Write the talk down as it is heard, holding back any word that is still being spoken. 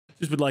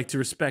just would like to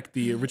respect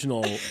the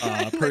original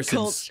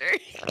person's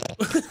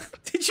culture.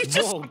 Did you just?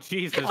 Oh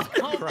Jesus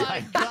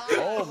Christ!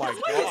 Oh my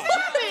god!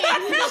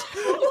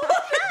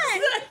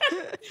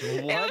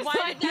 What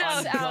Why did that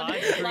on sound God's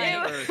like- green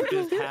earth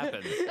just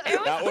happened?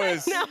 That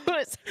was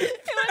nose.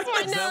 It was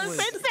my That nose. was-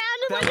 It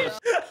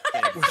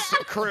sounded like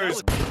a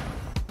Cruz.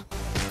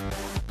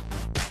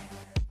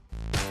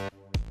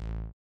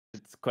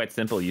 It's quite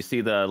simple. You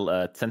see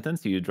the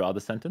sentence, you draw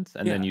the sentence,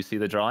 and then Yeah. you see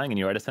the drawing, and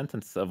you write a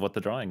sentence of what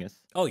the drawing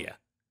is. Oh yeah,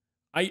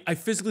 I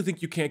physically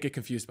think you can't get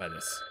confused by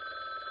this.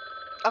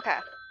 Okay.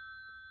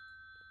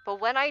 But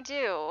when I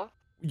do,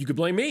 You could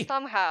blame me.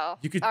 somehow.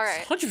 You could All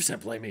right. 100%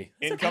 blame me.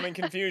 Incoming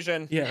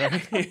confusion. Yeah.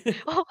 Right?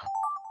 Oh,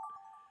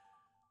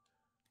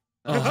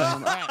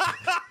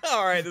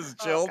 All right, this is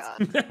oh chilled.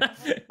 God.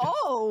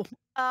 oh.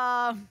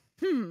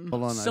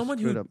 Hold on, someone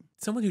I screwed who up.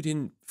 someone who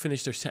didn't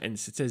finish their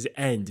sentence. It says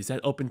end. Is that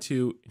open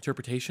to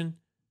interpretation?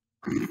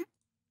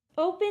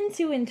 Open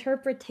to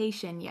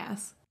interpretation,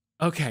 yes.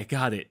 Okay,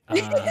 got it.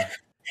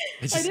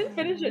 It's I just, didn't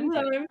finish it in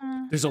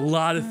time. there's a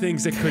lot of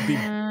things that could be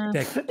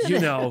that you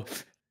know.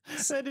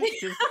 That is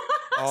just...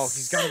 Oh,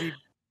 he's gotta be.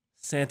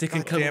 Santa can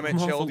God come. damn it,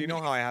 off chilled. a- You know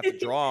how I have to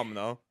draw him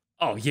though.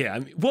 Oh yeah. I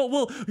mean,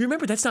 well.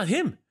 Remember that's not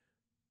him.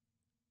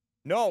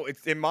 No,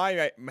 it's in my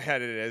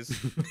head. It is.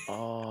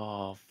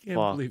 Oh Can't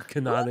fuck! believe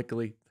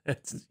canonically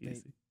that's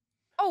easy.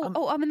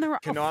 I'm in the wrong.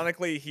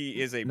 Canonically,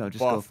 he is a No, just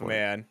go buff for it.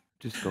 man.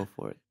 Just go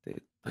for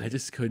it. I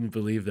just couldn't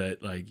believe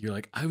that. Like you're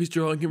like I was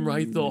drawing him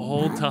right the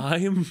whole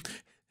time.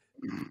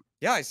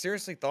 Yeah, I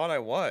seriously thought I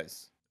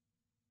was.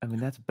 I mean,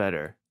 that's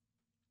better.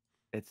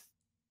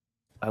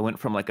 I went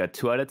from like a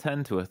 2 out of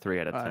 10 to a 3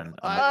 out of 10 on the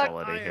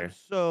quality here.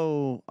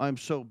 I'm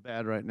so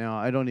bad right now.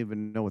 I don't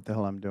even know what the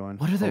hell I'm doing.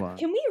 What are they- Hold on.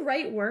 Can we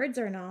write words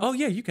or not? Oh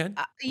yeah, you can.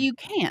 You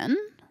can.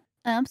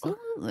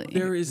 Absolutely.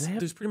 There's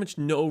pretty much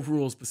no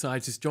rules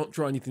besides just don't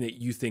draw anything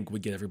that you think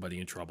would get everybody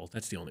in trouble.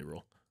 That's the only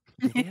rule.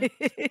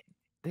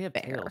 They have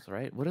Fair. tails,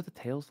 right? What do the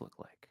tails look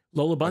like?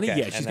 Lola Bunny, Okay,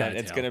 yeah, she's and got then a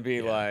it's tail. gonna be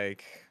Yeah.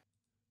 like.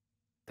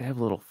 They have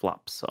little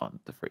flops on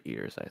for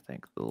ears, I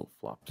think. Little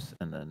flops,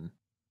 and then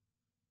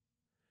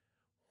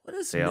What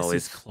does they Mrs.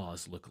 always-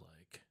 Claus look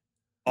like?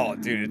 Oh,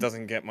 dude, it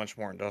doesn't get much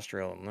more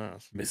industrial than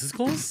this. Mrs.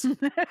 Claus?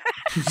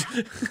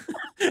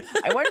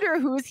 I wonder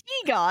who's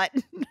he got.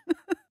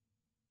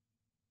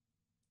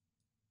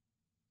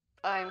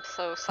 I'm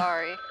so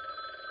sorry.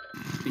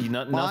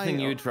 nothing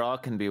you draw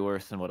can be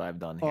worse than what I've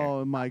done here.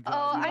 Oh my god.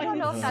 Oh, I don't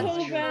know if that's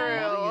Your true.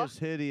 drawing is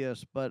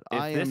hideous, but If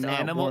I am this not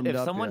animal, warmed if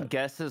up someone yet.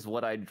 guesses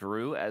what I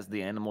drew as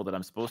the animal that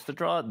I'm supposed to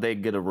draw, they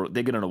get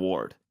an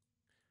award.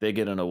 They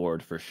get an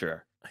award for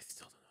sure. I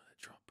still don't know how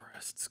to draw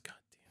breasts. God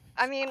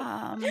I mean,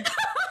 Um,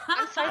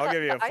 I'm sorry. I'll that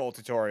give you a I- full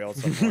tutorial at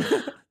some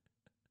point.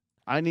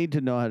 I need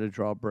to know how to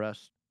draw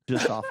breasts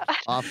just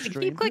off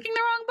stream. keep clicking the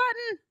wrong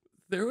button.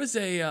 There was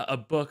a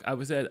book. I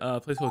was at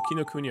a place called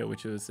Kinokuniya,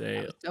 which was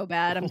a So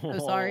bad. I'm so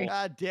sorry.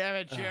 God damn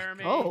it,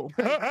 Jeremy. Oh.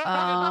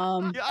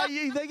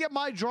 They get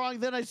my drawing,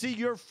 then I see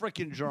your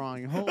freaking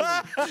drawing. Holy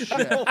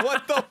shit.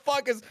 What the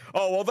fuck is?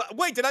 Oh well.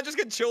 Wait, did I just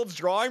get Chilled's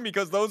drawing?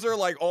 Because those are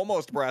like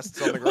almost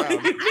breasts on the What do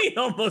ground. you mean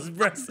almost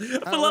breasts? I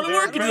put a Oh, lot of they're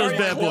work into those Very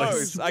bad boys.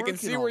 close. I can Working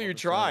see all where of you a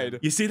sudden. tried.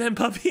 You see them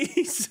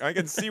puppies? I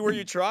can see where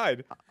you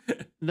tried.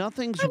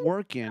 Nothing's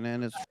working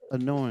and it's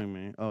annoying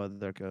me. Oh,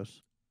 there it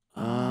goes.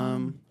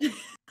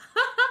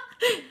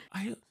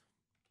 I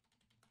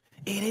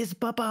It is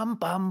bum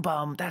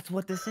bum. That's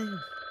what this is.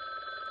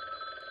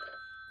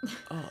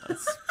 oh,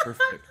 that's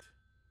perfect.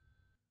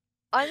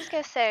 I'm just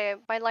gonna say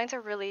my lines are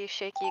really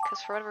shaky because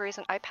for whatever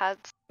reason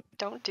iPads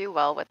don't do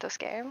well with this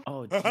game.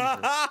 Oh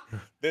Jesus!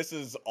 This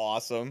is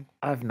awesome.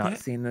 I've not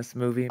seen this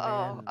movie,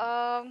 man.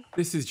 Oh,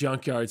 This is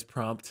Junkyard's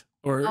prompt.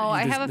 Or Oh,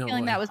 I there's have a no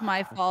feeling way. that was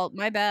my fault.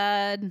 My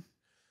bad.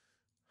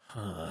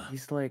 Huh.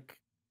 He's like,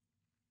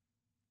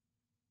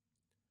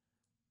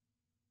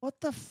 What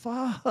the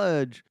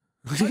fudge?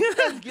 Why you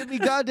guys give me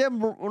goddamn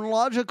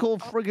logical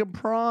friggin'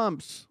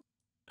 prompts.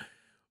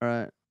 All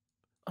right,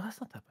 oh,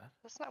 that's not that bad.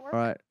 does not all work.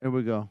 right, here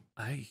we go.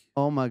 I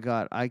Oh my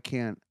god, I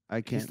can't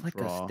He's like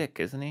draw. a stick,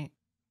 isn't he?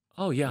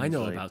 oh yeah, I He's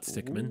know like, about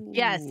Stickman.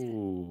 Yes.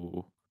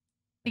 Ooh.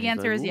 The He's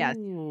answer is yes.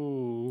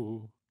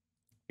 Ooh.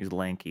 He's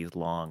lanky. He's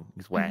long.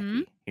 He's wacky.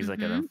 Mhm, He's like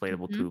mhm, an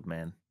inflatable mhm. tube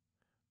man.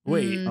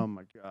 Wait, Mm. Oh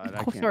my god,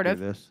 I can't Sort do of.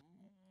 this.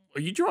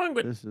 are you drawing?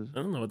 But This is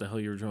I don't know what the hell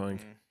you were drawing.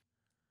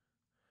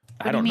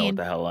 I do you don't know mean?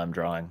 what the hell I'm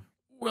drawing.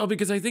 Well,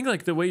 because I think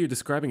like the way you're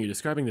describing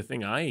the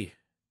thing I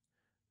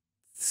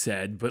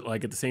said, but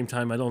like at the same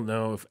time, I don't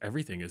know if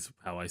everything is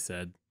how I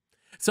said.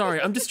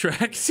 Sorry, I'm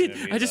distracted.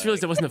 Gonna be I just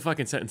realized that like- wasn't a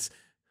fucking sentence.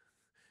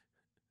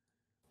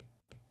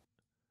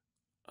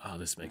 Oh,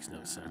 this makes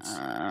no sense.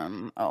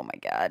 Oh my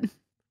god.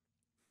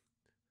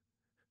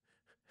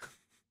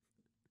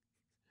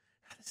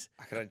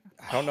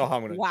 I don't know how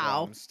I'm gonna draw.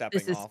 Wow, I'm stepping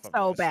this is off of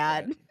so this,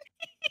 bad. but-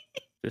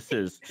 This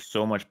is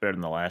so much better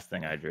than the last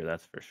thing I drew.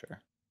 That's for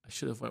sure. I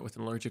should have went with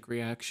an allergic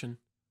reaction.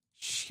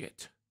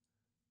 Shit.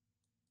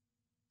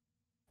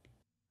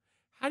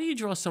 How do you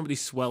draw somebody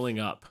swelling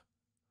up?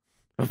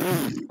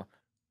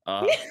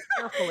 Uh,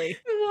 Carefully.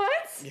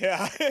 What?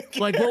 Yeah.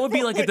 Like, what would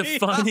be like a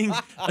Carefully.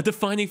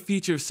 defining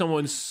feature of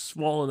someone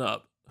swollen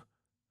up?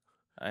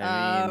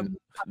 I mean,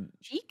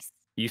 Cheeks?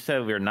 you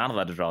said we were not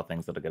allowed to draw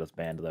things that'll get us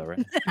banned, though,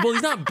 right? Well,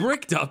 he's not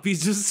bricked up.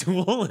 He's just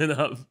swollen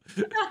up.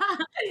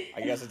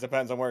 I guess it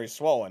depends on where he's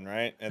swollen,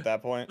 right? At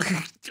that point.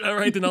 All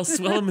right, then I'll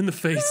swell him in the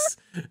face.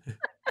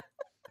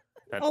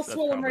 I'll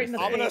swallow him right in the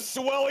I'm gonna face.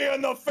 swell you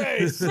in the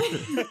face.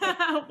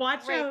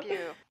 Watch Rape out. you.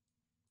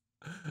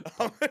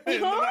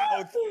 In the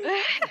mouth.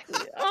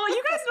 Oh,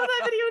 you guys know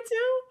that video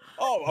too?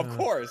 Oh, of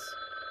course.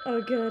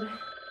 Oh, good.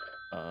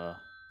 Oh,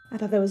 I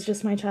thought that was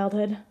just my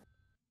childhood.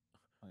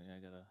 yeah,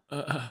 I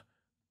gotta.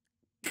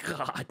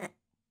 God,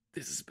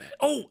 this is bad.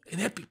 Oh, an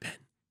EpiPen.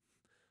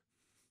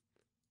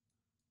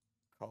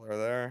 Color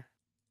there.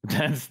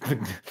 That's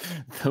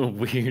the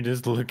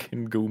weirdest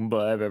looking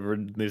Goomba I've ever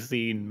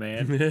seen,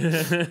 man. You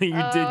did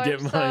get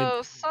I'm mine.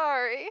 so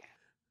sorry.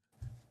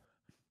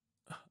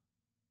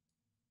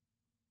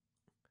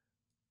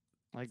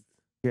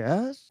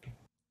 Yes.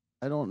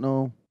 I don't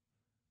know.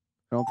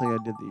 I don't think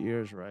I did the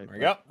ears right. There we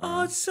go.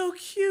 Oh, it's so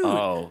cute.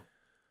 Oh,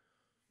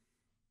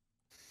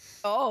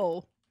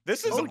 Oh,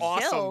 This is Oh,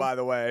 awesome, chill. by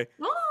the way.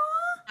 Aw.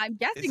 I'm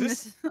guessing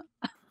this- this.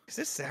 Is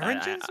this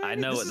Sarenjen's? I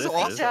maybe? know what is this is.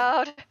 awesome.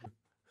 Child.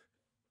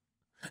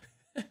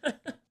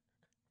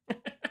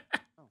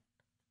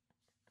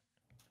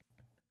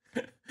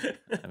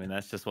 I mean,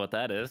 that's just what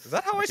that is. Is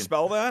that how I Fucking-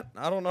 spell that?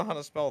 I don't know how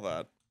to spell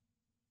that.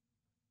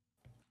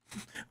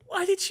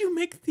 Why did you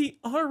make the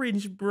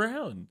orange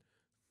brown?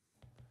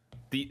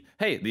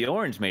 The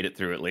orange made it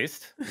through at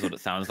least. Is what it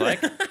sounds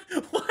like.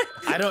 What?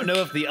 I don't know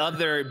if the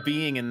other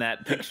being in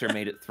that picture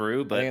made it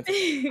through, but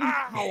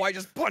Ow! I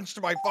just punched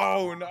my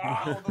phone.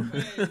 Ow,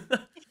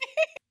 the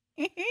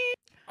pain.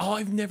 Oh,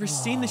 I've never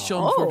seen the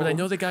show before, but I Oh.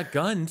 know they got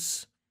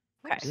guns.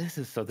 Okay. this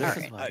is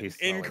Alright. why he's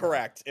slowing down.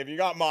 Incorrect. If you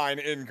got mine,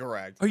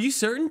 incorrect. Are you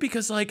certain?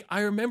 Because like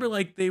I remember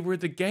like they were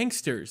the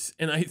gangsters,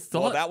 and I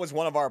thought, Well, that was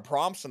one of our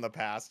prompts in the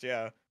past.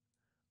 Yeah.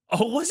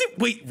 oh, was it?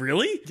 Wait,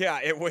 really? Yeah,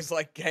 it was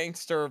like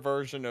gangster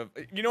version of.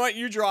 You know what?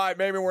 You draw it.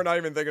 Maybe we're not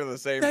even thinking of the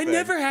same That thing.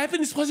 never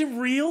happened. This wasn't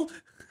real.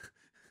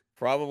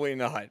 Probably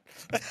not.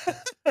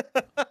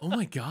 Oh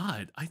my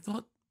god! I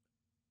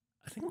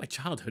think my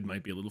childhood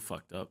might be a little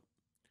fucked up.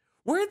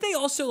 Weren't they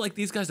also like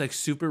these guys like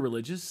super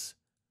religious?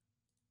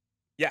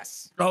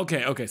 Yes.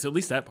 Okay. So at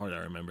least that part I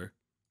remember.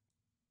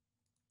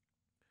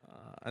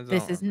 I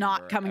This don't is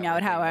not remember coming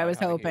out how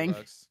everything I about was he hoping.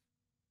 looks.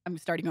 I'm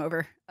starting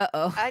over.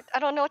 Uh-oh. I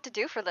don't know what to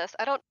do for this.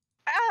 I don't.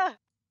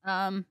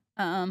 Ah!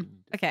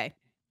 Okay.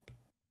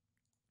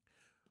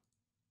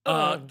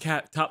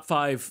 Cat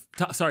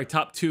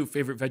top two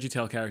favorite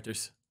VeggieTale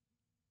characters.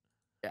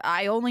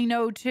 I only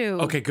know two.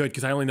 Okay, good,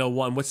 because I only know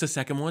one. What's the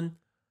second one?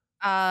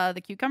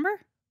 The cucumber?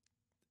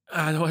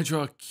 I know I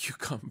draw a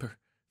cucumber.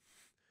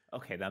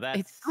 Okay, now that's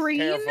It's green.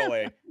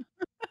 Carefully.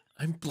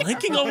 I'm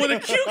blanking on what a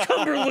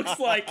cucumber looks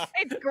like.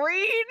 It's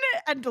green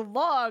and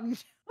long.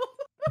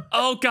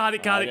 Oh, got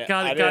it. I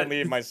didn't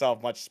leave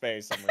myself much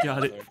space. On the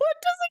Got it. answer. What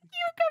does a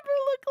cucumber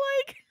look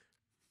like?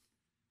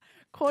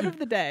 Quote of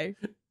the day.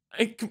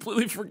 I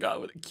completely forgot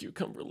what a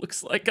cucumber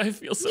looks like. I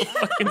feel so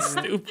fucking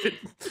stupid.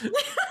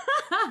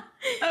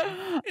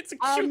 It's a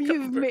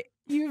cucumber.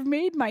 You've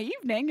made my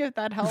evening, if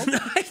that helps.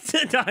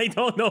 I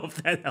don't know if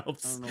that I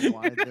helps. don't know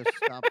why this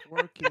stopped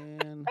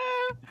working.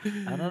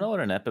 I don't know what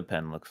an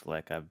EpiPen looks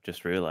like. I've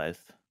just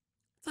realized.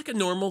 It's like a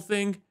normal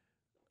thing.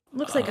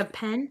 Looks like a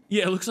pen.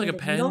 Yeah, it looks like a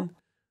Like a needle?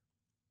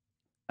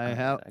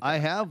 pen. I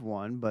have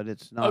one, but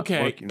it's not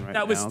Okay, working right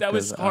that was now. that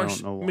was 'cause I harsh,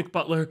 don't know why.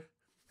 McButler.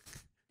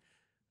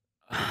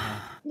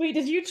 Wait,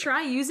 did you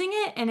try using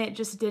it and it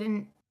just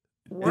didn't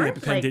work?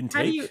 EpiPen didn't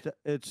how do take? you?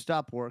 It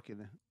stopped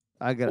working.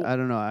 I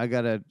don't know. I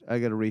gotta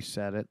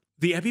reset it.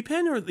 The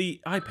EpiPen or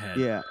the iPad?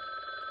 Yeah.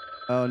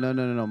 Oh no.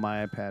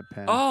 My iPad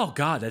pen. Oh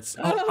God, that's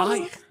that's a Oh,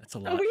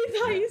 lot. we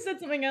thought you said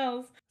something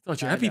else. I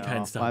thought your I EpiPen know,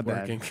 my stopped bad.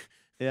 working.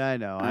 Yeah, I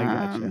know. I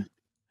gotcha. Um,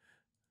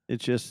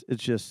 It's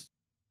just.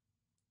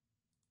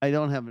 I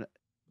don't have.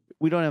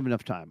 We don't have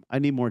enough time. I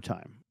need more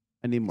time.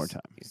 These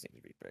need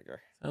to be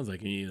bigger. Sounds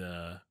like you need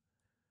a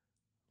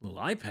little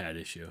iPad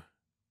issue.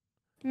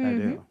 I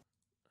Mhm. do.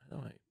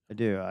 I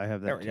do. I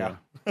have There that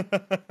we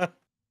too. go.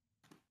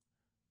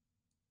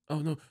 Oh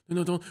no,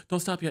 don't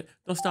stop yet.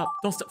 Don't stop.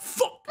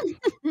 Fuck.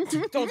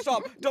 Don't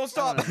stop! Don't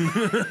stop!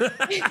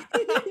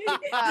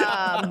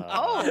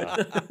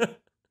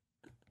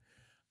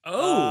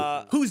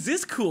 Oh, who's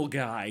this cool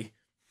guy?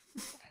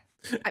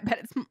 I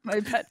bet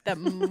that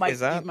might Is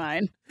that- be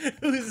mine.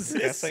 Who's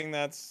this? Guessing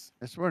that's.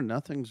 I swear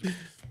nothing's.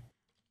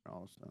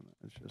 All of a sudden,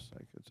 it's just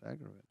like it's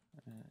aggravating.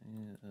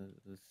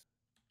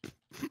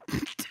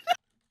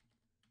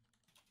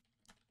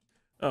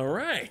 All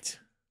right.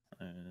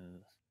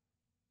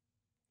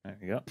 There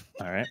you go.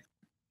 All right.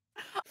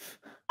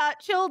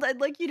 Chilled,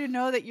 I'd like you to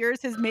know that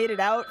yours has made it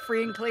out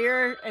free and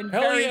clear and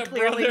Hell very yeah,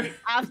 clearly brother.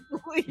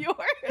 absolutely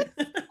yours.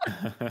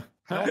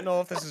 I don't know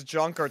if this is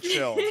junk or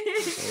chill.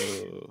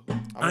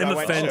 I'm I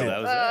went offended. chill.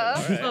 That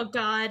was it. All right. Oh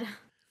God. All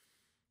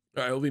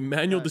right, it'll be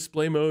manual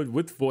display mode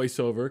with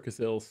voiceover because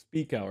they'll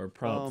speak our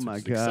prompts. Oh my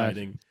which is God.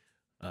 exciting.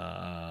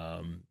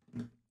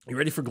 You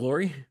ready for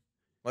glory?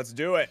 Let's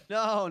do it.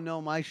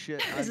 No, my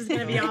shit. This is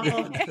gonna be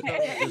awful.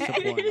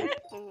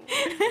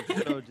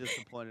 So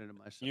disappointed in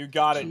myself. You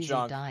got it, Cheesy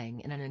Junk.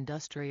 dying in an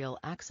industrial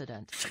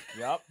accident.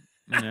 Yep.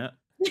 Yeah.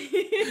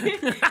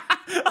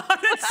 Oh,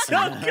 that's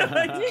so good.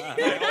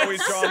 I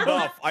always draw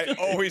buff. I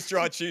always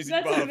draw cheesy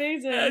That's buff.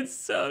 amazing. That's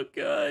so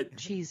good.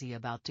 Cheesy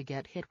about to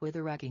get hit with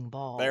a wrecking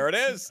ball. There it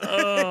is.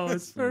 Oh,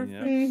 it's perfect.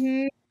 Yeah.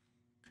 Mhm.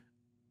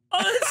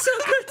 Oh, that's so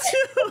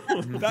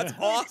good too. That's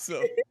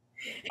awesome.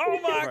 Oh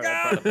my Alright, I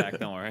brought it god. back.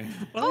 Don't worry.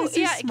 Why Oh is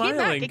he yeah, it came back.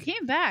 smiling? It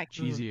came back.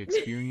 Cheesy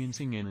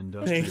experiencing an Thank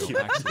industrial you.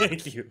 accident.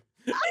 Thank you.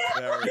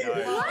 Very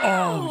nice.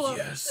 Oh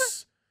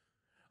yes.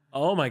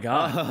 Oh my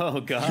god.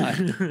 Oh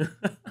god.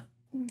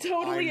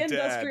 Totally I'm dead.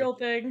 industrial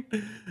thing.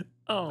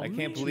 Oh, I can't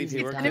man. believe Cheesy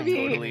you worked dying in be-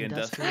 totally in an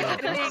industrial.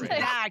 It's gonna be accident.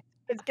 exact.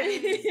 It's gonna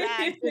be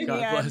exact. in God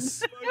the end.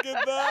 bless. Look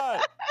at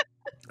that.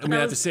 I'm gonna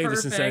have to was save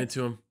this and send it perfect.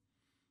 to him.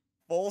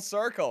 Full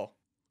circle.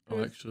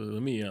 Oh, actually,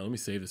 let me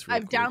save this. Real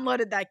I've quick.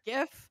 downloaded that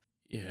GIF.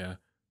 Yeah.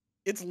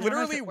 It's I don't know if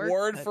literally it works,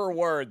 word but- for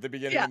word, the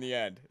beginning Yeah. and the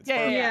end. It's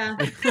Yeah,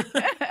 perfect.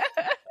 Yeah.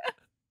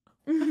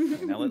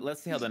 Now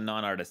let's see how the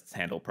non-artists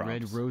handle prompts.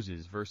 Red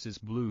roses versus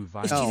blue It's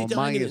violets. Oh, cheesy dying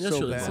mine in is so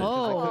industrial bad. accident.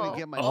 I couldn't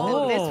get my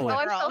Oh. This Oh. went Oh,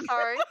 I'm so wrong.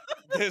 sorry.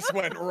 This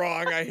went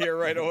wrong. I hear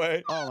right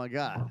away. Oh my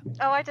god.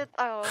 Oh, I did.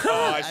 Oh.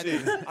 Oh, I I see.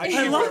 didn't- I see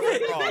I love where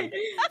it. went wrong.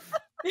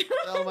 What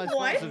the hell am I supposed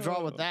What? to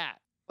draw with that?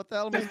 What the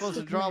hell am I supposed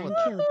to draw with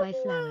Killed by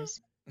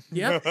flowers.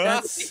 Yep.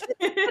 That's.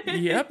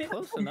 Yep.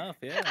 Close enough,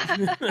 yeah.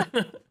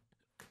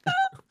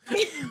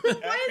 EpiPen.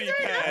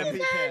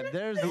 EpiPen.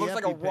 There's It the looks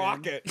like a EpiPen.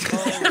 rocket.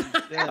 Holy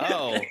shit.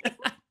 Oh,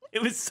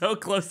 It was so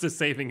close to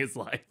saving his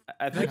life.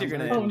 I think you're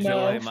gonna Oh,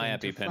 no. enjoy my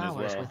Into EpiPen as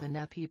flowers well. with an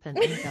EpiPen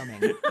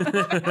incoming.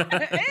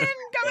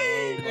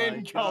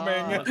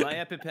 Incoming. My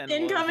EpiPen. was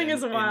Incoming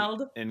is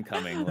wild.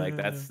 Incoming, like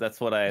that's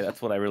what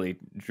I really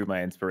drew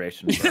my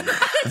inspiration from.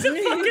 It's a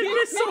fucking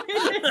missile.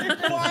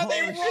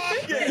 Wildly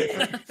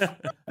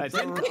rocket. That's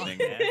incoming,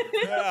 man.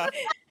 Yeah.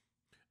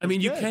 I mean,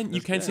 That's good. you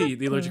That's can good. see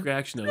the allergic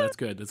reaction though. That's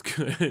good. That's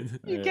good.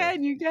 You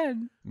can, you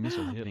can.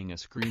 Missile hitting a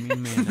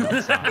screaming man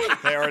outside.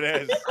 There it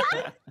is.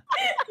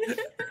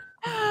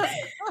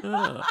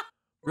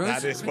 Rose,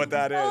 That is what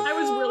that is. I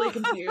was really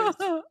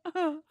confused.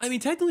 I mean,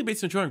 technically,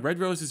 based on drawing, red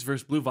roses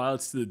versus blue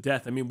violets to the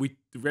death. I mean,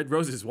 the red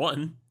roses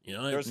won. You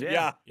know, There's,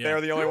 Yeah. yeah, they're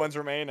the only ones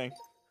remaining.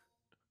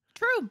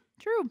 True,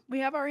 true. We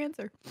have our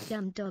answer.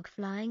 Dumb dog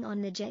flying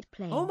on the jet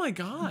plane. oh my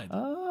god.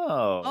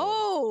 Oh.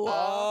 Oh.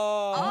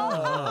 I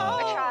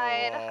Oh.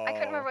 tried. I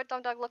couldn't remember what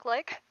Dumb Dog looked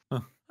like.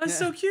 That's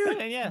so cute.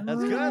 Yeah.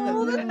 That's good.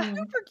 Oh, That's, that's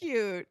super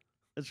cute.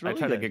 that's I really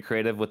tried to good. get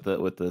creative with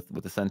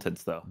the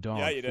sentence though. Dog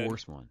Yeah, you did.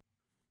 force one.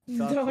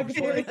 Dog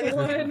force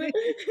one.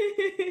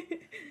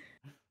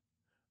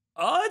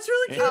 Oh, it's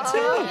really cute Oh,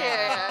 too.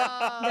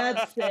 yeah.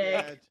 That's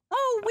sick.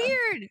 Oh,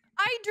 weird.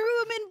 I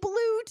drew him in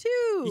blue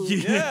too.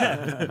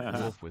 Yeah.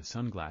 Wolf with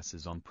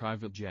sunglasses on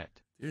private jet.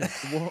 Dude, I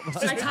it's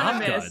kinda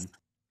Top Gun. missed.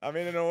 I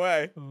mean, in a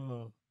way.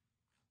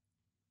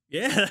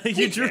 Yeah,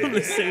 you drew him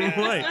the same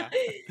way.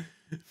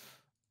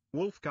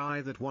 Wolf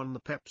guy that won the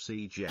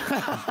Pepsi jet.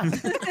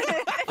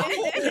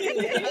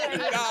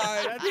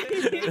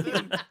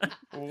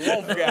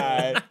 Wolf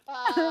guy.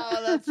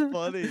 Oh, that's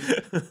funny.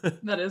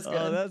 That is good.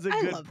 Oh, that's a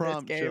I good love this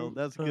prompt, game. Chill.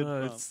 That's a good Oh,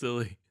 prompt. it's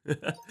silly.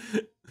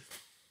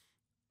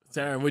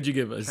 Sarah, what'd you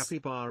give us?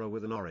 Capybara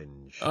with an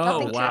orange. Oh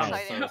Nothing too wow.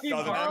 exciting. Doesn't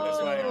end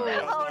this way. Oh,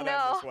 Does not oh, end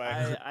no. this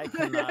way. I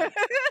cannot.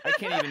 I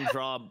can't even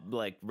draw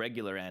like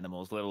regular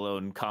animals, let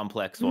alone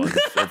complex ones.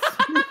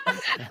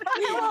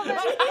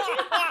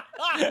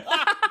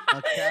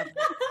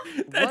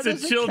 That's What a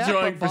is chill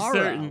drawing for capybara?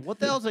 certain. What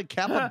the hell's a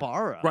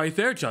capybara? Right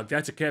there, Chuck.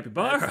 That's a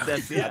capybara.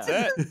 That's That's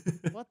it.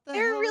 What the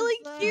They're hell really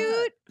is that?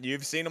 cute.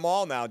 You've seen them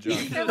all now, John. You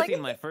should have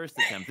seen my first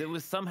attempt. It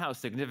was somehow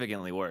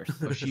significantly worse.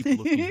 A sheep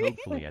looking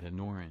hopefully at an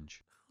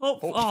orange. Oh,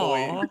 Hopefully.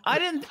 aw. I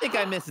didn't think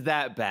I missed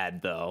that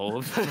bad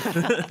though.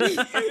 It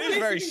is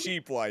very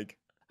sheep-like.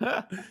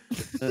 That's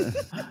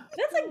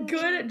a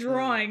good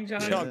drawing,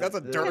 John. Chuck, that's a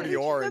dirty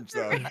orange,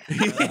 though. All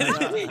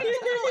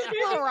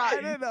right. I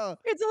don't know.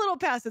 It's a little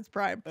past its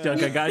prime.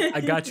 Junk, I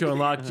got you on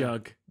lock,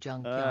 Junk.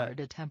 Junkyard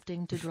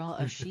attempting to draw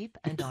a sheep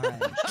and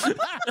orange.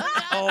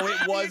 Oh,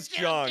 it was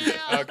junk.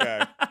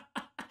 Okay.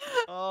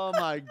 Oh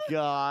my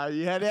god!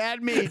 You had to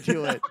add me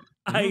to it.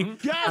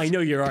 I know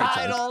your art,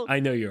 title. Junk.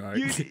 I know your art.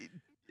 You-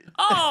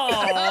 Oh,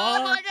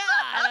 oh my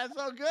god! That's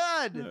so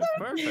good. That's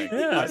perfect.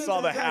 Yeah. I saw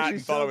the That's hat actually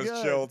and thought it was so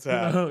good. Chilled's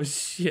hat. Oh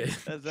shit.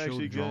 That's Chill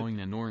actually good.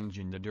 drawing an orange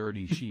and a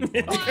dirty sheep. On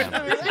Oh, the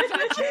cover. that's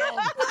not Chill.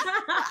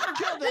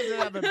 Chill doesn't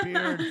have a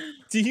beard.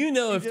 Do you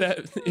know if that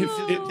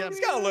if He's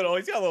got a little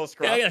yeah,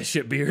 scruff. I got a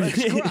shit beard. It's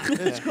scruff.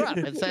 It's scruff.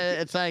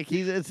 It's like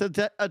it's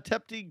a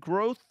attempting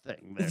growth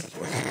thing there.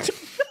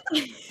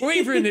 We're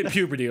waiting for him to hit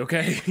puberty,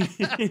 okay?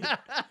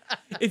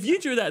 If you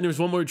drew that and there was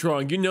one more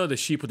drawing, you know the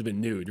sheep would have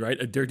been nude, right?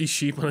 A dirty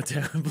sheep on a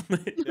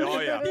tablet. Oh,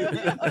 yeah.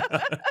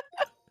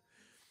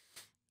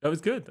 That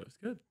was good. That was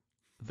good.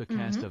 The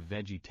cast of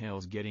Veggie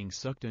Tales getting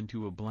sucked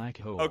into a black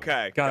hole.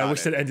 Okay. God, I got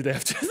wish it. that ended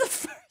after the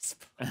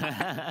first.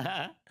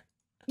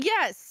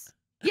 Yes.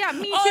 Yeah,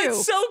 me too. Oh,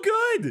 it's so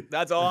good.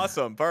 That's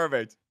awesome.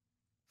 Perfect.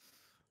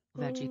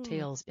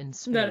 VeggieTales in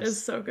space. That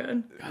is so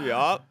good.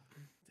 Yup.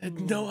 I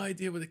had no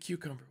idea what a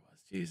cucumber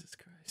was. Jesus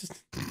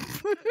Christ.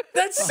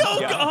 That's so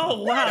good.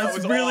 Oh, wow. That That's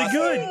was really awesome.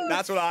 good.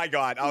 That's what I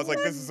got. I was like,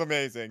 this is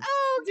amazing.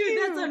 Oh, Dude,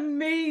 that's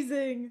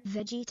amazing.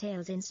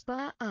 VeggieTales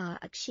inspire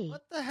Akshi.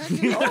 What the heck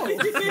is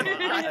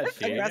Yeah.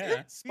 You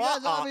guys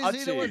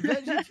obviously know what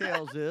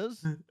VeggieTales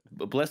is.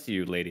 Bless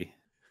you, lady.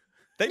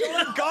 They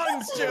don't have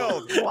guns,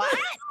 Chilled. What?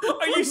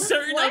 Are you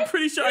certain? I'm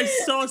pretty sure I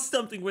saw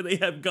something where they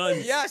have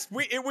guns. Yes,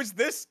 it was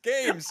this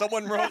game.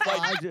 Someone wrote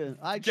like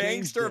I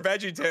Gangster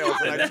changed VeggieTales,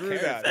 and I drew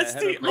that. That's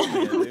the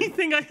only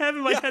thing I have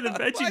in my head of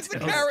Why is the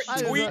VeggieTales. carrot I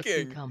was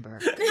tweaking? Cucumber.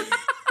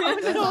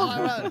 That's all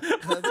I got.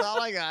 That's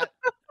all I got.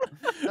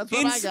 That's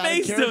what In I got.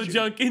 space, though, Carrot-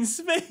 Junk. In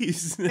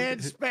space. In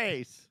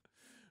space.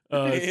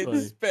 Oh, that's In funny.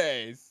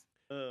 space.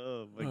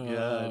 Oh my Oh,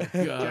 god.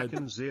 Jack God.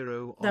 and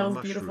Zero on That a was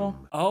mushroom. beautiful.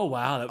 Oh,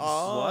 wow. That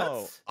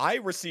was... Oh, I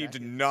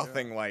received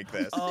nothing like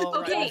this. Oh,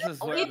 right, Okay, this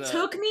is where it the-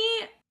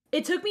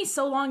 took me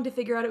so long to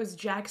figure out it was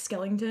Jack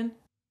Skellington.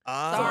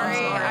 Sorry,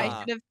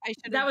 Ah. I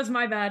should That have was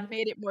my bad.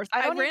 made it more. I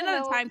I don't ran even out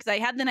of know- time because I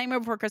had the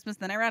Nightmare Before Christmas,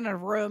 then I ran out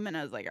of room, and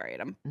I was like, all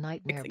right, I'm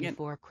Nightmare Fixing it.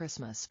 Before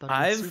Christmas, but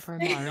I've with Super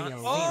not Mario.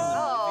 seen Land.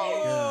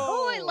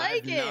 Oh, I I've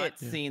like not it.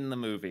 seen the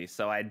movie,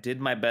 so I did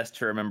my best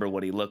to remember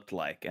what he looked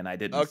like, and I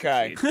didn't.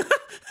 Okay. succeed.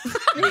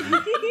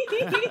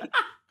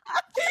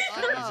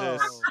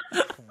 Jesus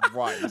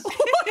Christ.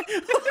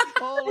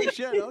 Holy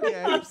shit.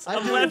 Okay. I'm I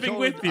did laughing totally-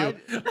 with you.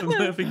 I'm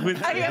laughing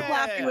with I you. am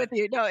laughing with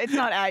you. No, it's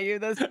not at you.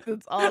 That's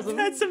awesome.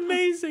 That's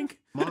amazing.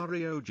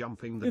 Mario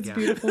jumping the It's gap.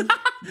 beautiful.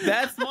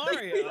 That's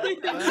Mario. I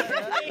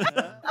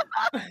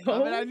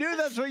mean, I knew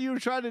that's what you were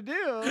trying to do.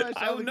 I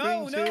saw Oh the no,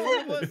 green no, suit.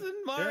 it wasn't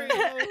Mario.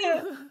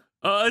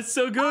 Oh, it's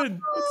so good.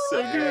 It's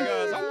so There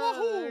good. it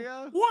goes. There you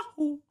go.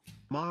 Wahoo.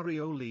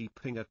 Mario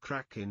leaping a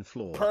crack in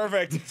floor.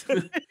 Perfect.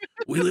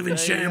 We live in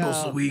There you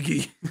shambles, go.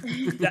 Luigi.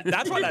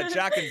 That's why that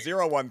Jack and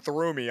Zero one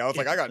threw me. I was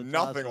like, I got That's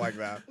nothing awesome. like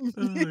that.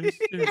 Oh, shit.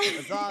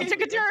 That's awesome. It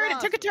took a turn. It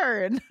took a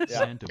turn.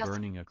 Santa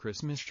burning a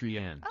Christmas tree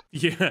and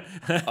Yeah.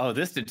 Oh,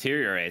 this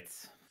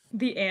deteriorates.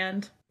 The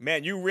and.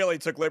 Man, you really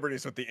took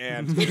liberties with the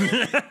and.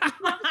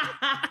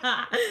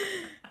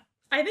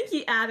 I think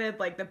he added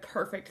like the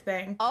perfect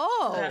thing.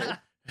 Oh.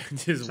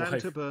 His Santa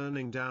wife.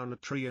 burning down a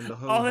tree in the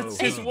ho Oh, that's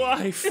ho his ho.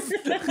 wife.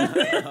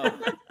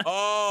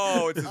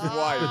 Oh, it's his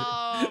wife.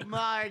 Oh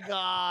my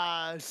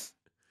gosh.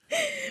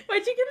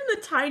 Why'd you give him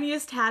the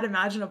tiniest hat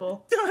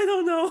imaginable? I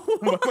don't know.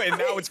 Wait,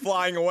 now it's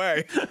flying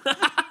away. I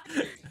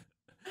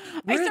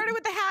started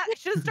with the hat. I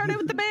should have started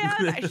with the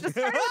band. I should have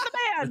started with the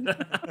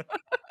band.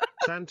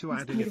 Santa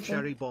adding a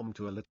cherry bomb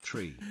to a lit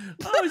tree.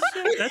 Oh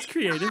shit, that's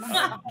creative.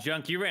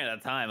 Junk, you ran out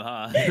of time,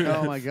 huh?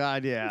 Oh my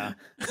god, yeah.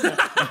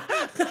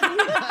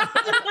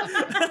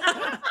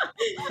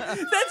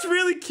 That's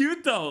really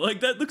cute though. Like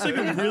that looks like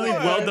a really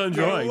well done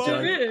drawing, love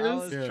John. It I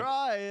was is.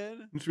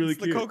 trying. It's really It's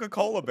the cute.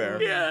 Coca-Cola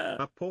bear. Yeah.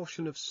 A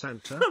portion of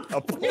Santa.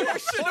 A portion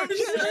of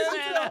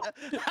Santa.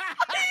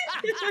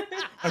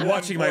 I'm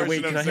watching my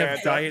weight. portion Can I of have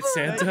Santa. Diet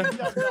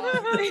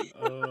Santa?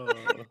 Oh,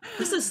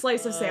 Just a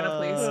slice of Santa,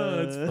 please.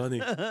 that's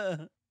funny.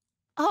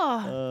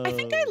 Oh, I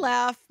think I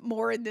laugh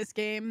more in this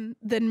game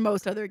than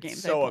most other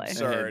games So I play.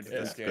 absurd.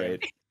 That's This game.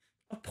 great.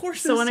 A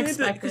portion So of Santa.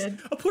 unexpected.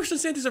 A portion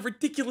of Santa is a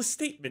ridiculous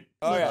statement.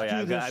 Oh Oh yeah. yeah, do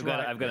I've got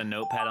this I've got a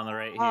notepad on the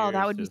right here. Oh,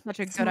 that would be so- such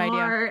a good idea.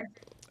 Smart.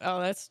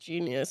 Oh, that's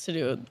genius to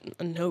do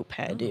a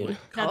notepad, dude.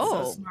 That's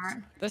Oh. so smart.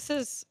 This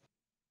is.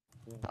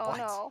 Oh What?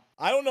 no.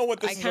 I don't know what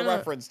this I is kinda- a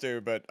reference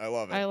to, but I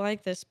love it. I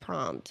like this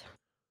prompt.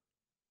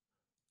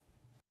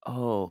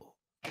 Oh,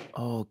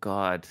 oh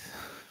God.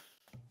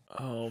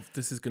 Oh,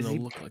 this is Is gonna he-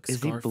 look like Is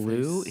Scarface. he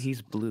blue?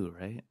 He's blue,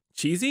 right?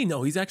 cheesy.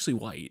 No, he's actually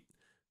white.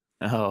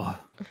 Oh,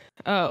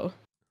 Oh.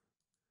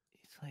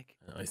 he's like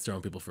He's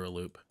throwing people for a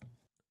loop.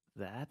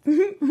 that.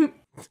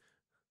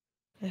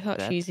 I thought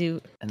That- cheesy.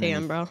 and then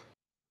Damn, he's- bro.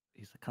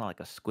 He's kind of like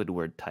a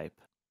Squidward type.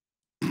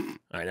 All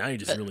right, now you're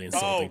just really Oh,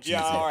 insulting cheesy.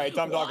 yeah, all right.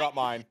 Dumb Dog got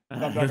mine.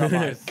 Dumb Dog got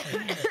mine.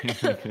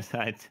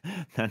 Besides,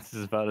 that's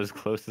about as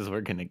close as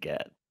we're gonna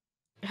get.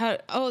 How?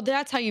 Oh,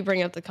 that's how you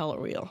bring up the color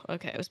wheel.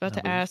 Okay, I was about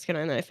to No, we- ask, and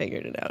then I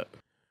figured it out.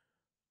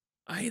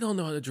 I don't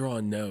know how to draw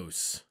a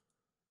nose.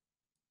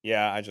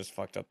 Yeah, I just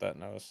fucked up that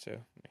nose too.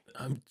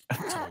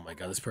 Oh my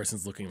god, this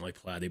person's looking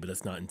like Platy, but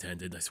that's not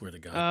intended. I swear to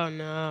God. Oh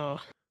no.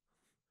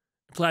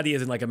 Platy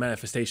isn't like a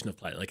manifestation of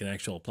Platy, like an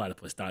actual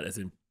platypus, not as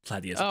in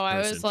Platy as a Oh, I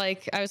person. was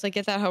like,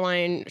 get that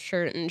Hawaiian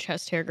shirt and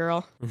chest hair,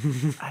 girl.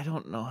 I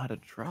don't know how to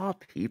draw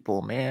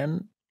people,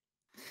 man.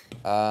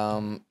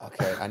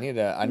 Okay, I need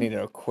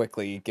to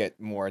quickly get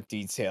more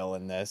detail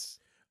in this.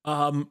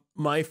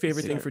 My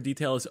favorite thing Sure. for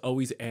detail is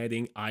always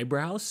adding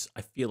eyebrows.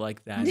 I feel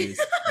like that is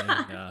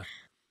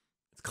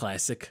it's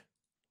classic.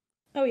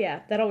 Oh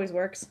yeah, that always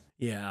works.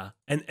 Yeah,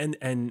 and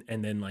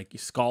then like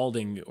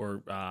scalding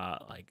or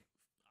like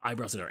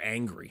eyebrows that are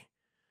angry.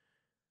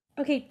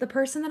 Okay, the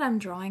person that I'm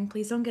drawing,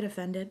 please don't get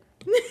offended.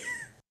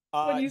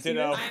 When you see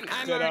ditto. this.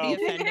 I'm Ditto. already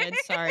offended.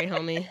 Sorry,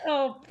 homie.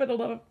 Oh, for the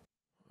love of...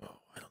 Oh,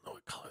 I don't know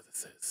what color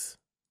this is.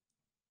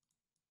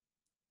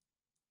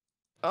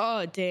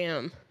 Oh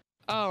damn.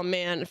 Oh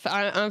man,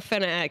 I'm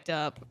finna act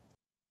up.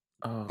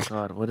 Oh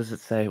God, what does it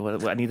say?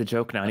 What I need the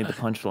joke now. I need the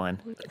punchline.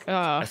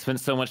 I spent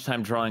so much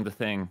time drawing the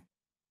thing.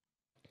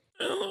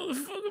 I don't know what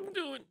the fuck I'm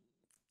doing.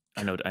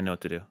 I know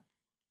what to do.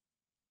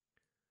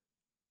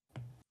 I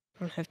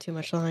don't have too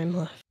much time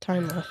left.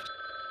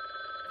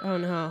 Oh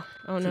no.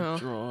 Oh To no.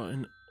 draw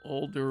an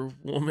older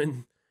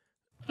woman.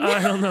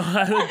 I don't know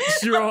how to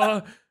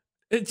draw.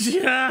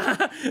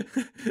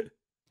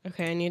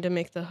 Okay, I need to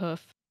make the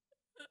hoof.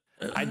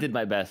 I did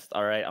my best.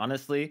 All right,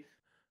 honestly,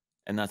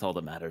 and that's all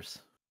that matters.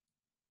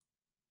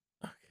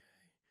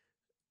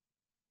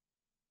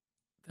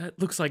 That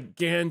looks like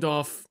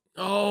Gandalf.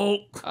 Oh.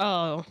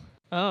 Oh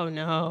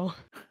no.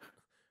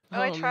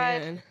 Oh, I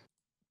tried. Man.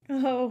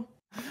 Oh.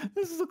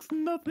 This looks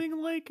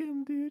nothing like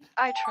him, dude.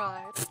 I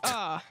tried.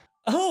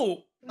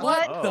 Oh.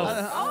 What?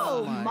 The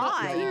Oh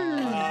my.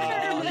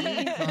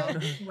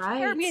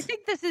 Right. Kirby, I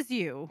think this is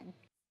you.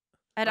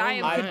 And I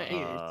am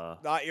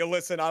confused. You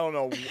listen. I don't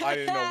know. I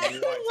didn't know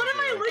what am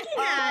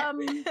I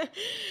looking at?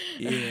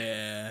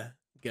 Yeah.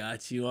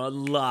 Got you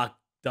on lock,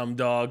 dumb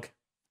dog.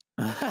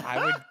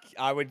 I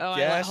would Oh,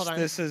 guess hold on.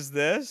 this is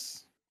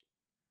this.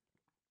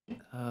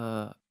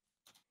 I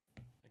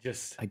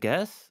guess.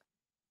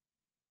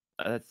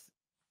 That's.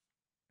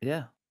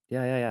 Yeah.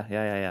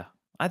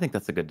 I think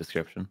that's a good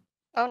description.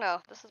 Oh no,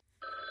 this is.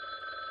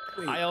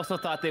 I also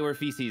thought they were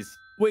feces.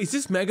 Wait, is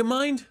this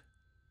Megamind?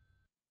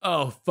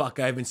 Oh fuck!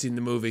 I haven't seen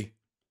the movie.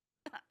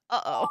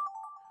 Uh-oh.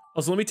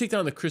 Also, let me take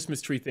down the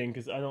Christmas tree thing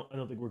because I don't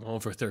think we're going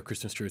for a third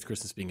Christmas tree with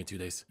Christmas being in 2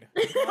 days.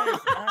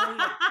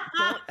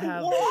 I don't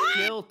have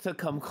skill to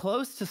come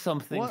close to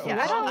something. What, so what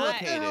the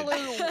complicated. hell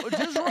is,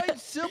 just write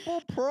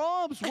simple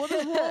prompts. What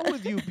is wrong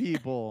with you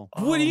people?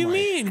 What do you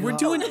mean? We're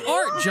doing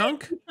art,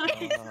 junk.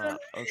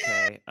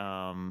 Okay.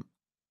 And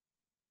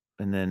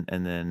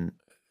then.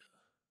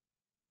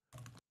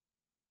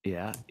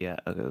 Yeah. Okay,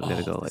 we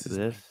gotta go like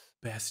this.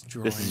 Best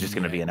drawing. This is just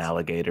gonna be an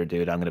alligator,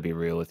 dude. I'm gonna be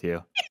real with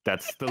you.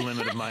 That's the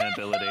limit of my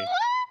ability.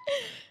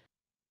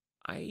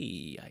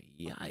 Aye.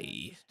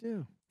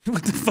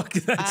 What the fuck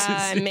is that?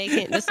 I'm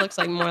making this looks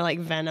like more like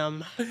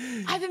Venom.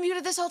 I've been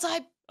muted this whole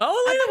time.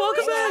 Oh, Lena,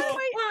 welcome back.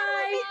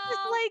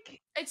 Hi.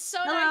 It's so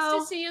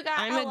nice to see you guys.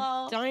 I'm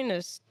Hello. a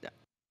dinosaur.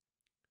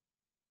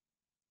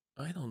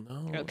 I don't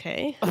know.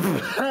 Okay.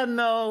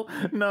 No.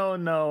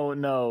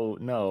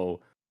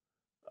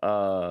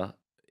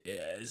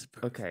 Yes.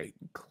 Okay,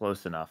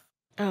 close enough.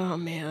 Oh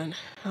man,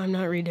 I'm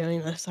not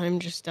redoing this. I'm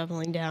just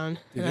doubling down,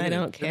 Dude, and I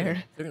don't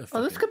care. They're gonna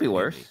Oh, this fucking could be pay me.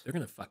 worse. They're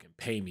gonna fucking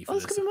pay me for Oh,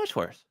 this this. could be much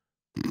worse.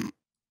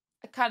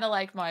 I kind of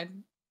like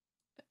mine.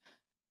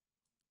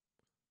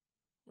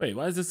 Wait,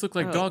 why does this look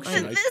like Oh, dog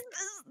shit? This is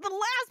the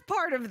last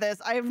part of this.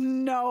 I have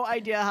no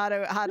idea how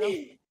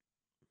to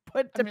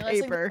put to I'm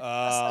realizing paper.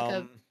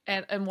 that's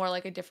like a more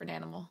like a different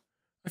animal.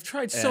 I've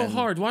tried so And-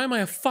 hard. Why am I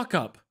a fuck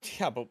up?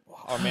 Yeah, but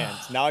oh man,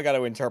 now I got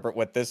to interpret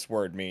what this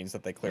word means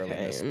that they clearly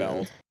Okay.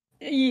 misspelled.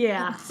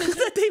 Yeah.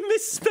 That they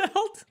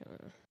misspelled?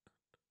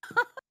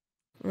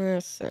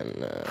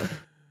 Listen.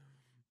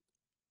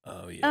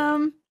 Oh yeah. How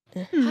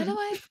do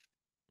I?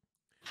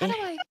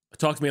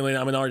 Talk to me, Elena.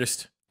 I'm an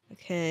artist.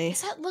 Okay,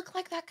 Does that look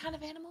like that kind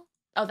of animal?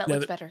 Oh, that Yeah,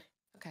 looks better.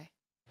 Okay.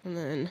 and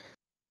then.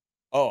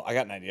 Oh, I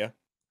got an idea.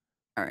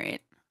 All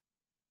right.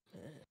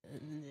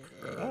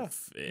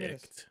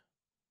 Perfect.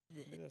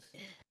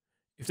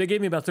 If they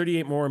gave me about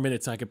 38 more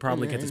minutes, I could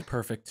probably get this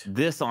perfect.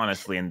 This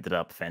honestly ended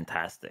up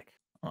fantastic.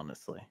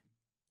 Honestly.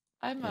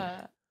 I'm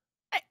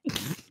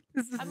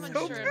This is I'm so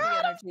unsure of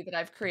bad. the energy that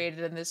I've created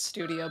in this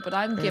studio, but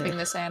I'm giving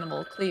this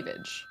animal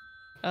cleavage.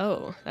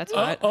 Oh, that's Oh,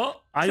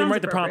 hot. I didn't Sounds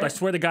write the prompt. I appropriate.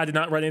 swear to God, I did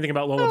not write anything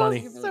about Lola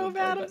Bunny. So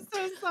bad. I'm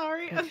so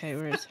sorry. Okay,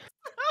 where's?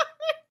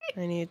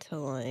 I need to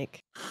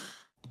like.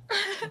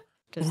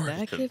 Does Or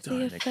that Could've give done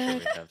the it, make sure we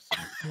effect? have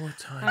some- More I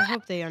time.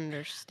 hope they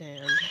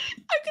understand.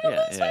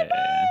 Yeah.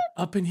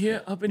 Up in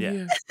here, up in Yeah.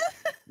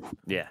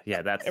 here.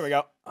 Yeah. That's There we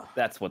go.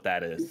 That's what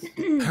that is.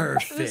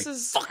 Perfect. This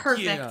is Fuck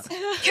perfect. yeah.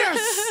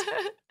 Yes!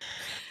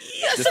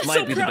 Yes, This I'm might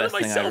so be the proud of best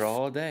thing I myself. draw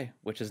all day,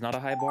 which is not a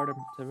high bar to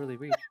really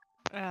reach.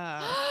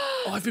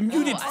 Oh, I've been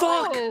muted.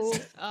 Fuck.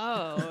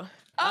 Oh.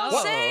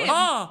 Oh, same.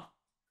 Ah!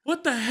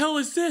 What the hell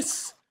is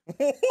this? What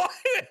am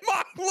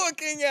I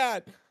looking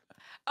at?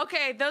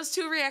 Okay, those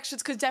two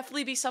reactions could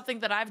definitely be something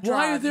that I've drawn.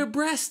 Why are there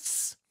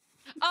breasts?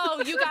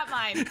 Oh, you got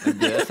mine. Yeah,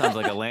 that sounds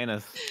like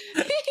Elena's.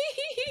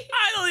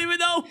 I don't even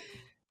know.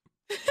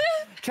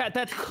 Chat,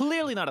 that's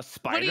clearly not a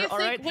spider, do you all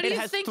think- right? what do it you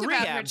has think 3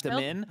 about her, Jill?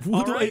 abdomen. What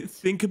all do I right?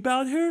 think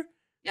about her?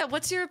 Yeah,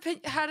 what's your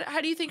opinion? How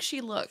do you think she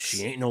looks?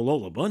 She ain't no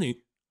Lola Bunny.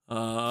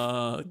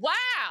 Wow.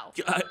 Wow.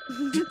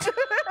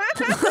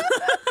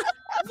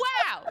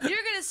 You're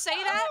gonna say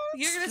that?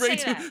 You're gonna say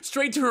that?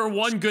 Straight to her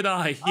one good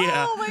eye.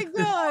 Yeah. Oh my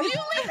god. You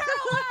leave her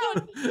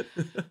alone.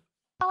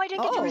 Oh, I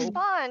didn't get to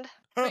respond.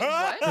 Wait,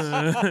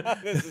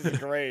 what? This is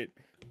great.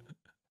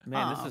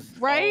 Man, this is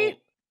right?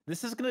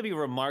 This is going to be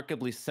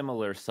remarkably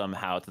similar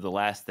somehow to the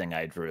last thing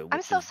I drew. I'm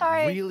which so is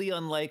sorry. Really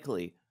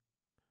unlikely.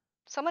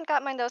 Someone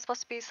got mine that was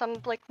supposed to be some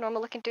like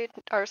normal looking dude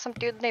or some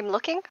dude named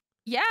Looking.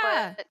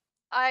 Yeah. But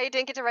I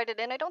didn't get to write it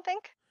in, I don't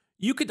think.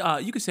 You could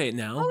say it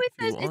now. Oh, if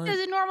you it want. says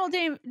a normal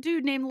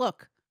dude named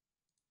Look.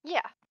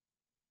 Yeah.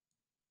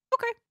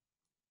 Okay.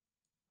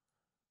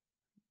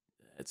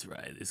 That's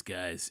right. This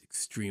guy's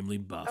extremely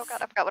buff. Oh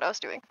god, I forgot what I was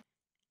doing.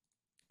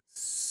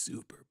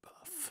 Super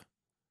buff.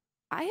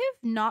 I have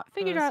not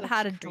figured this out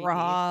how to looks creepy.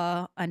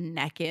 draw a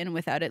neck in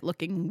without it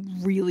looking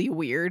really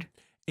weird.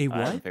 A I what?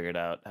 haven't figured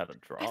out how to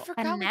draw. I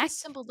forgot what neck? this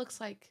symbol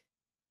looks like.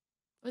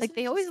 What Like is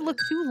they it always just look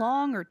too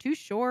long or too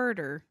short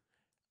or.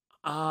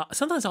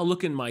 Sometimes I'll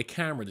look in my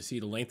camera to see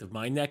the length of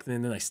my neck,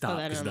 and then I stop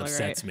that because it doesn't look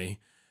upsets right. me.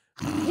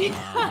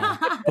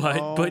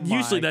 Oh But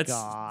usually my that's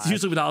God.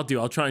 usually what I'll do.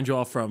 I'll try and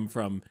draw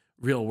from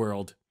real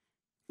world.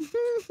 This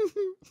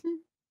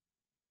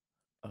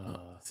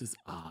is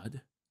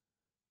odd.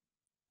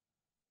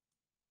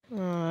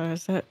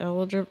 Is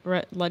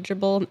that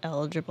legible?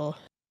 Eligible.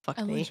 Fuck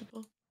me.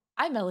 eligible?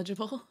 I'm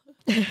eligible.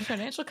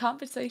 Financial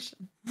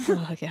compensation.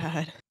 Oh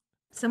god.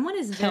 Someone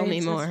is Tell very me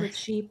obsessed more. with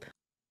sheep.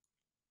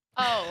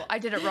 Oh, I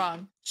did it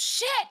wrong.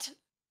 Shit!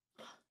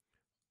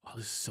 Oh,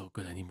 this is so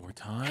good. I need more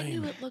I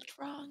knew time. it looked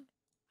wrong.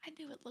 I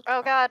knew it looked Oh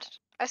wrong. god,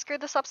 I screwed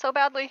this up so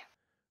badly.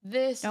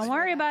 This. Don't is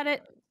worry where about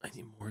that it. I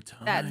need more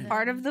time. That's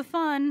part of the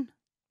fun.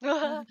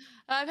 goes.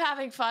 I'm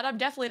having fun. I'm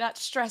definitely not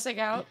stressing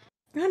out.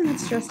 I'm not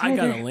stressed I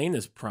got either.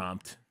 Elena's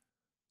prompt.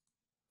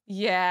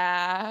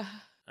 Yeah.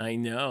 I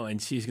know,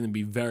 and she's going to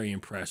be very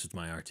impressed with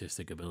my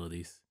artistic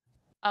abilities.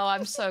 Oh,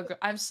 I'm so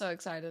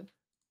excited.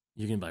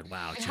 You're going to be like,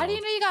 wow, How do you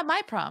Chilled. know you got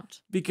my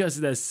prompt? Because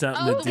it has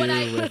something Oh, to do when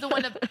I with... the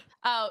one that.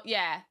 Oh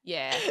yeah.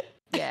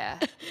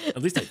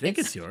 At least I think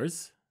it's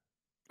yours.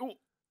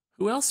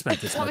 Who else spent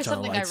this Probably much on a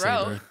something I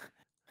lightsaber? wrote.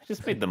 I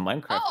just made the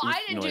Minecraft. Oh, I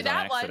oof didn't do noise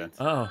that on one. accident.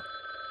 Oh.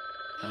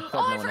 I'm glad Oh,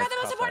 I no one forgot else the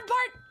most caught important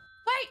part.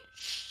 Wait.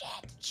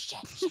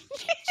 Shit.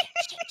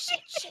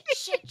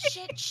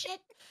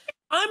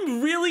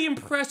 I'm really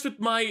impressed with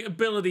my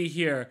ability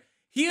here.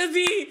 Hear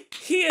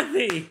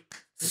thee.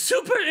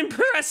 Super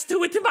impressed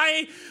with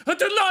my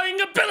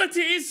underlying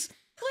abilities.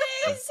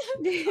 Please.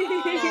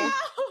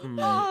 Hmm.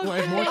 Do I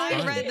have more I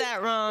time? read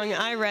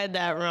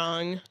that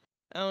wrong.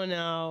 Oh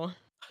no.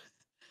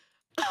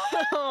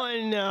 Oh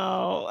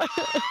no.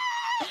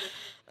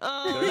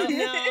 Oh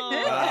no.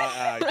 Oh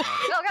god,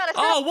 it's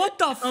Oh, what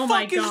the Oh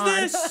my fuck is God.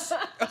 this?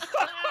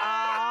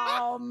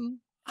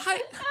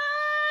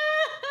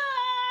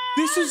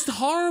 This is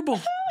horrible.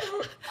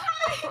 I'm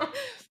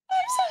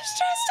so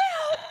stressed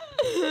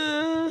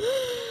out.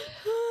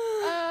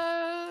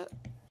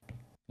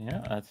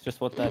 Yeah, that's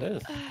just what that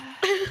is.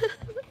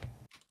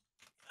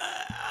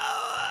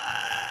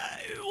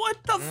 What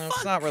the No, fuck?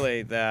 it's not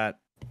really that.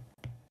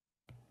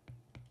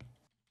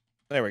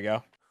 There we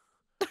go.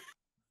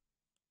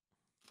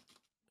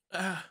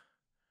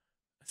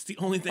 That's the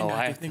only thing Oh, I I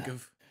can have think to-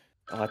 of.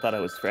 Oh, I thought I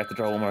have to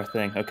draw one more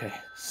thing. Okay,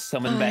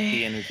 summon back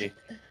the energy.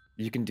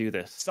 You can do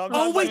this. Oh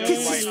Sometimes wait, I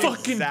this feel is like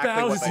fucking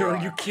exactly what they Bowser. Are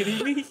are. you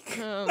kidding me?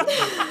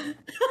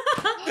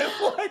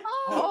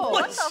 What?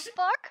 what the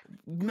fuck?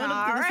 None of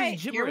All this right,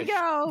 is here we gibberish.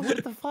 go.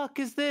 What the fuck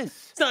is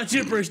this? It's not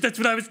gibberish. That's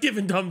what I was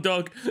given, dumb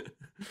dog.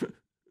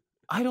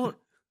 I don't.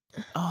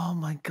 Oh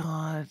my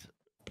god.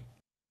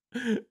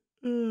 What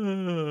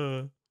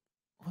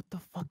the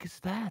fuck is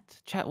that?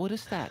 Chat, what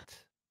is that?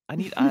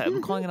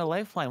 I'm calling it a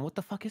lifeline. What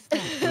the fuck is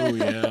that? Oh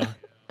yeah.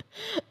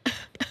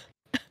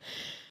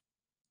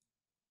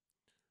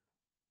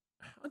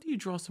 How do you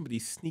draw somebody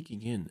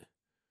sneaking in?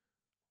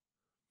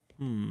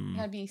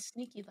 Gotta be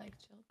sneaky like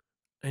Jill.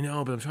 I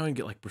know, but I'm trying to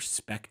get like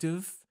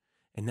perspective,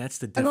 and that's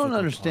the I difficult don't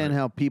understand part.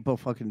 how people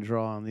fucking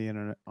draw on the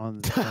internet. I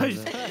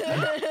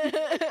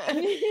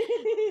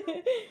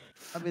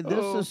mean, this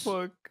Oh, is.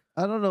 fuck.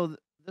 I don't know.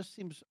 This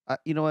seems.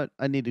 You know what?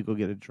 I need to go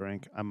get a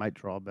drink. I might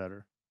draw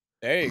better.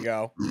 There you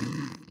go.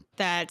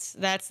 That's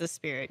the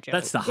spirit, Joe.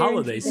 That's the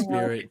holiday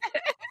spirit.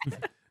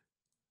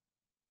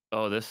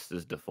 Oh, this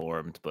is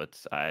deformed, but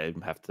I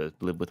have to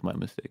live with my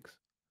mistakes.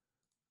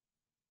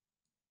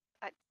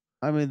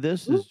 I mean,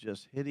 this is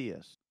just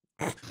hideous.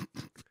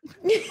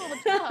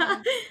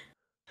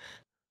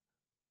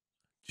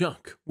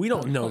 Junk. We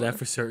don't know that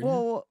for certain.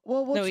 Well,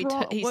 what's No,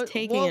 wrong? he's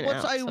taking it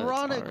what's out, so it's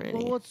ironic?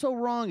 already- What's so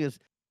wrong is,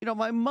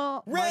 my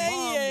mom was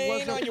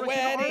Rain a on your freaking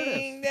wedding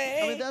artist. day.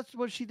 I mean, that's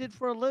what she did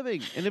for a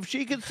living. And if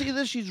she could see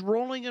this, she's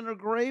rolling in her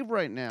grave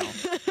right now.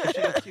 If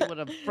she could see what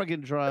I'm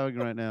friggin' drawing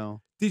right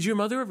now. Did your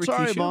mother ever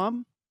Sorry, teach you?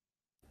 Mom.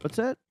 What's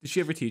that? Did she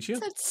ever teach you?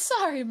 Said,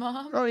 sorry,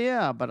 Mom. Oh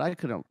yeah, but I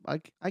couldn't.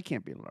 I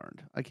can't be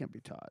learned. I can't be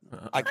taught.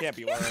 I can't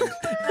be learned.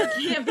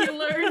 Can't be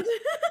learned.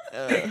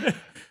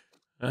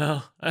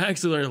 Well, I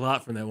actually learned a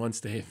lot from that one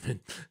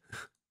statement.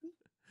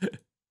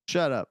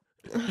 Shut up.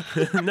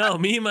 No,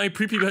 me and my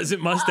prepubescent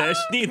mustache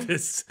need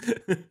this.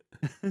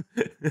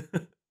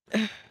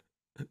 I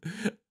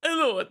don't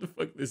know what the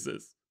fuck this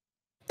is.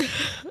 I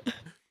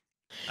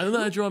don't know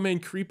how to draw a man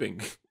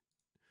creeping.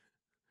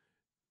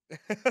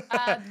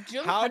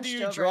 Jill How hunched do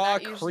you over, draw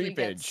that usually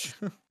creepage?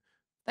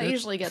 That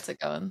usually gets it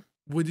going.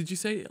 What did you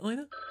say,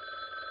 Elena?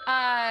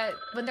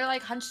 When they're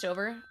like hunched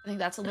over, I think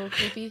that's a little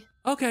creepy.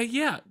 Okay,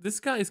 yeah, this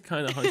guy is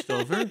kind of hunched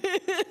over.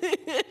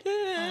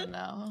 Oh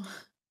no.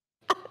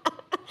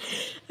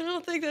 I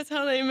don't think that's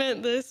how they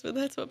meant this, but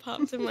that's what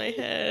popped in my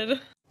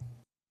head.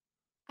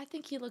 I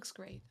think he looks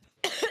great.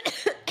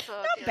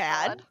 Oh, not dear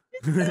bad. God.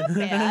 It's not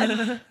bad.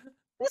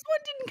 This one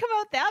didn't come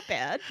out that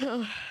bad.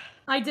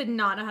 I did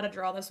not know how to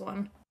draw this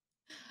one.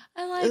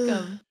 I like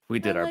them. We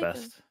did our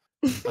best.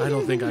 I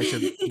don't think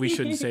we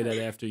shouldn't say that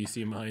after you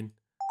see mine.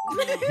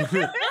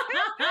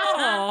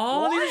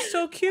 Oh, these are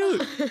so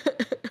cute.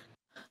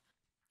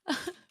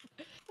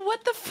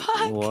 What the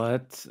fuck?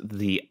 What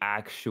the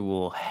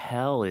actual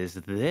hell is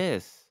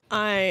this?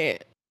 I.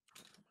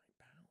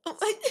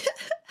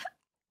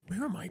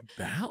 Where am I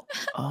about?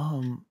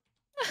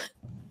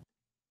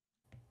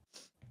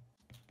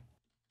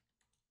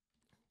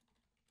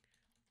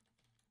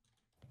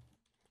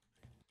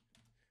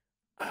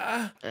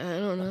 I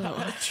don't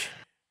know.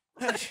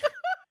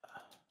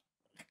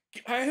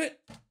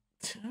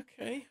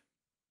 Okay.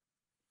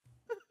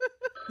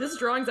 This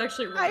drawing's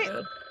actually really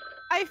good.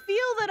 I feel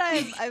that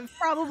I've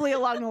probably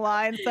along the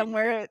line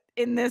somewhere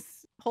in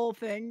this whole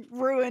thing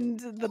ruined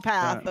the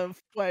path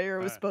of where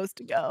it was supposed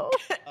to go.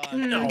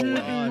 No.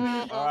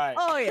 All right.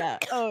 Oh yeah.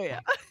 Oh yeah.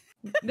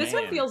 This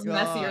one feels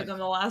messier than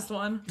the last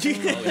one. You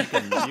can say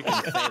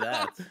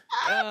that.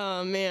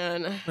 Oh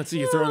man. Let's see,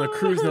 you throw in a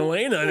cruise and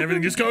Elena and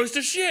everything just goes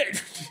to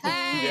shit.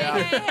 Hey.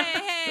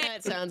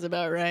 That sounds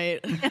about right.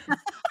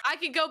 I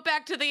can go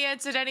back to the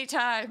ants at any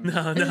time.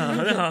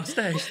 No,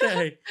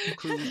 stay.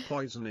 Cruise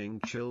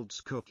poisoning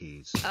Chilled's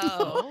cookies.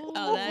 Oh,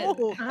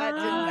 that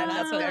didn't end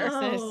up there.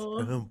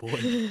 Oh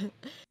boy.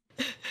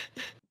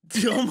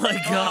 Oh my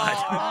god.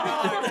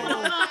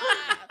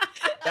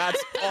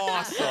 That's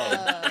awesome.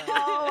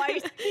 Oh, I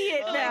see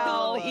it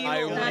now.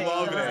 I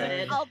love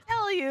it. I'll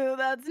tell you,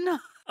 that's not.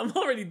 I'm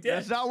already dead.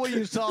 That's not what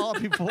you saw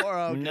before.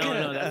 Okay.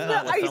 No, that's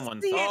not what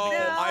someone see it saw.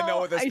 now. I know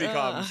what this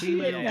becomes.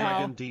 Female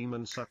dragon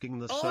demon sucking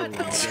the soul. Yep.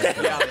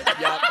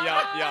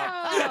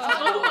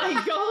 Oh my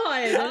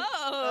god.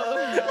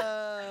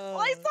 Well,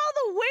 I saw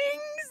the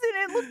wings and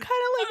it looked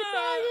kind of like a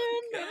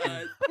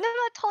dragon. No,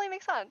 that totally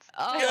makes sense.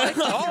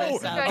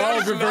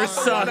 Reverse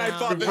suck.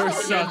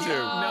 Reverse suck.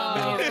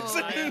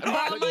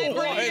 Oh, my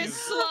brain is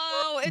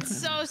slow. It's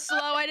so slow.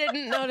 I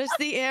didn't notice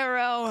the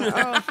arrow.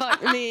 Oh,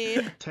 fuck me.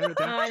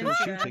 Pterodactyl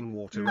shooting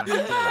water at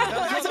them.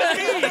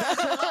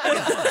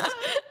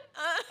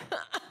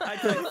 I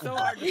tried so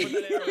hard to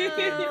put that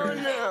arrow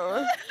in.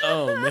 No.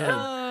 Oh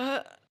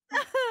man.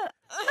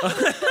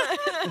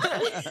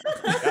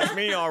 That's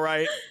me, all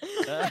right.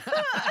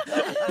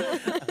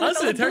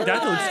 Honestly, the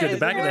pterodactyl looks good. The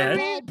back of the head.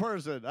 Bald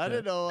person. I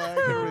didn't know. I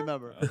couldn't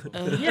remember.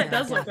 Yeah, it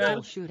does look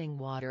good. Shooting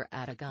water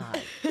at a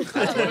guy. There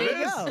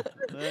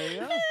you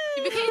go.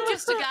 You became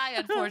just a guy,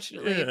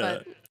 unfortunately,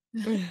 but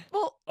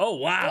Well, Oh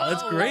wow,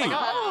 that's great.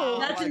 oh,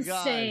 That's my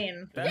God.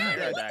 insane. That's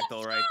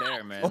pterodactyl right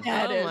there, man.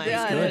 that Oh is my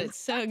yeah, god, it is. it's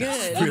so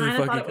good. Really I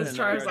thought fucking it was good.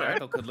 Charizard.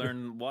 Pterodactyl could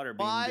learn water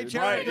beam. My dude.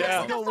 Right,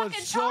 yeah. pterodactyl was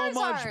Fucking so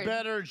much Charizard.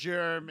 better,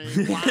 Jeremy.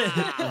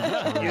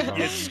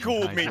 You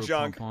schooled me,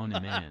 Junk.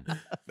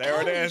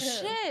 There it is.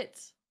 shit.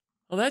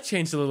 Well, that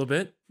changed a little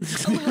bit.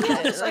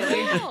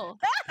 Wow.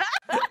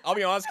 I'll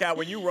be honest, Kat,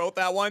 when you wrote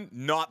that one,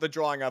 not the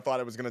drawing I thought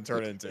it was going to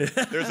turn into.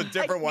 There's a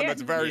different one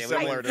that's very Yeah,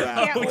 similar to I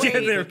that. can't Yeah,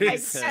 wait. there I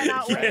is.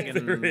 cannot wait.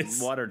 Dragon, there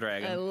is. water I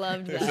dragon.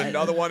 loved There's that.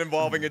 another one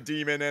involving a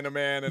demon and a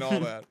man and all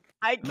that.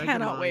 I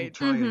cannot wait.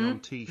 Trying on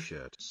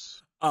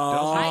t-shirts.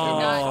 Oh. I did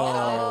not.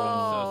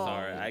 I'm so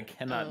sorry. I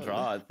cannot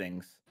draw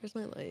things. Where's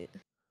my light?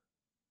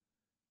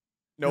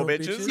 No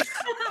bitches?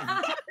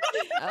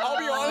 I'll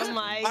be honest, Oh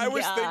my I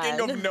was thinking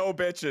God. of no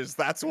bitches.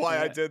 That's why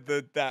I did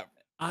that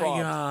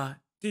prompt.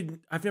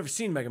 I've never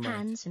seen Mega Man.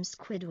 Handsome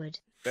Squidward.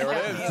 There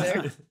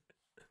it is.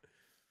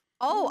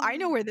 Oh, I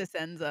know where this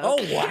ends up. Oh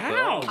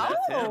wow.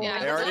 That's him. Yeah,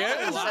 There it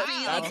that is. was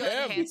really That's good,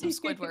 him. handsome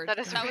Squidward. That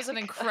is That was an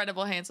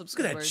incredible handsome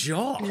Look at that Squidward.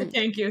 jaw.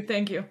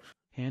 Thank you.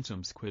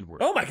 Handsome Squidward.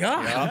 Oh my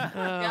god.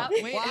 Yeah.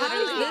 Yep. Wait, How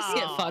does this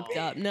get fucked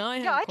up? Now I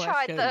have Yeah, I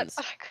tried that.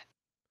 questions.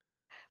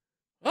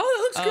 Oh,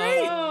 that looks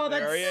great. Oh, There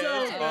that's he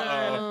so is. good.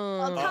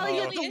 I'll tell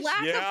you, Uh-oh. the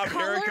lack Yeah, of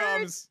here color. it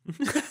comes.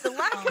 The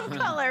lack of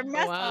color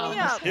messed me Wow.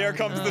 up. Here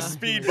comes the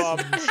speed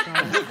bump.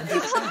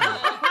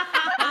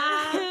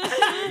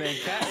 Man,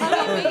 Cat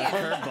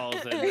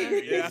curveballs in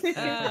there. Yeah.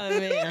 Oh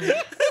man.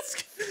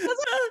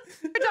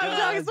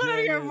 Dog is what I'm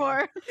here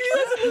for.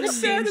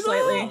 Changed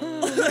slightly.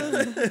 Oh, I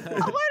don't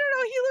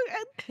know. He looked.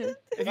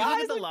 If you look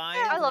at the line,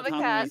 I love it,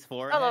 Cat. His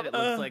forehead, I love it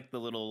looks like the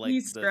little like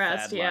He's the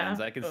stressed, sad yeah.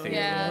 lines. I can see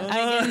Yeah. it. I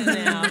get it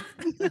now.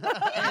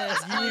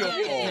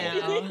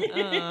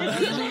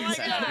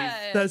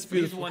 That's He's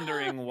beautiful.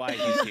 wondering why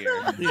he's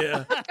here.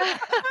 Yeah.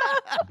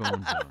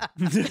 Bone Zone.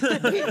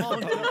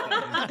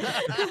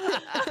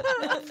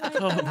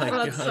 Oh my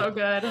Oh, that's god. so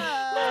good.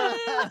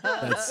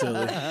 That's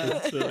silly.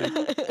 That's silly.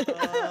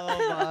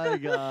 Oh my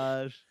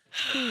gosh.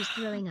 Who's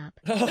throwing up?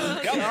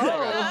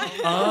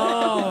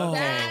 Oh.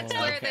 That's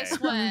where this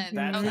went.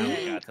 That's how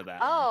Okay. we got to that.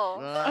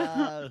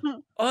 Oh.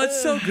 Oh,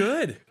 it's so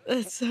good.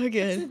 That's so It's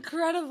good.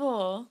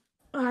 incredible.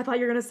 Oh, I thought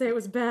you were gonna say it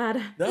was bad.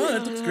 No, that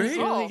looks That's great.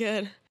 really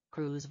good.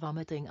 Crew's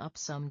vomiting up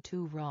some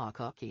 2 raw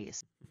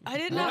cookies. I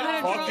didn't know how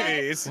to draw.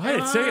 Cookies. Why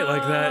did it say it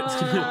like that?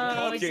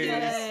 Oh, Cookies.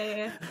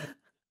 yay.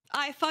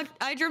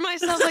 I drew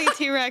myself like a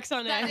T-Rex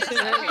on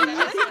accident.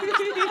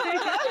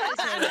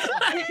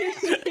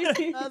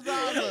 That's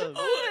awesome.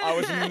 I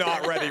was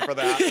not ready for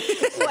that.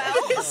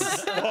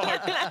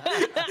 Fuck.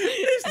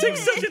 This took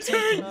such a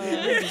turn.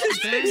 This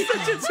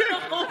took such a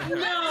turn. Oh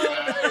no!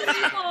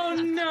 Oh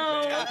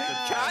no!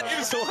 Cat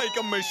is like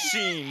a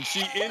machine.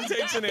 She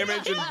intakes an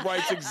image and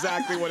writes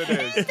exactly what it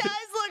is. It does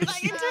look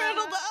like a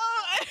turtle, though.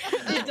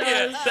 It does.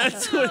 Yeah,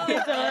 that's what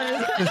it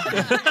does.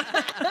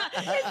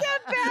 Is that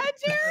bad,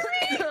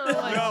 Jeremy?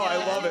 No, I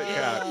love it,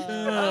 Cat.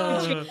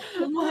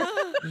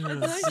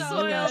 I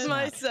soiled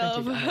myself.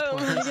 Oh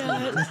my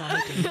god.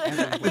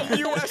 The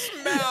U.S.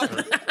 map.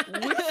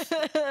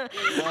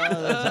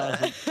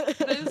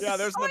 Yeah,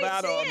 there's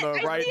Nevada on the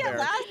right there.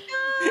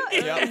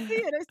 I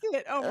see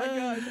it. Oh my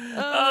god.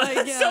 Oh my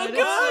god. It's so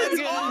good.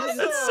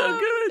 It's so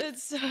good.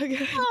 It's so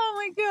good. Oh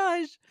my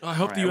gosh. I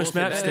hope the U.S.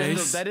 map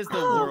stays. That is the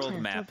world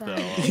map, though.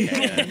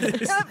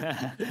 Okay.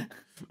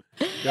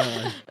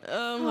 God.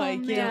 Oh my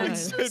We god.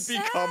 should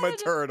become a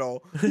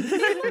turtle.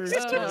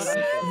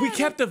 We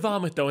kept the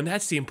vomit though, and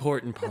that's the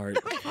important part.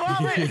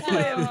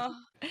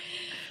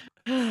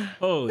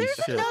 Holy There's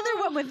shit! another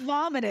one with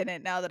vomit in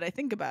it now that I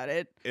think about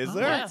it. Is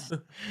there?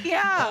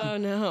 Yeah. Oh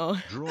no.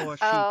 Draw a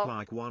sheep Oh,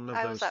 like one of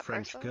I was those that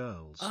French person.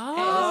 girls. This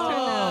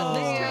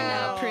turned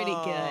out pretty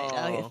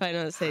good. If I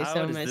don't say How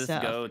so does this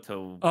myself. go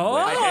to? Oh.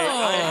 I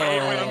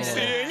hate what I'm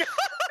seeing.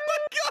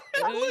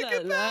 Look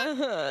at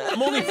that.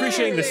 I'm only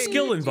appreciating the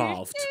skill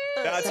involved.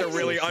 That's a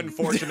really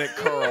unfortunate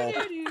curl.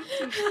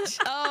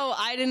 Oh,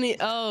 I didn't.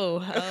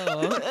 Oh.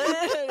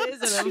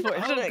 It is an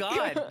unfortunate. Oh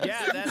God!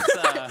 Yeah, that's.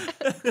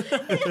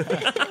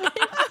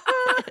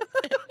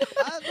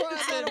 That's what I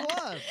said it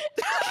was.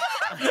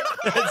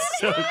 That's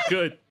so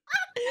good.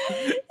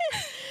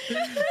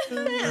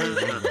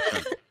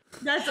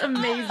 That's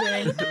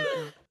amazing.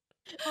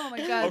 Oh my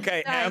god.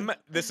 Okay, M,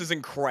 this is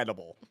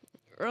incredible.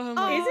 Oh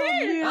my Is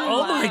it?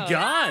 Oh my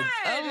god!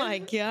 Oh my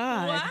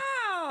god. Wow.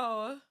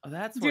 Oh,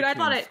 that's Dude, where I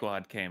thought Toon it-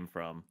 Squad came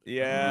from.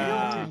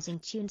 Yeah. Advertising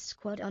Tune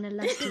Squad on a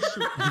lusty sheet.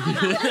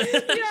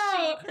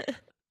 Yo,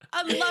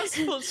 a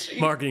lustful sheep.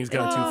 Marketing's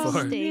gone too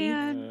far.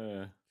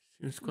 Man.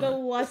 The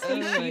lusty Oh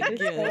my sheep is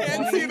God. so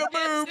Can't funny. see the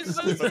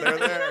boobs, but they're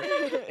there.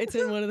 It's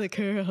in one of the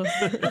curls.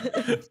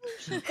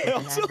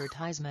 An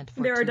advertisement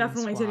for There are Toon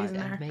definitely Squad titties in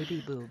and there.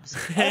 maybe boobs.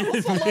 I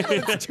also love that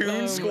it's Oh my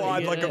Toon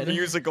Squad, like a God.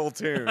 musical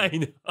tune, I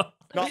know.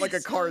 not like a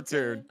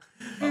cartoon.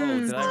 Oh,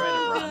 did I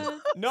write it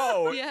wrong?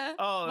 No. Yeah.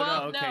 Oh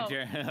Well, no,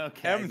 okay, no.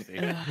 Okay, I M. see.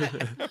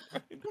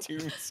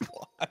 Toon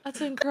Squad. That's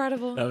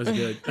incredible. That was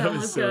good. That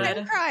was so good.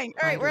 I'm crying.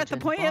 All right, we're at the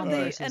point of the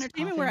Versus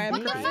entertainment where I'm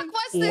Puffin What the crying. fuck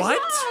was this? What?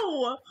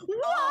 Oh,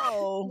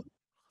 Oh.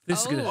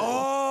 This is gonna.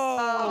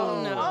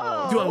 Oh.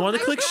 no. Do I want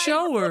to click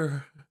show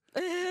or?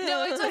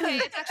 No, it's okay.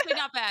 It's actually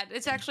not bad.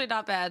 It's actually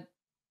not bad.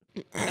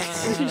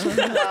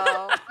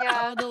 Oh,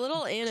 yeah. Oh, the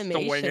little wing it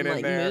animation, in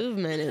like there.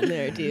 movement in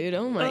there, dude.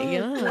 Oh my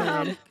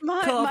god.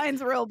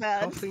 Mine's real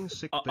bad. Coughing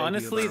sick baby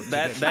Honestly, about to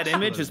that get that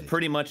image is exploded.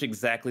 pretty much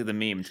exactly the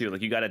meme too.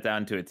 Like you got it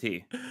down to a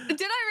T.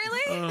 Did I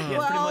really? Yeah, it's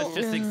Well- pretty much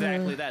just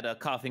exactly that. A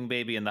coughing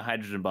baby and the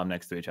hydrogen bomb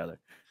next to each other.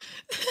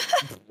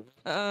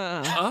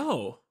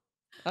 Oh.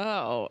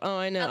 Oh,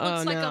 I know. That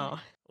looks Oh like a- no.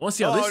 We'll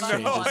see how this Oh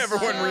changes. no!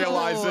 Everyone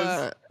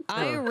realizes.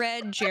 I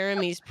read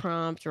Jeremy's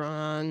prompt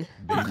wrong.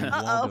 Baby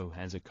Waldo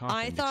has a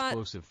coughing thought-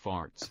 explosive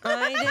farts.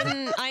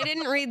 I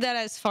didn't read that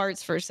as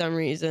farts for some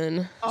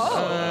reason.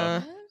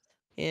 Oh.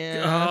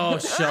 Yeah. Oh,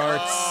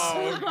 sharks.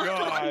 Oh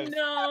god!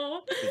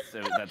 no.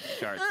 That's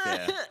sharks.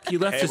 Yeah. He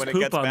left Hey, his when it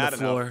poop gets on bad the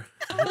floor.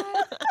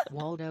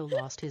 Waldo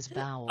lost his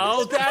bowels.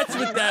 Oh, that's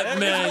what that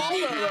meant.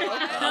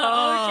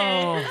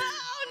 Oh.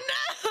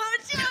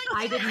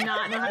 I did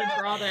not know how to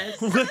draw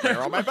this. Where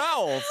are my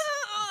bowels?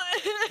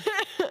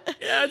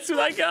 Yeah, that's what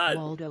I got.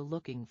 Waldo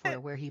looking for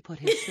where he put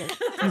his shit.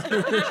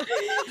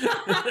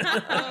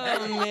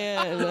 Oh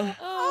man.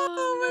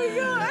 Oh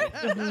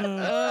my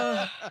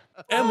god.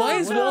 And why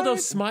is Waldo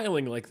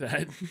smiling like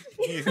that?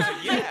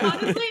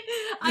 Honestly,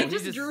 I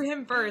just drew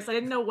him first. I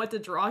didn't know what to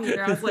draw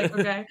here. I was like,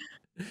 okay.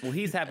 Well,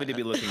 he's happy to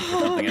be looking for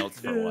something else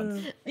for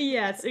once.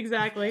 Yes,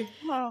 exactly.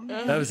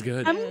 That was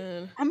good.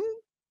 I'm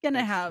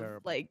gonna have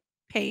like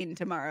pain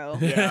tomorrow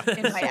Yeah.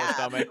 in my Sore ass.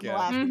 stomach, from yeah.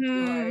 laughing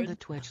too hard. The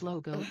Twitch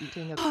logo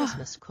eating a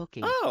Christmas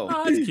cookie. Oh,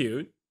 Oh, that's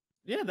cute.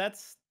 yeah,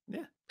 that's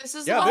yeah. This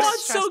is Yeah, what this- Oh,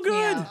 it's so stressed me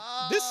good.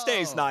 out. This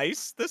stays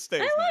nice. This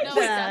stays I nice. like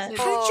No, that. it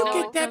How did you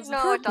Oh, get that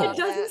no, it purple? It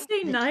doesn't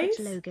stay The nice.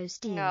 Twitch logo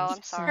steals No,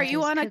 I'm sorry. Are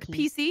you on a Santa's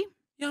PC?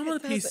 Yeah, I'm on a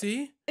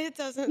PC. It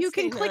doesn't. You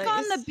can stay click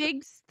on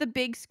nice. the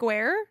big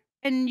square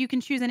and you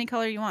can choose any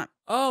color you want.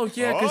 Oh,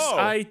 yeah, because Oh.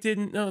 I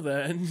didn't know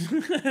that.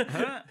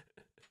 Huh?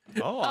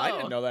 Oh, I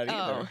didn't know that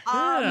either. Yeah.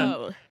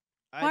 Oh.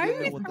 I Why are didn't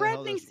know you what the hell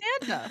threatening this-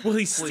 Santa? Well,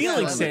 he's stealing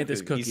stealing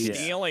Santa's cookies. cookies. He's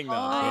stealing them.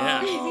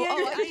 Yeah.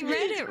 Oh, I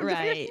read it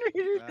right.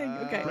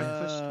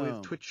 Breakfast Oh.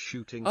 with Twitch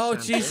shooting. Oh,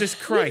 Santa. Jesus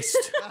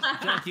Christ.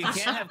 Junk, you can't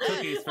have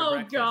cookies for Oh,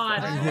 breakfast.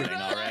 God. That's morning,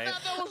 all right?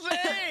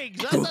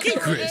 Cookie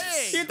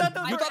crisps. You thought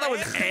that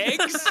was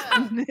eggs?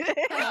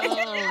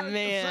 Oh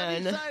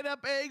man. Sunny side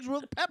up eggs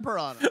with pepper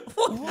on it.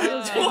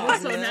 That's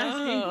so nasty.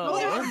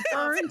 No.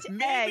 Burnt burnt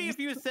Maybe eggs. if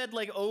you said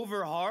like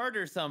over hard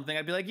or something,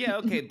 I'd be like, yeah,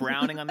 okay,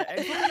 browning on the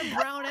eggs. What kind of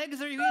brown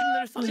eggs are you eating?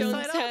 There's something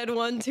Jones had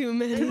 1 too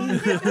many.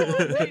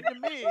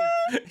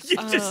 You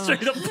just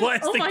straight up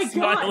plastic my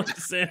smile God. at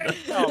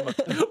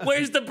Santa.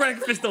 Where's the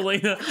breakfast,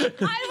 Elena?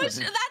 That's why I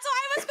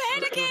was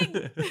panicking.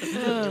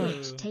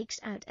 Twitch takes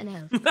out an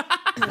elf.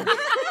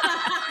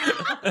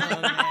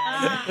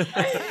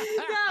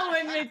 That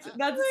one makes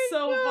that's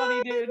so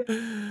funny,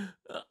 dude.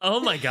 Oh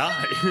my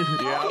God.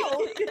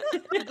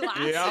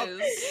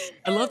 Glasses.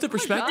 I love the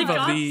perspective It of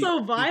got the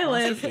so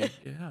violent. apostrophe.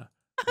 Yeah.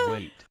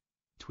 Wait.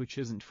 Twitch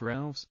isn't for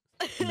elves?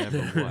 Never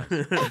was.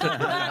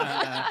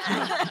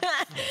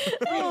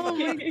 Oh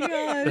my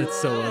god. That's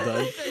so well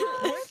done.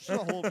 Twitch the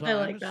whole time. I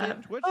like It said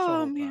that. Twitch Oh, the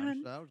whole man.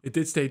 time. So that was It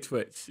did stay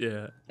Twitch.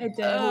 Yeah. It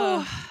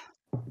did.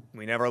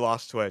 We never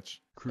lost Twitch.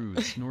 Crew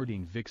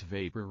snorting Vicks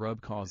vapor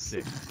rub cause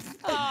sick.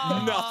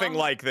 Nothing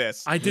like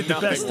this. I did the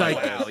Nothing best like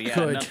I Wow, yeah,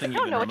 could. nothing I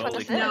don't even know which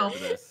one remotely this is. close to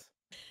this.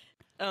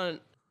 Oh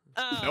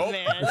Nope.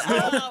 man.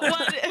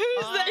 What?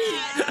 Who's that?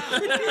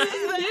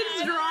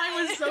 His drawing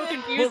was so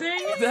confusing.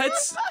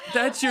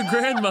 That's your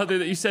grandmother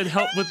that you said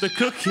help with the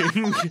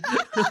cooking.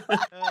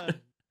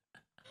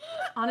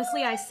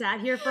 Honestly, I sat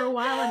here for a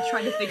while and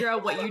tried to figure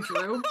out what you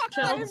drew,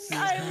 Chills.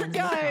 I'm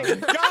dying.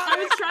 I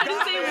was trying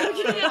to say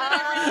looking at it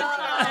every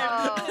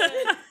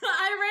time.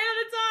 I ran out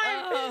of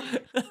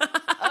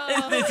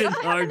time. This is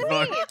hard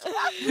part. I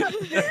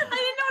didn't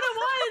know what it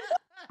was.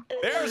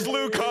 There's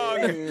Liu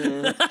Kang.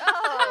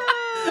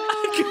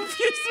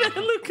 Confused man,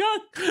 Liu Kang.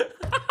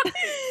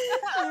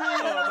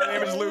 Oh, my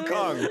name is Liu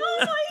Kang. Oh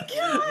my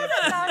god.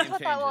 That's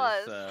what that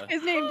was.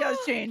 His name does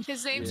change.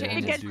 His name It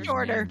changed. gets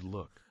shorter.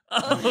 Look.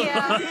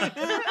 Yeah.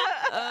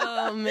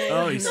 Oh man.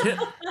 Oh, he's hit.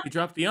 He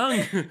dropped the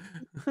young.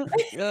 Look.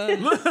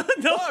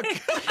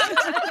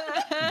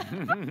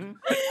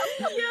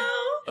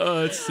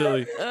 Oh, it's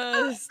silly.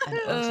 An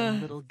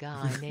awesome little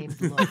guy named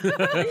Look.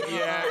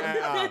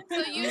 Yeah.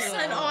 So you An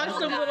said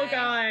awesome little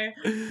guy.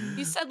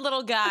 You said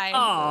little guy.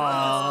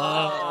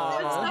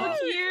 That's so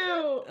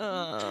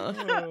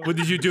cute. What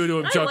did you do to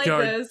him, I like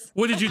Junkyard? this.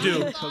 What did you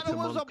do?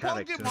 Pokemon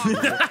character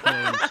Pokemon.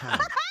 playing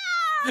tag.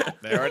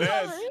 There it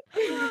is.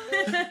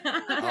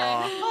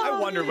 I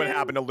wondered what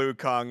happened to Liu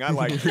Kang. I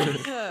like him.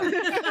 Oh,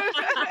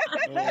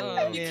 You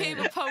man. became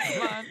a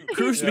Pokemon.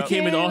 Cruz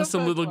became an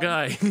awesome little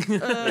guy.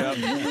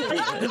 I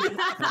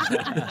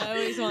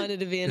always wanted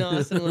to be an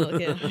awesome little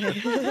kid.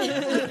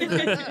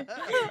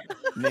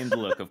 Named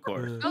Look, of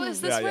course. Oh,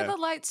 is this Yeah, where yeah. the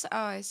lights? Oh,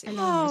 I see.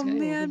 Oh,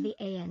 man. With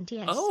the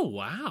ANTS. Oh,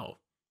 wow.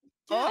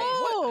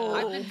 Oh.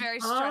 I've been very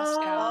stressed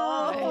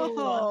out.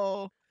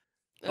 Oh.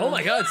 Oh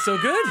my God, so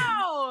good.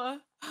 Wow!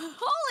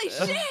 Holy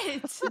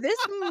shit!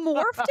 This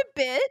morphed a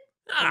bit.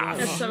 Ah,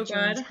 That's so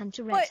Joins good.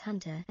 Hunter What? X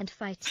Hunter and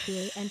fights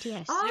the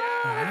ANTS. Oh,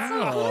 that's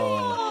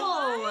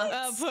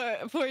so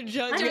cool. Poor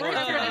Judge. I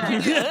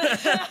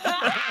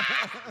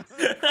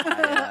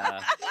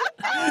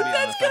like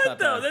That's good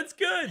though. That's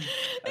good.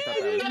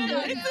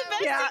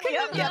 Yeah,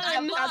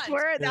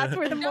 that's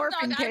where the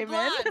morphing came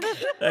in.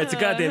 It's a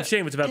goddamn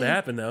shame what's about to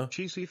happen though.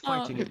 Cheesy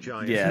fighting a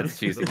giant. Yeah, elf it's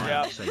cheesy. with a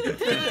Yeah.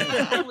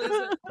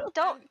 lightsaber.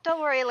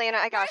 Don't worry, Elena.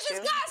 I got Where's you.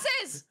 his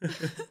glasses?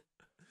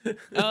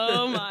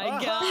 Oh my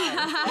god.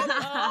 Oh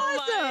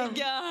my Awesome.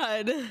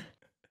 god.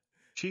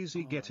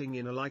 Cheesy getting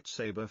in a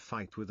lightsaber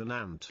fight with an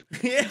ant.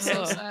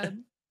 So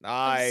sad.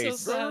 Nice.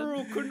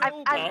 So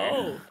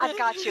I've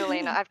got you,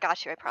 Elena. I've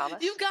got you. I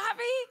promise. You got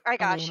me? I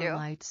got Elena you.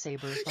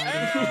 lightsaber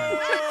fighting.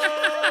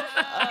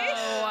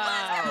 Oh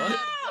wow.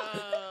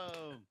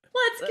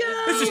 Let's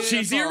go. This is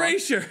cheesy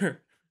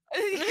erasure.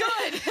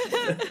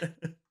 Good.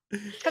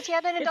 Because he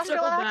had an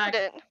industrial circled back.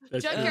 accident.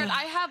 Junkyard,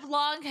 I have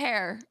long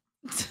hair.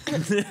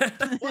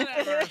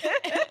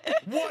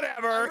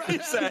 Whatever, he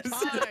says.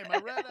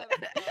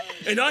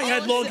 And I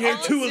had long hair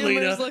All too, Zoomers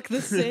Alina. look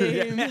the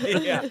same.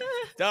 Yeah.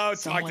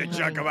 Don't talk Someone to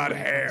Junk running about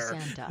away from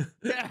hair. Santa.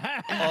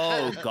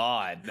 Oh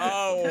God.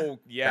 Oh,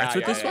 yeah. That's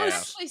what this yeah, was?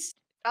 Actually,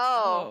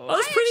 Oh. That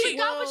was I pretty. actually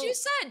got what you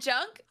said,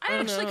 Junk. I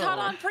actually caught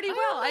on pretty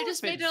well. I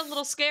just made it a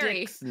little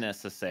scary. Sticks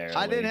necessarily.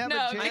 I didn't have No, a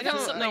I chance. got I don't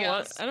something know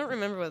else. what. I don't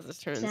remember what this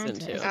turns Santa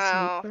into. is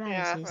Oh, asleep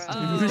yeah. paralysis.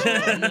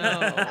 Oh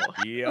no.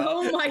 Yeah.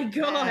 Oh my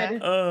god.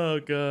 Oh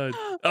God.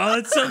 Oh,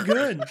 that's so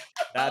good.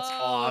 That's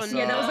awesome.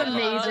 Yeah, that was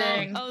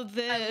amazing. Oh,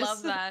 this. I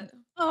love that.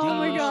 Oh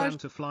my Demon gosh.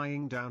 Santa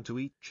flying down to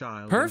eat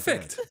child. in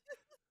Perfect. bed.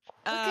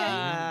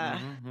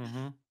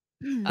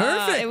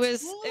 Perfect. It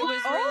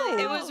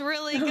was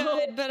really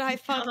good, but I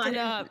fucked it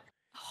up.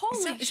 Holy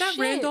Is that shit.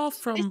 Randolph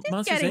from This is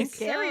Monsters getting Inc?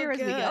 scarier as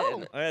we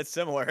go. It's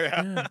similar.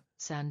 Yeah. Yeah.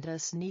 Santa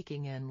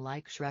sneaking in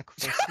like Shrek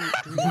for sweet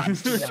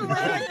dreams. to young kids.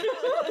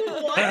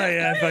 Oh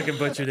yeah, I fucking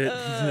butchered it. What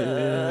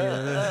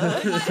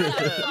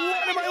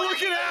am I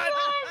looking at?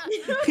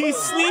 He's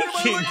What am I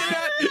sneaking. looking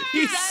at?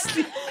 He's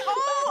sne-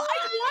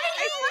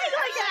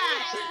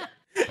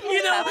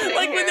 you know,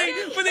 like when they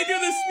do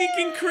the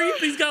sneaking creep,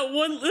 he's got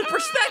one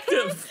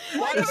perspective.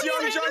 Why does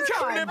young Junk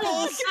have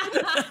nipples?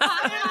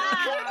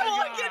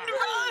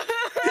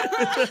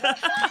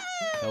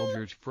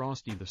 Eldridge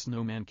Frosty the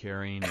Snowman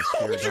carrying a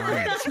spare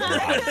diamond.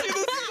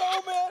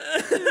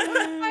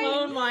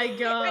 Oh my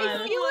god.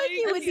 I feel like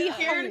it would be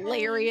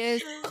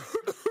hilarious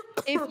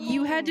if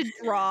you had to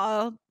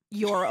draw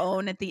your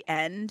own at the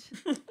end.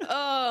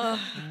 Oh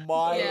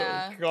my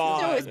Yeah.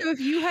 god. So if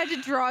you had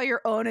to draw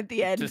your own at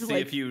the end, To see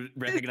like, if you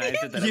recognize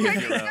it, that it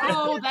was your own.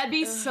 Oh, that'd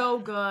be so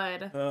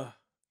good.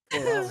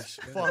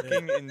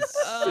 Fucking insane.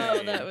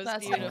 Oh, that was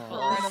That's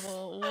beautiful.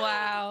 incredible.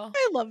 Wow.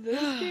 I love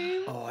this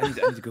game. Oh, I need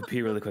to go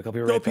pee really quick. I'll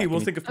be right Go back. pee. We'll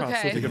Give me- think of props.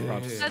 Okay. We'll think of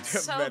props.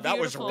 That's so Man, that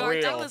was beautiful.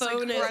 real. That was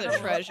Phone is a incredible.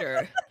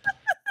 treasure.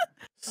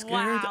 Scared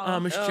Wow.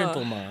 Amish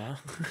gentleman.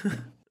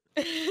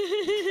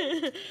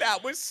 That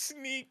was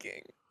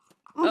sneaking.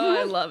 Oh,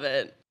 I love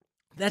it.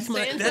 That's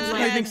what I Santa think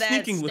had that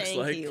sneaking looks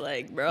stanky like.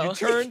 leg, bro. You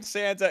turned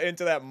Santa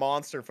into that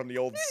monster from the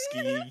old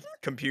ski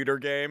computer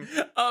game.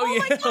 Oh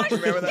yeah.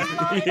 Remember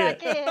that? Love that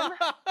game.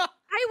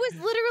 I was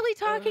literally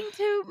talking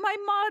to my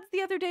mods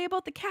the other day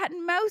about the cat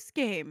and mouse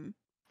game.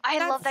 I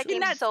That's love that in game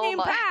that so same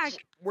much. pack.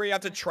 Where you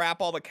have to trap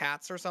all the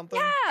cats or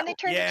something? And they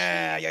turn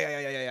Yeah, to yeah, yeah, yeah,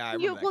 yeah, yeah. I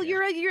remember that Well,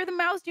 game. you're the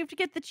mouse. You have to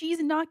get the cheese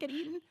and not get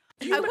eaten.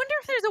 I wonder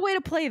if there's a way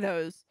to play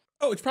those.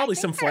 Oh, it's probably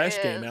I some think there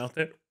flash game is. out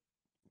there.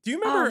 Do you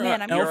remember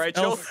man, I'm You Elf, alright,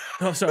 Elf?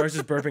 Oh, sorry, I was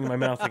just burping in my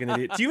mouth like an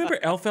idiot. Do you remember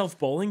Elf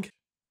Bowling?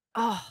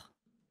 Oh,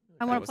 I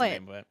That want to was the play it.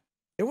 name of it.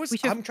 It was. We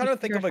should- I'm trying we to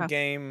should think figure of it a out.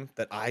 game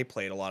that I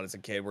played a lot as a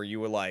kid, where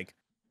you were like,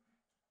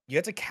 you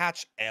had to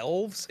catch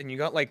elves, and you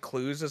got like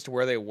clues as to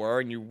where they were,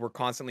 and you were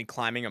constantly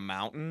climbing a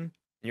mountain.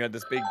 You had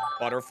this big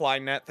butterfly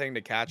net thing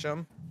to catch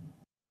them.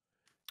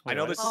 I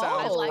know this Oh,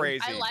 sounds I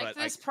crazy, like but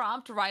this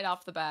prompt right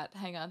off the bat.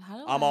 Hang on. How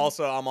do I'm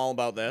I- all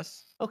about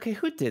this. Okay,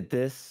 who did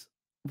this?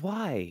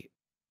 Why?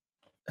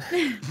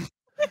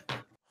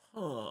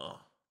 Oh.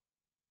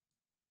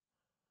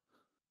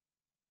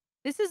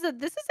 This is a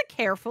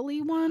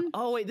carefully one.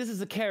 Oh wait, this is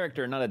a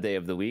character, not a day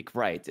of the week.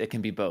 Right? It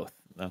can be both.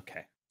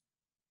 Okay.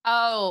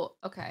 Oh,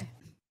 okay.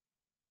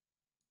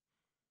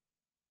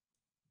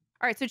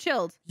 All right, so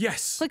chilled.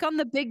 Yes. Click on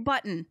the big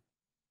button.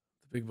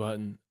 The big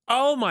button.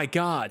 Oh my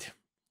god.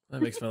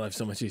 That makes my life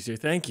so much easier.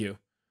 Thank you.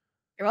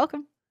 You're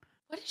welcome.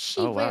 What does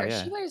she Oh, wow, wear?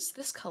 yeah. She wears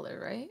this color,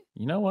 right?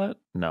 You know what?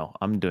 No,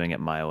 I'm doing it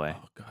my way.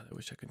 Oh god, I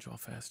wish I could draw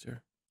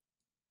faster.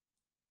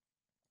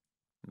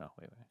 No,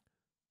 wait.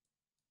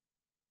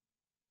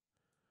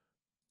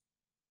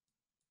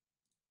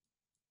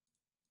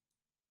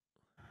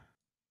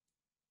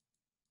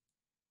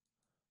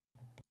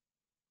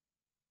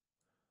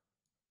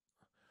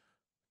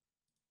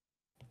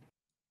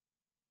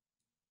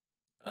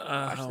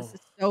 Gosh, Oh, this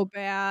is so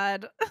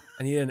bad.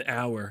 I need an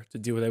hour to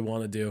do what I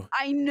want to do.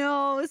 I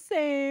know,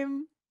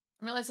 same.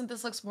 I'm realizing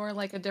this looks more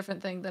like a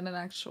different thing than an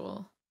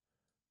actual.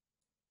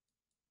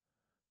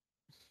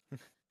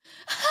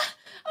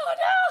 Oh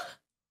no!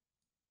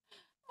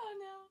 Oh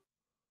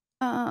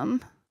no!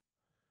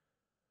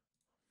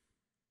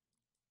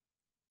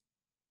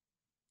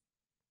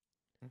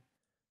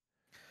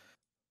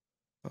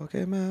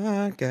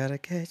 Pokemon, gotta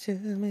catch you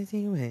with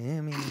you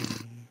and me.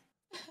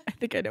 I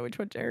think I know which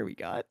one Jeremy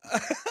got.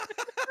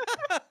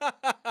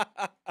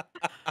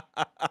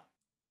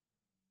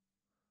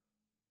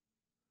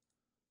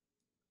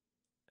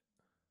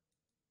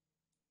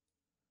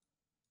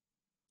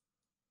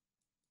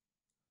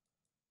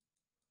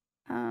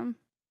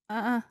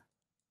 Uh.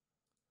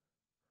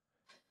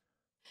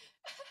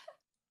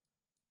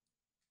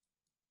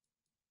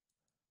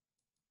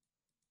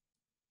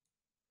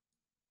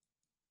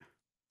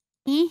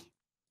 E.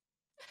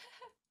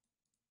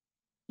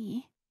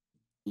 E.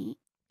 E.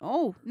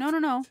 Oh,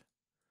 no.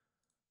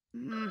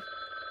 Mm.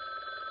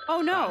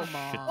 Oh no!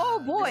 Oh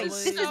boy,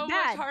 this is So much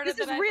bad. harder This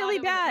is than I really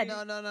thought it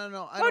would bad. be.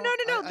 No. Oh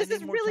no! This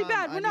is really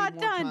bad. We're not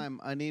done.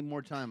 I need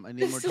more time. I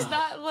need more This time. does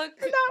not look.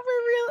 We're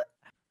not.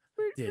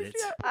 Did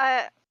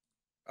it?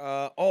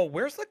 Oh,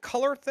 where's the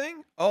color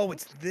thing? Oh,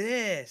 it's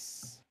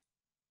this.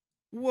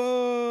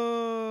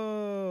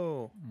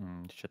 Whoa.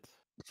 Shit.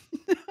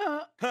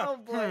 Oh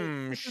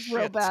boy, this is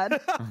real shit.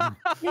 bad.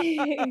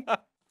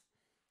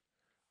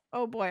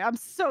 Oh boy, I'm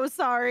so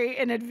sorry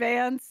in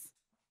advance.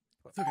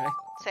 It's okay.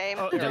 Same.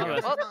 Oh, There we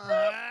no, go.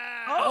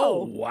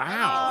 Oh, I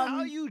wow. don't know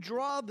how you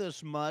draw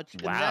this much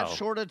in Wow. that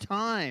short a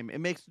time? It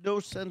makes no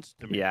sense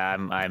to me. Yeah,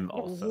 I'm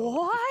also just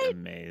What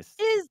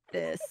amazed. is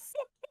this?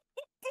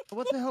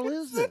 What the hell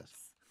is this?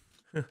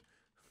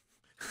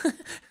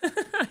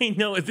 I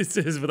know what this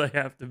is, but I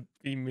have to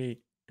be me.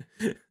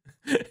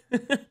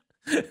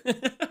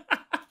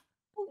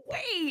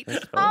 Wait.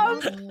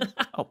 Oh,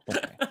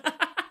 okay.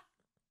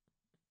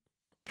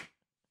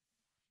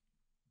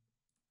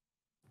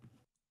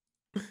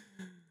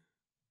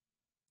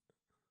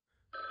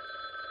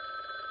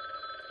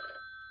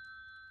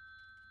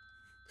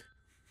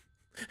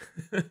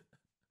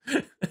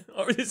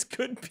 Or this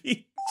could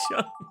be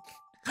junk.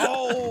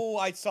 Oh,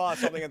 I saw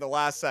something at the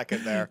last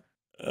second there.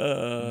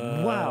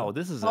 Wow,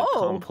 this is a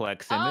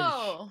complex image.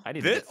 Oh. I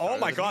need This, oh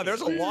my god,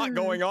 there's a lot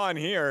going on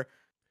here.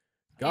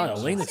 God,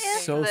 Elaine is What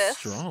is so this?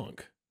 strong.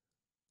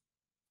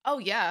 Oh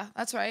yeah,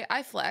 that's right.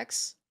 I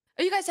flex.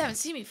 Oh, you guys haven't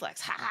seen me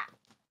flex. Ha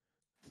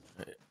ha.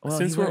 Well,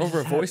 Since he we're wears over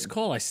a his voice hat.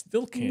 call, I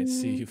still can't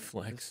see you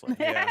flex.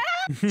 Yeah.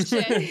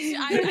 Shit.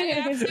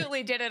 I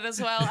absolutely did it as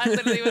well. I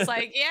literally was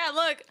like, yeah,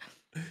 look.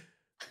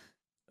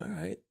 All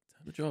right,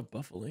 time to draw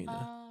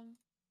Buffalina.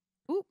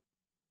 Ooh.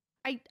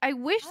 I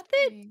wish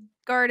that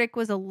Gartic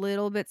was a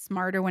little bit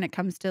smarter when it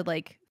comes to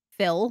like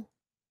fill.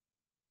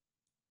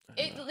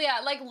 It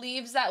like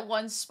leaves that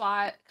one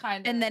spot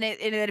kind of. And then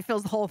it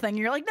fills the whole thing.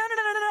 You're like, no,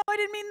 I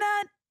didn't mean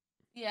that.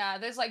 Yeah,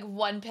 there's like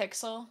 1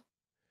 pixel.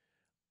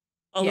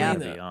 Elena,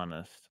 To be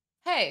honest.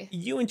 Hey.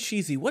 You and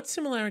Cheesy, what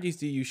similarities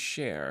do you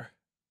share?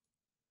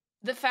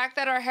 The fact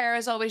that our hair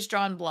is always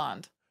drawn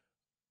blonde.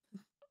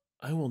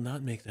 I will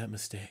not make that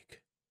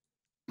mistake.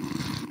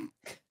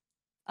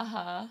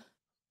 Uh-huh.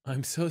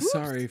 I'm so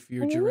sorry for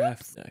your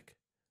giraffe neck.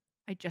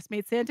 I just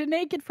made Santa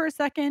naked for a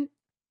second.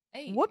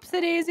 Hey.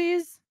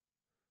 Whoopsie-daisies.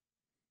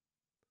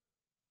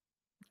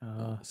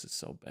 Oh, this is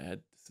so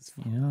bad. This is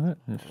You know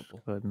what?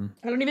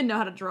 I don't even know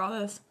how to draw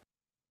this.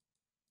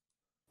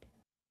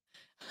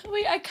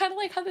 Wait, I kind of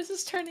like how this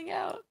is turning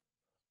out.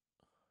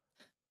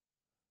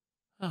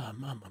 Ah,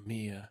 Mamma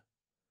Mia.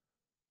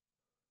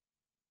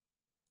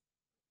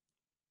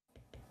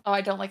 Oh,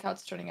 I don't like how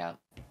it's turning out.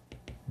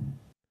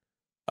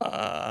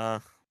 How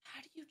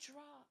do you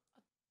draw?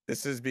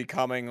 This is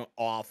becoming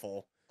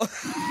awful.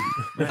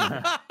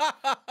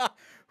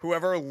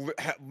 Whoever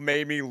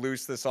made me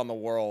loose this on the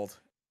world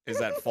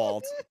is at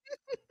fault.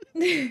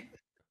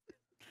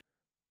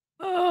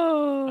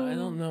 Oh. I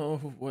don't know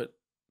what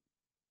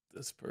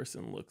this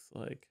person looks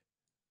like.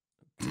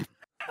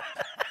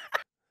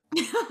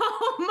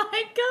 Oh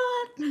my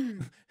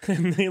god.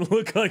 And they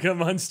look like a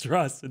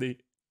monstrosity.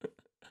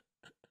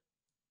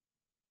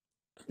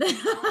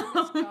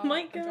 Oh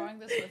my I'm god. drawing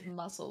this with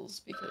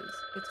muscles because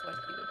it's what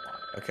he would want.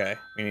 Okay,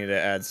 we need to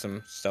add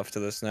some stuff to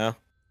this now.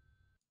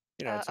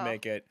 You know, to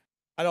make it.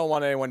 I don't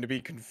want anyone to be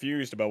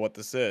confused about what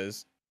this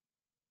is.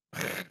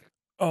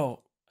 Oh,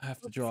 I have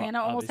to draw.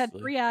 Santa almost had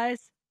obviously. 3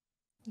 eyes.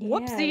 Yeah,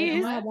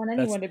 Whoopsies. I don't want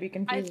anyone to be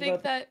confused.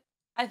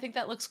 I think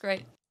that looks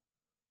great.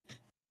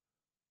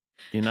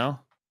 You know?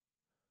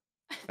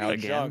 Now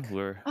Again, junk.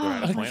 we're Oh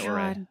at a my point where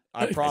God.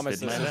 I promise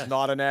did my this is best.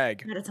 not an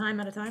egg. At a time,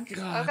 at a time.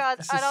 Oh god,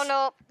 this I is don't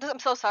know. I'm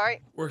so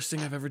sorry. Worst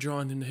thing I've ever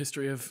drawn in the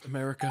history of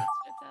America.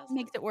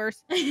 Makes it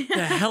worse. The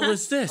hell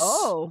is this?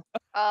 Oh.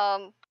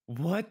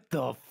 What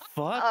the fuck?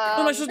 What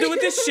am I supposed to do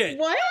with this shit?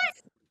 What?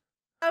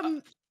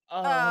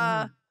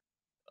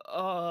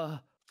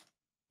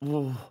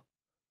 Whoa.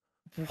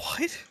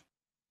 What?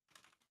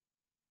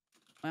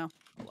 Well.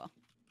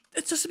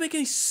 It doesn't make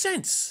any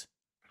sense.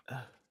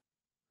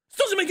 It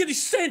doesn't make any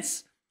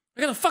sense.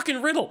 I got a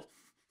fucking riddle.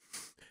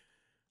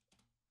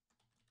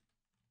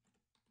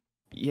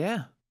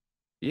 Yeah.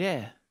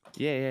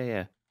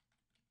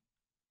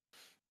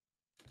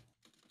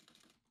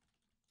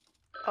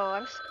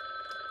 Oh,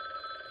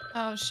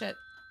 Oh shit.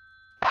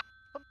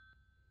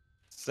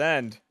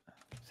 Send.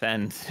 Hey,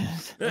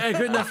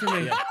 good enough for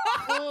me.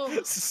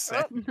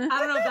 Send. I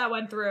don't know if that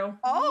went through.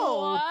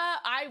 Oh. What?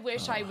 I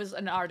wish I was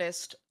an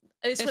artist.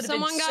 This If would have been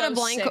someone got so a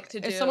blank, sick to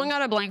do. if someone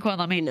got a blank one,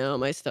 let me know.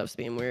 My stuff's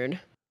being weird.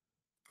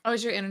 Oh,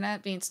 is your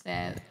internet being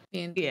snap?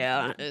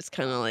 Yeah, it's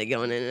kind of like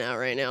going in and out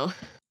right now.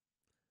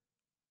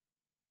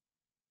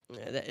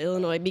 Yeah, the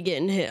Illinois be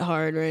getting hit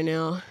hard right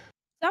now.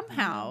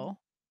 Somehow,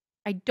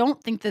 I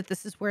don't think that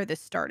this is where this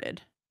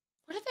started.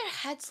 What do their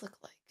heads look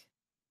like?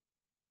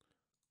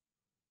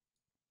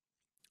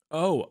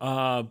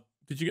 Oh,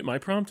 did you get my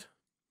prompt?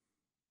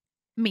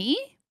 Me?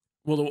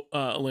 Well,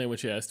 Elaine,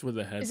 what you asked, what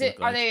the heads Is it?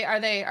 look like? Are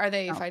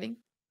they fighting?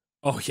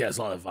 Oh, yeah, there's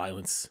a lot of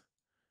violence.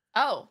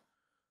 Oh.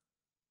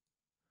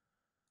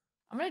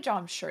 I'm gonna draw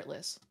him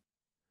shirtless.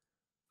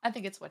 I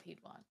think it's what he'd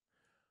want.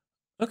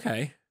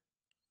 Okay.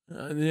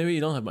 Maybe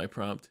you don't have my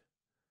prompt.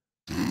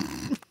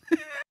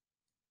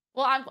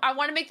 Well, I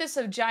want to make this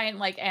a giant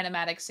like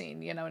animatic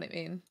scene. You know what I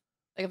mean?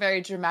 Like a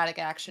very dramatic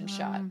action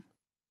shot.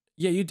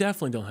 Yeah, you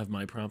definitely don't have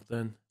my prompt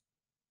then.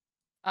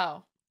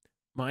 Oh.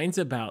 Mine's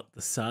about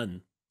the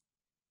sun.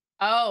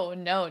 Oh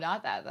no,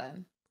 not that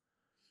then.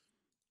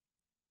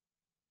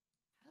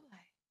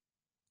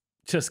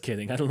 Just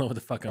kidding. I don't know what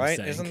the fuck I'm Right?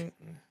 saying.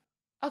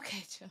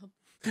 Okay, chill.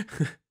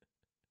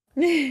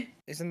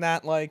 Isn't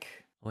that like?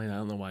 Elaine, I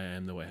don't know why I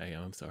am the way I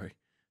am. I'm sorry.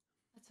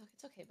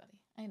 It's okay, buddy.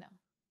 I know.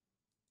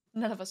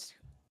 None of us do.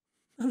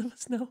 None of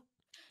us know.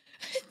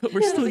 But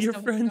we're None of still us your know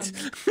what's friends.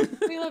 going on.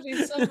 We love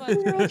you so much.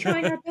 We're all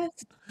trying our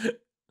best.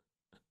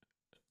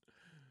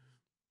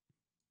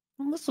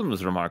 Well, this one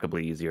was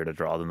remarkably easier to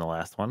draw than the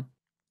last one.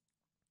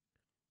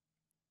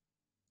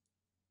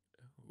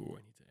 Ooh,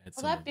 I need to add Well,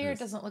 some that of beard this.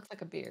 doesn't look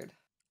like a beard.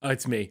 Oh,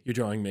 it's me. You're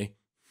drawing me.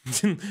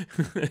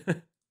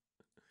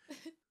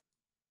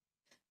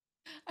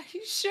 Are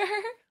you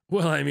sure?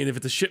 Well, I mean, if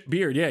it's a shit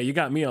beard, yeah, you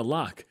got me on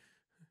lock.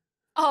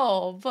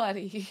 Oh,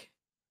 buddy.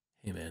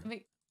 Hey, man. I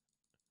mean,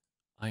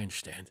 I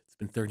understand. It's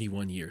been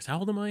 31 years. How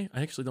old am I?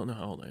 I actually don't know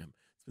how old I am.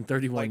 It's been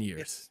 31 Like,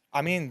 years.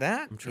 I mean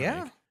that. I'm trying.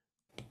 Yeah.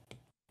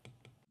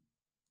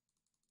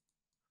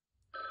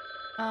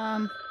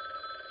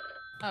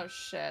 oh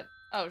shit.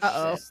 Oh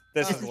Uh-oh. shit. This is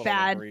This a is little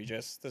bad.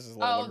 egregious. This is a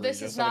little Oh, egregious.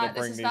 this is I'm gonna not.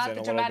 bring This is these not in the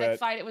a little dramatic bit.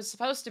 fight it was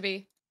supposed to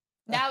be.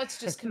 Now it's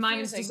just confusing. Mine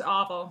is just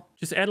awful.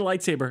 Just add a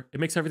lightsaber. It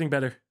makes everything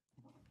better.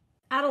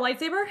 Add a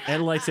lightsaber? Add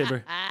a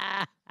lightsaber.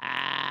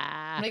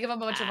 I'm gonna give him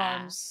a bunch of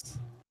arms.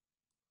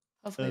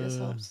 Hopefully this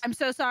helps. I'm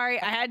so sorry.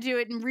 I had to do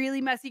it in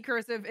really messy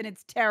cursive, and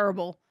it's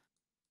terrible.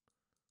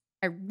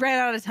 I ran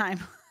out of time.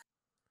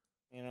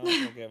 You know,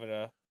 we'll give it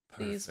a.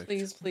 Please, Perfect.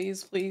 please,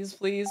 please, please,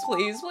 please,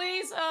 please,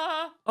 please.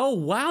 Oh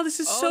wow, this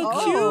is so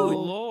oh, cute.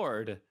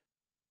 Lord.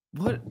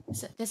 What?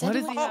 Does What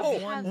anyone is that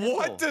have one What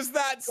nipple? does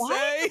that What?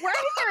 say? Where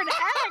is there an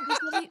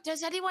egg?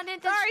 Does anyone in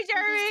this? Sorry,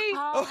 Jeremy.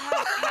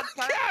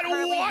 Cat,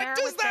 what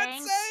does that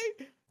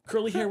say?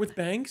 Curly hair with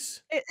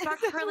bangs. Dark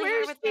curly hair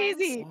Where's with bangs.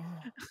 Cheesy?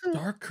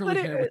 Dark curly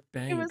But hair with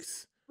it was-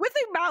 bangs. With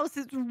a mouse,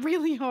 it's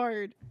really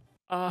hard.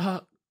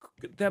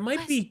 That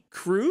might be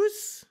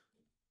Cruz.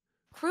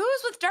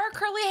 Cruz with dark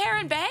curly hair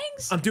and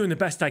bangs? I'm doing the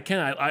best I can.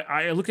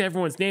 I look at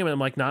everyone's name and I'm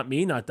like, not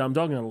me, not Dumb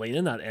Dog, not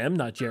Elena, not M,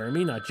 not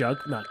Jeremy, not Jug,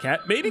 not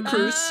Cat, maybe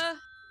Cruz.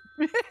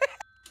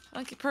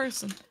 Lucky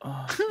person.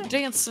 Oh,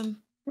 Dancing.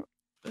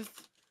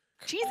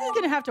 Cheesy's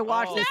gonna have to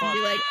watch this and be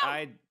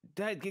like,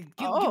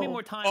 give me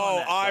more time on Oh,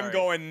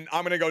 that.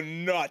 I'm gonna go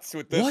nuts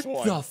with this What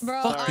one. the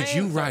fuck did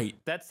you write?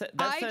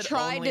 I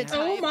tried to type.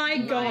 Oh my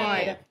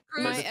god.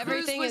 My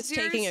everything is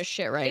taking a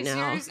shit right is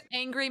now. Yours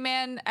angry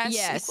man S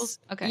Yes. equals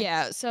okay.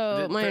 Yeah,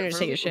 so mine is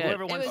taking a shit.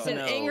 whoever It wants was to an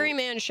know- angry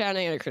man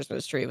shouting at a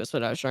Christmas tree was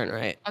what I was trying to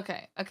write.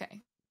 Okay.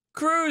 Okay.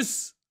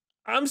 Cruz,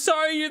 I'm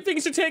sorry your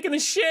things are taking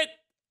a shit.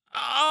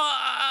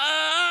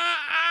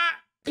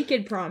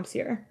 Kid prompts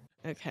here.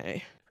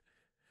 Okay.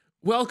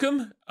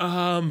 Welcome.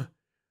 I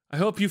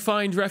hope you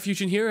find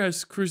refuge in here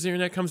as Cruz the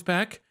Internet comes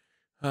back.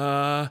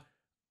 I'm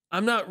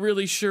not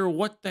really sure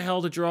what the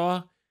hell to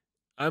draw.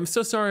 I'm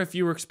so sorry if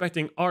you were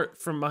expecting art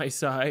from my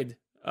side.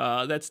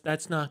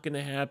 That's not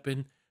gonna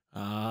happen.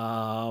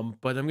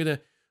 But I'm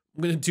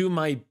gonna do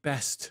my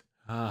best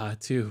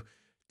to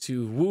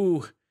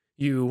woo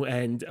you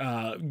and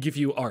give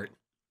you art.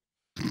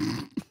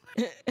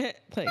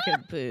 Like a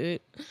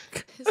boot.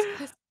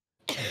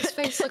 His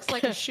face looks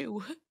like a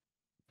shoe.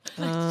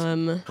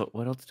 But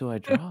what else do I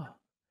draw?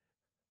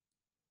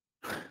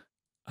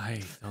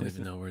 I don't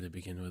even know where to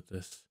begin with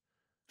this.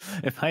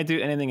 If I do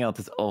anything else,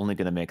 it's only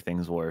gonna make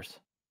things worse.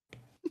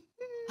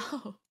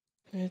 Oh.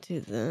 I'm gonna do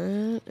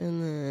that,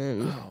 and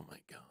then. Oh my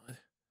god.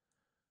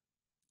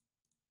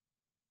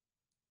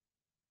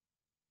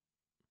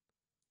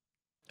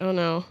 Oh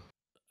no.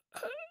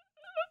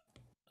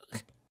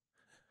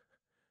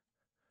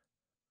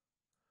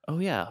 Oh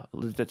yeah,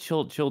 the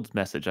chilled's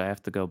message. I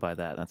have to go by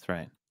that. That's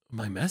right.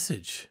 My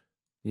message.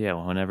 Yeah,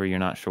 whenever you're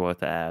not sure what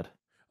to add.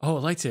 Oh,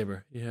 a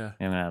lightsaber. Yeah.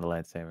 I'm gonna add a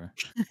lightsaber.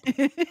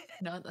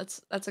 No,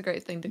 that's a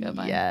great thing to go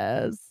by.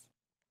 Yes.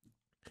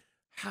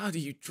 How do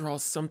you draw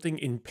something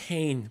in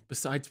pain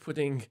besides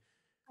putting?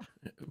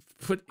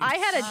 I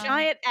had a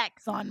giant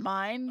X on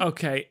mine.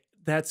 Okay,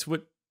 that's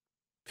what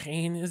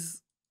pain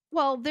is.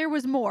 Well, there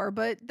was more,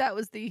 but that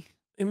was the.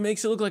 It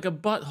makes it look like a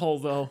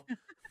butthole, though.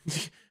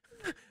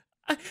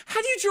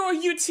 How do you draw a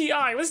UTI?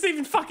 What does that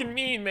even fucking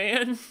mean,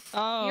 man?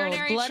 Oh,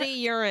 Urinary bloody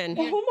urine.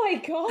 Oh my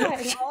god.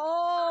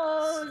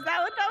 Oh, is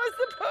that what that was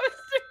supposed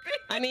to be?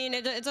 I mean,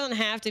 it doesn't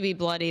have to be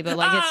bloody, but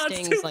like Ah, it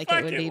it's stings too like it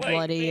would fucking be late,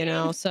 bloody, you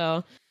know. man.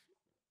 So,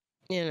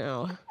 you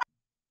know.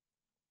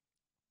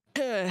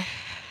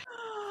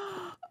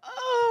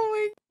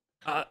 Oh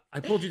my. I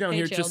pulled you down Hey,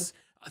 here. Chilled. Just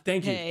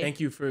thank you, Hey. thank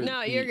you for.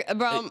 No, the- you're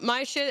bro.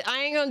 My shit.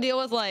 I ain't gonna deal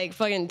with like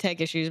fucking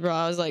tech issues, bro.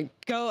 I was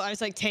like, go. I was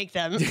like, take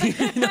them. No,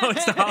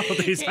 it's the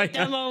holidays. Take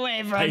them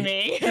away from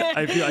me.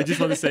 I just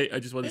want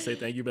to say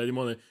thank you, but I didn't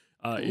want to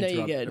No, you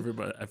interrupt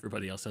good.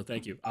 everybody else. So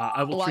thank you.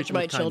 I will treat Watch them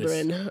my with kindness.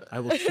 children. I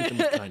will treat them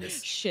with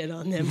kindness. Shit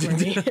on them for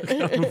me.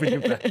 I'm moving you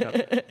back up.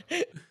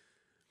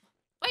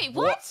 Wait,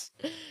 what?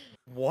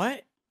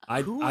 What?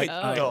 I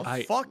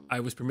the fuck? I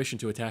was permission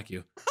to attack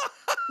you.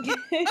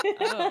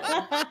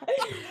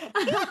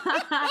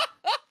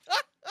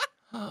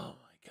 Oh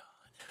my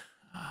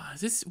god.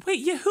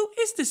 Who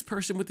is this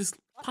person with this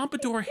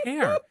pompadour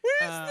hair?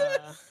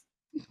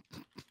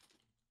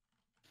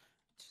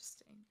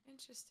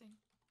 Interesting.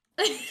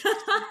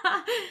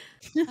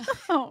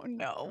 Oh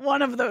no,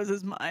 one of those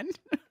is mine.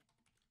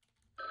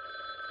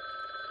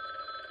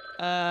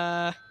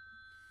 I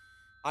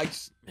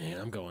Man,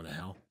 I'm going to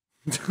hell.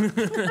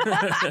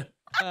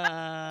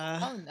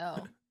 Oh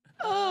no.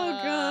 Oh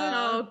god.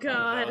 Oh That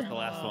god. was the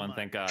last one.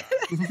 Thank God.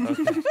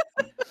 Okay.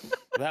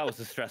 That was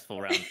a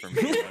stressful round for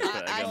me.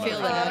 I feel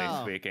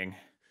that. Speaking.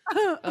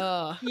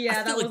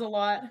 Yeah, that was a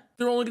lot.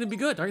 They're only going to be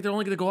good, right? They're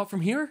only going to go up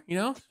from here, you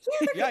know?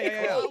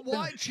 yeah.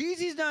 Why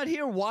Cheesy's not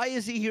here? Why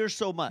is he here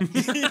so much?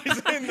 He's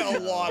in a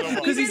lot of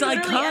Because he's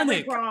Literally every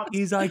iconic. prompt.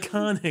 He's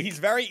iconic. He's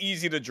very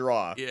easy to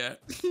draw. Yeah.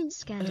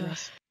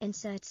 Scandalous.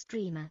 Insert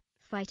streamer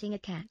fighting a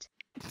cat.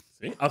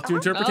 See? Up to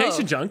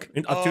interpretation, Junk.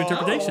 Up to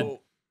interpretation. Up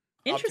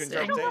to Interesting.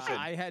 interpretation.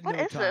 I had What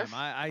no is time. this?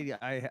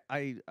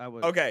 I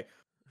was Okay.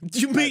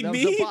 You mean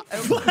me?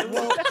 Well,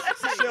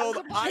 Chilled,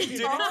 I didn't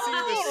see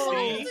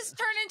the C. This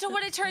turn into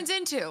what it turns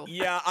into.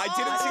 Yeah, I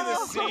didn't see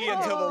the C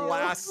until the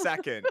last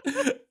second.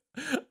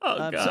 Oh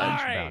I'm God.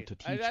 sorry. About to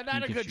teach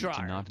Not a good Pikachu drawer.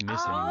 to not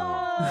miss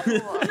anymore.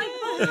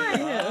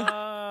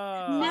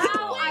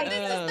 Now I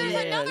There's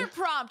another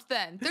prompt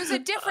then. There's a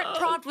different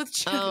prompt with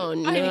Chilled.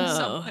 Oh, hiding no.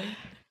 something.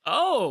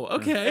 Oh,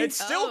 okay.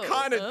 It's still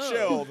kind of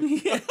chilled.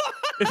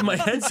 If my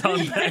head's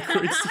on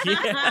backwards,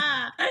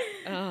 yeah.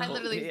 I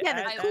literally, Yeah,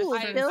 that's cool,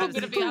 Bill. I'm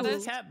gonna be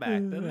honest. Cat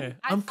back, doesn't it?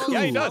 I'm cool.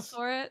 Yeah, he does.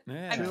 For it.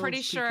 Yeah. I'm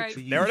pretty sure I.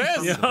 There it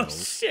is. Oh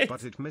shit.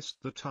 But it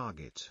missed the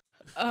target.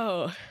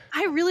 Oh.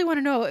 I really want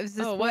to know, is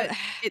this Oh, what what?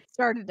 it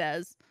started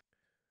as?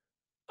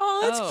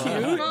 Oh, that's Oh.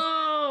 cute.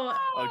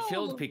 Oh,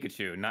 Chilled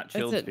Pikachu, not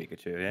Chilled a-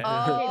 Pikachu. Yeah.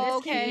 Oh,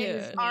 Okay,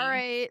 okay. cute. All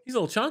right. He's a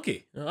little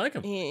chunky. I like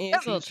him. He's a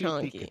little Pikachu,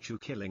 chunky.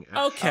 Pikachu killing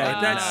Okay,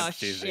 action. that's- Oh,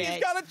 She's shit.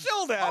 He's got a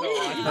chilled hat on.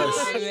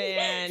 Oh,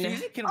 man.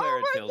 Cheesy can wear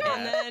a Chilled And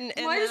hat. then,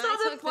 and Well, I then just saw the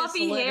took this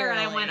fluffy hair and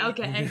I went,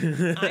 literally.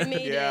 okay. I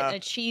made Yeah. it a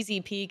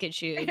cheesy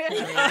Pikachu.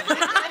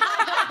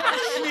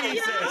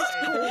 Jesus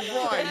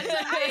Christ.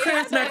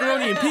 Kraft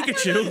macaroni and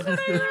Pikachu.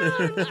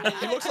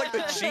 He looks like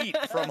the cheat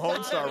from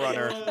Homestar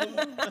Runner.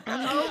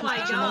 Oh my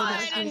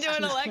god. Into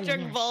an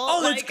electric bolt.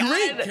 Oh, that's my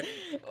great. God.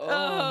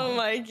 Oh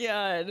my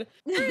god.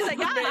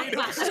 Made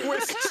of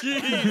Swiss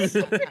cheese.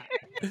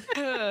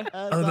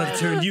 I'm about to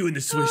turn you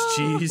into Swiss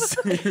cheese.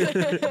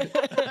 That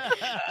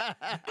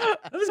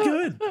was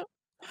good.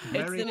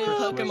 Merry the new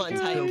Christmas, Pokemon you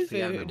type filthy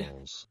food.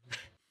 animals.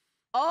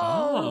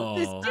 Oh,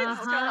 this Oh.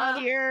 kid's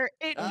got here.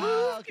 It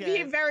moved to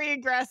be very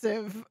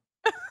aggressive.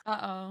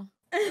 Uh-oh.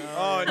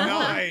 Oh,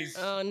 nice.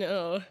 Oh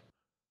no.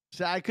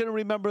 So I couldn't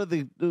remember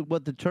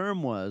what the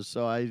term was,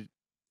 so I.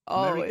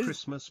 Merry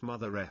Christmas,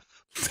 Mother F.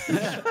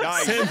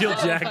 Nice. Samuel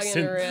Fucking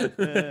Jackson. rip.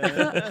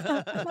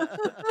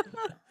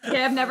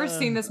 Yeah, I've never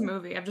seen this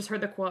movie. I've just heard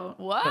the quote.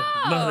 Whoa.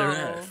 Mother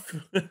F.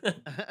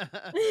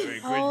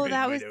 Oh,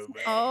 that was.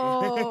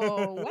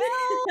 Oh,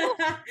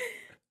 well.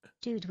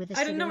 Dude with a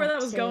I didn't know where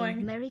that cigarette was saying,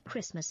 going. Merry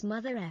Christmas,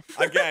 Mother F.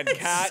 Again,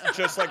 Cat,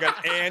 just like an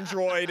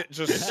android,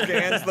 just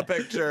scans the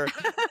picture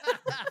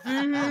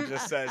and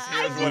just says,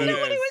 I here's what didn't it know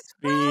what it is. was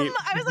from.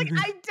 I was like,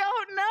 I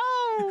don't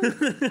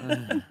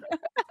know.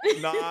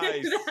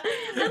 Nice.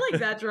 I like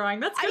that drawing.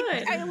 That's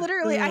good. I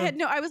literally, I had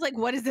no, I was like,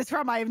 what is this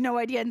from? I have no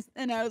idea.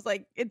 And I was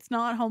like, it's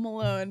not Home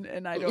Alone.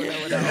 And I don't know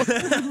what else.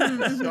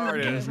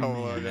 Started as Home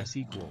Alone. A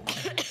sequel.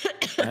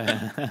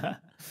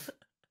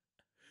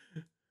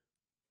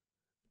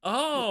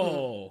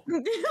 Oh.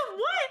 What?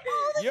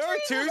 You're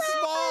too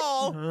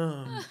small.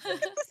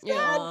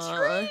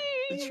 Yeah.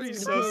 The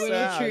tree's so Poor little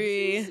sad.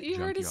 tree. You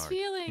hurt his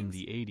Junkyard. In feelings.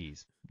 the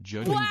 80s,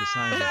 judging the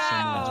size of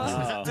someone's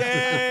Wow. work.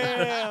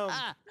 Damn.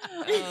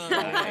 Oh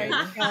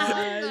my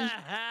gosh.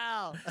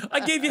 I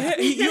gave you hair.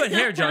 You had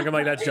hair junk. I'm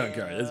like, that's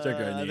junkyard. That's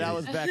junkyard. in the That 80s.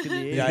 was back in the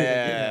 80s.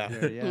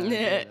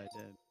 Yeah.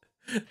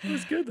 That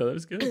was good though. That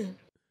was good.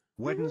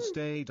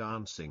 Wednesday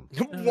dancing.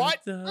 What?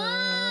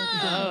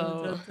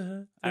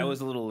 I was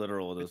a little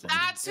literal with this one.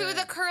 That's who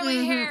the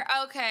curly hair.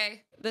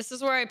 Okay. This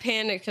is where I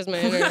panicked because my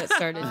internet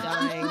started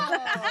dying.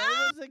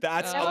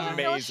 That's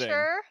amazing.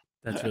 Sure.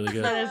 That's really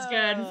good. That is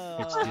good.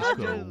 It's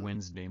Disco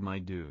Wednesday, my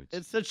dudes.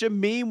 It's such a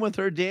meme with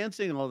her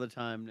dancing all the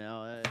time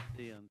now.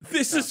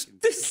 This is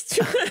this.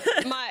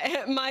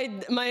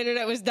 my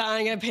internet was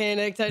dying. I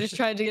panicked. I just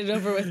tried to get it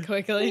over with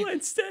quickly.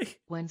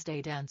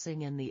 Wednesday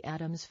dancing in the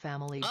Addams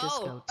Family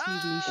Disco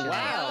TV show.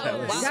 Wow. That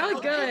was- That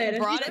was good.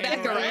 Brought it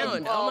back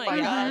around. Oh my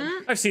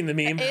god. I've seen the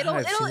meme. It'll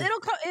I've seen it.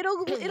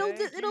 it'll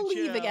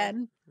leave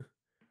again.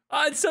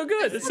 Oh, it's so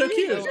good. It's so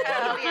cute. Oh,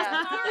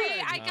 yeah. Sorry,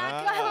 I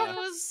got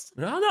confused.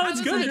 No, it's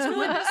good. It's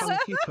good.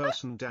 Funky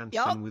person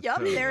dancing with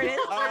curly. There it is.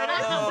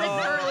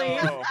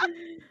 Oh.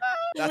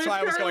 That's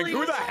why I was going,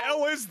 who the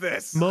hell is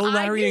this? Mo,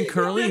 Larry, and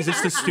Curly. Is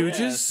this the Yeah, this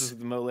Stooges? is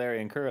Mo,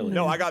 Larry, and Curly.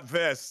 No, I got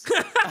this.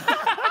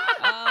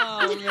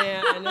 Oh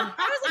man. I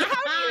was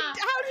like,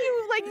 how do you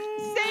like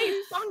say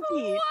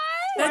funky?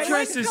 That I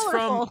dress like is from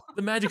colorful.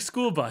 the Magic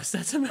School Bus.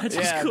 That's a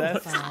Magic Yeah, School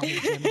that's- Bus.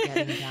 Clowny Jim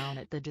getting down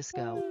at the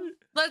disco.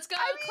 Let's go,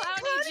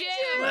 Clowny Jim.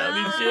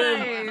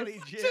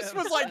 Clowny Jim. Just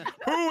was like,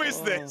 who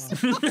is this?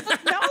 No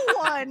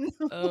one.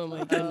 Oh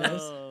my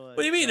goodness. What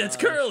do you mean? That's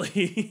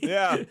Curly.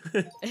 Yeah.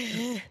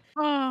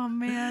 Oh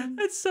man.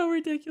 That's so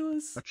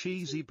ridiculous. A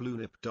cheesy blue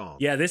nip dog.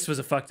 Yeah, this was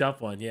a fucked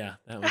up one. Yeah,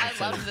 that was. I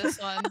exciting. love this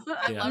one.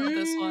 I Yeah. love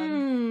this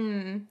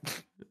one.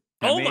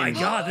 Oh I my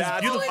mean, God, that's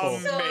That's beautiful.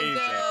 amazing.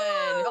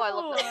 Oh, I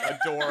love that.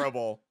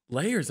 Adorable.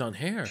 Layers on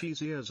hair.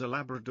 Cheesy as a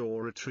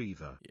Labrador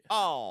retriever.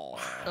 Oh.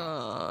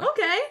 Aw.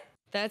 Okay.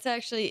 That's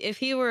actually, if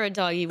he were a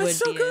dog, he That's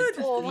would so be. good.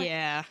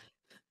 Yeah.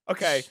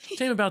 Okay.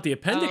 Shame about the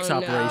appendix Oh,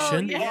 no.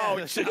 operation. Oh,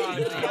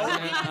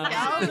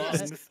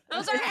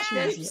 Those are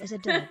Cheesy as a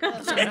dog.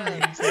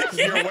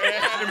 You're way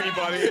ahead of me,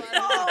 buddy.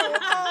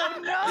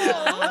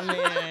 Oh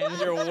man.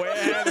 You're way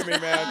ahead of me,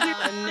 man.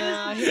 Oh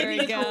no, here he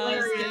It's goes,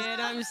 hilarious. dude.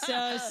 I'm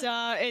so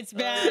sorry. it's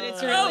bad.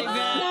 It's really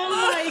bad. Oh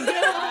my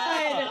god.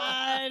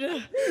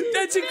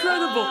 That's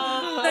incredible.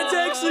 That's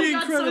actually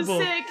incredible.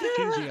 So sick.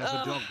 Kizzy has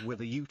a dog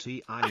with a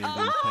UTI in the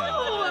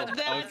Oh,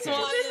 That's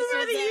this is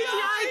where the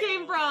UTI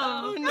came from.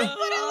 Oh, no. That's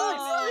what it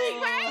looks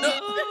like, right?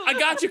 I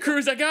got you,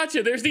 Cruz. I got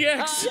you. There's the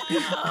X.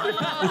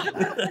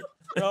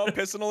 Oh,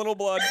 pissing a little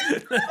blood.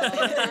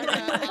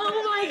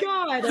 Oh my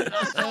god.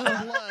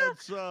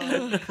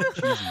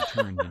 Cheesy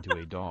turned into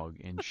a dog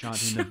and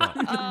shot in the butt.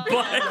 I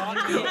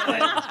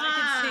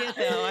can see it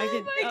though. I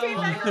can. Oh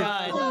my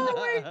god. Oh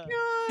my god.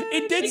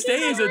 It did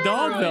stay as a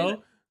dog,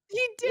 though.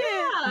 He did.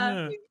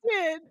 Yeah. He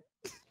did.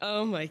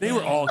 Oh my god. They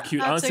were all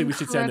cute. That's Honestly, we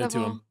should send it to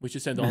incredible. him. We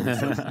should send all this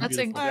to him. That's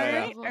Beautiful. All right,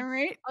 incredible. all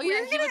right. Oh, yeah,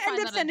 We're he gonna would find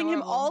end up that sending him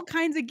adorable. all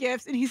kinds of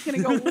gifts, and he's gonna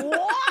go,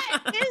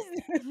 "What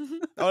is this?"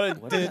 Oh,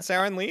 did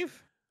Saren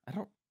leave? I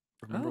don't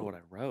remember what I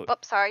wrote. Oh,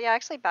 sorry. Yeah, I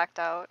actually backed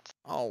out.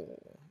 Oh.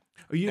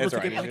 Are you able It's to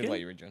alright. get I back did let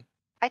in? you read, Jen.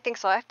 I think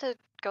so. I have to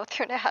go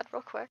through an ad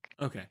real quick.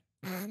 Okay.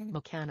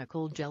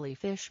 Mechanical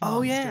jellyfish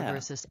Oh, monster yeah.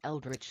 versus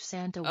Eldritch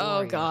Santa Oh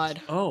warriors.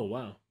 god. Oh,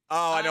 wow.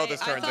 Oh, I know what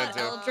this I turns thought into.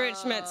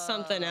 Eldritch meant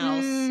something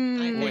else.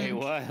 Wait,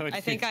 what? I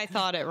think I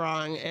thought it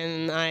wrong,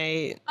 and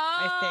I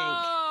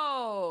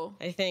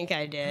think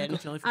I did.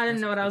 I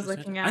didn't know what I was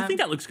looking at. I think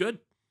that looks good.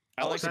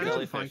 I like the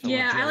jellyfish.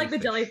 Yeah, I like the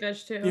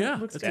jellyfish too. Yeah,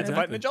 Looks that's good. It's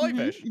fighting the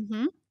jellyfish.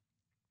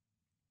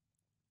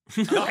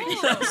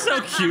 That's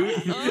so cute.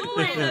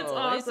 Oh, That's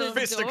awesome.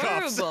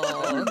 Fisticuffs.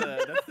 adorable.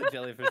 That's the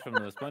jellyfish from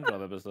the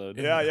SpongeBob episode.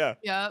 Yeah, yeah.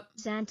 Yep.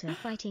 Santa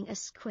fighting a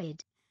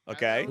squid.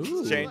 Okay,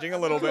 Ooh. changing a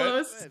little bit.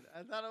 Close.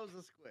 I thought it was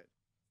a squid.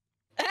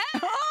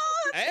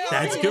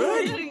 That's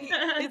good.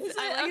 I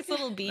like its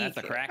little beak. That's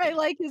a crack. I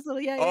like his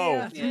little yeah.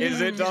 Oh, yeah. is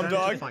it Dumb Santa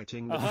Dog?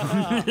 fighting the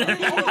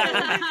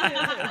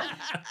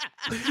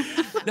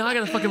Now I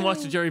gotta fucking watch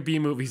the Jerry B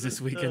movies this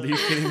weekend. Are you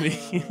kidding me?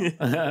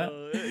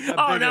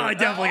 Oh, now I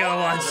definitely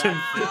gotta watch him.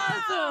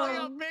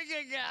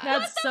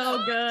 That's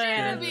so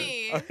good.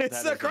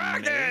 It's the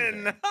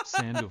Kraken!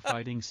 Sando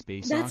fighting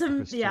space That's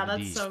octopus yeah, to the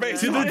that's D. so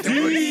Space good. to the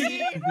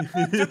D!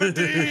 To the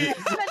D! I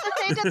meant to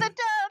say to the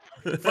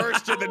death.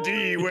 First to the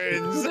D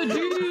wins.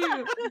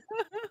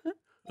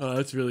 Oh,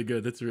 that's really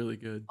good. That's really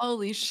good.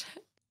 Holy shit.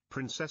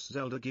 Princess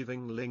Zelda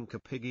giving Link a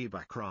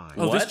piggyback ride.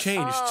 Oh, this What?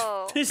 changed.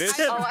 Oh. This This-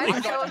 Oh,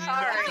 I'm so got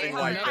sorry. nothing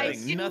like I-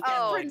 this. Nothing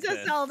oh. like Princess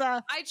this.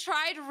 Zelda. I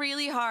tried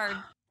really hard.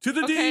 to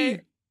the Okay.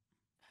 D.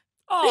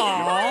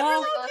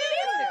 Aww.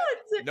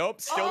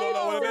 Nope, still don't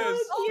know what it is.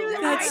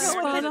 That's I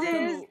know what spot this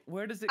on. is.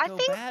 Where does it I go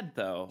think- bad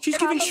though? She's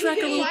giving Probably Shrek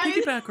a little mine.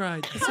 piggyback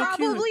ride. It's so cute.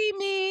 Probably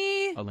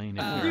me.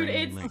 Elena Oh. Dude,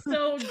 carrying it's Link.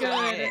 so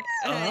good.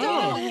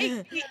 Oh.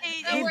 It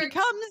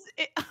becomes.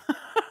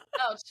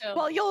 Oh, chill.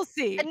 Well, you'll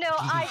see. No,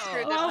 I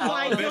screwed this Oh up.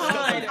 my This god.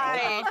 doesn't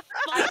help.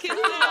 I Fuck is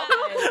that?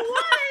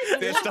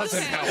 This doesn't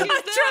Okay. help. I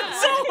tried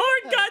so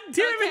hard, god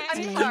damn it.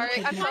 I'm sorry.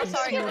 I'm so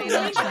sorry, Elena.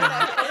 I'm so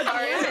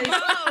sorry.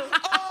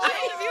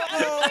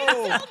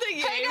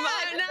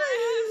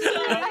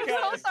 I'm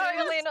so sorry,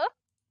 Elena.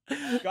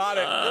 Got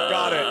it.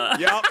 Got it.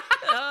 Yep.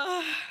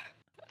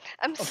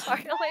 I'm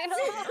sorry, Elena.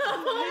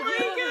 Oh my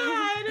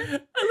god.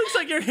 It looks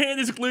like your hand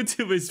is glued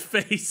to his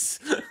face.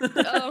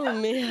 Oh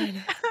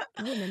man.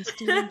 Woman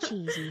stealing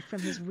cheesy from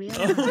his real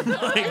Oh mom.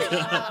 my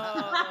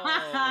god.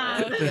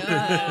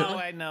 Oh,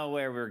 I know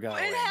where we're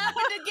going. It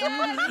happened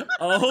again.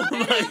 Oh It my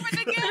happened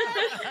again.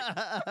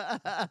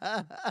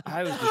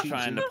 I was just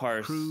trying to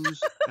parse.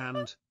 Cruise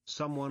and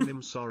someone.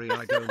 I'm sorry,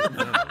 I don't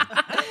know.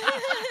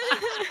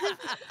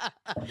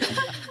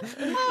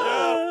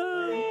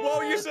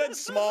 Well, you said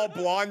small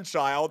blonde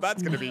child.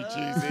 That's gonna be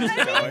cheesy. You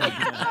know it.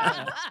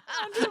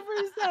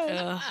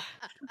 100%.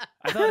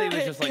 I thought he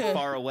was just like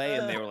far away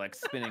and they were like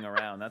spinning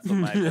around. That's what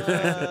my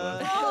perspective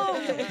was.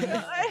 Oh my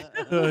god.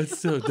 Oh, it's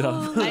so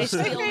dumb. I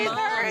steal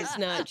moms,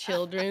 not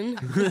children.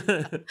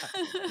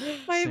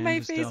 My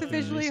Santa face stuffed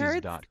officially Mrs.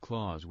 hurts. Dot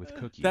Claus with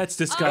cookies. That's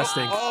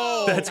disgusting.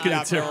 Oh, That's gonna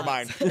yeah, turn. never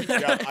mind.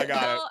 Yeah, I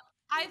got it. Well,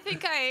 I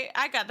think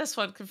I got this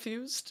one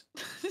confused.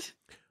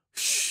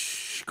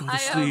 Shh, go to I,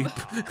 sleep.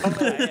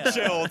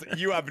 Chilled,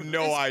 you have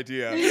no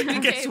idea. It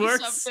gets became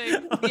worse.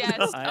 something.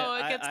 Yes. Oh,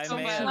 it gets so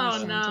may bad.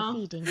 have- Oh no.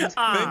 Defeating his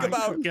Oh, Think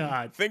about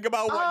God. Think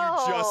about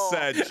what you just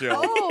said, Chill.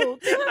 Oh,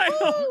 good I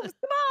know. moves.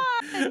 Come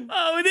on.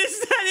 Oh, it is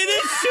that. It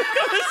is.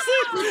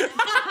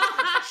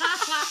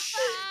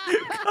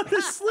 Go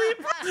to sleep.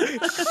 Go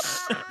to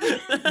sleep.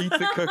 Eat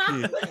the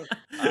cookie.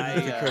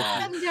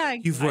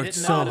 You've I worked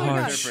didn't so know how to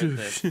hard. interpret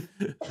this. Shush.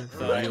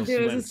 So I Real just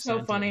Dude, went- this is so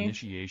Santa funny.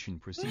 Initiation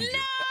procedure.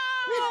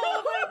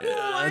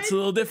 Yeah, it's a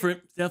little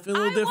different.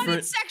 Definitely a I little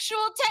wanted different.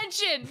 sexual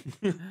tension.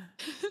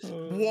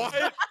 What?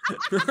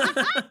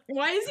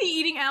 Why is he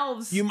eating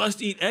elves? You must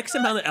eat X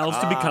amount of elves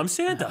to become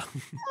Santa.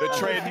 The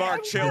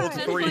trademark Chilled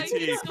That's 3 like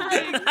teeth.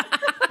 swing.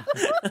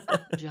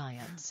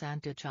 Giant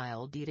Santa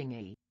child eating a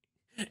E.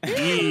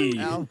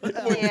 Yeah.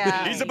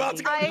 He's about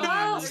to go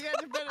nuts.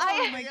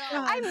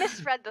 I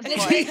misread this It's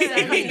one.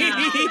 exactly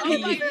that. Oh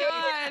my god.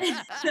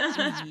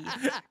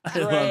 I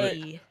love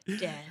it.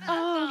 Dead.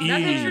 Oh,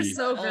 that picture's E.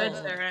 so good,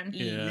 Saren.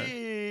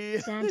 Yeah.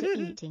 Santa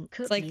eating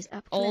It's like cookies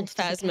up old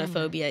close to the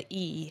camera. phasmophobia.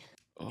 E.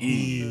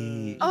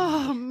 E.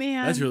 Oh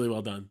man. That's really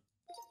well done.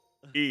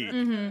 E.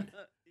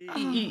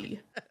 EA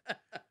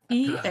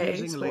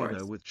Using scores.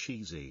 Leno with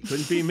cheesy.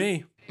 Couldn't be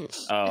me. Oh,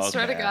 I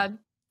swear to okay. God.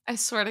 I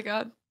swear to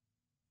God.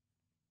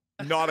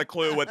 Not a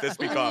clue what this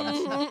becomes.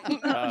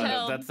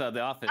 That's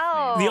the office.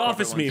 Oh. The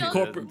office meme. wants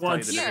Corporate to tell you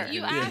wants. the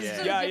You difference. asked Yeah.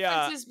 the Yeah, yeah.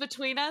 differences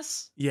between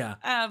us. Yeah.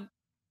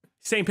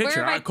 Same Where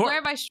picture. am I, where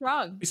am I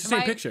strong? It's the Am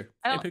same I- picture.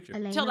 I Same don't- picture.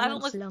 Elena Chilled, I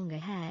don't wants look- longer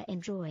hair in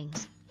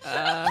drawings.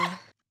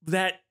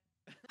 That.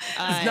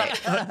 I-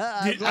 Not,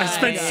 I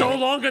spent so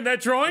long on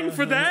that drawing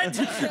for that.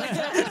 I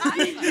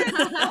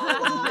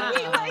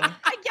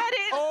get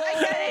it. I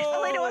get it.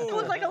 Elena wants to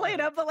look like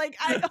Elena, but like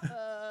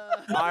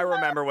I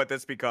remember what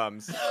this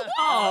becomes.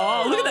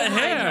 Oh, look at that Oh my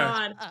hair.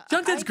 God.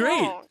 Junkhead's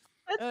great.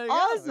 That's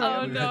awesome.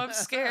 Oh no, I'm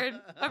scared.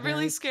 I'm really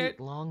Very scared.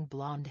 cute long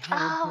blonde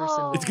haired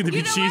person. It's gonna be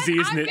You know what? cheesy,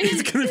 isn't it?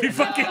 It's gonna be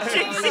fucking No,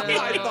 cheesy. no,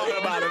 I thought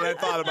about it. I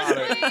thought about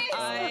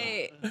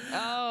it.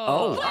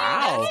 Oh,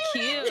 wow. That's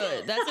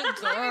cute. That's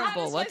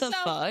adorable. What the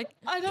fuck?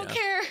 I don't Yeah.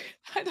 care.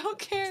 I don't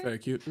care. It's very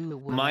cute.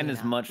 Mine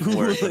is much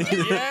worse. No,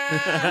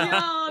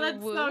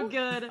 that's so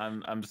good.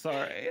 I'm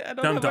sorry. I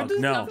don't Dumb know. dog,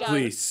 no,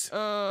 please.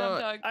 Dumb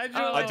dog.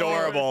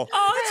 Adorable.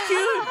 Oh, that's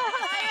cute.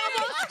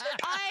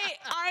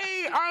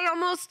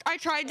 I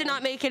tried to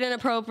not make it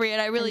inappropriate.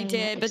 I really Elena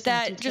did, but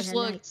that excited just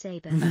for her looked.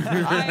 lightsaber.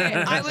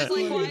 I was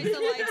like, why is the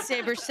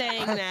lightsaber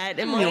saying that?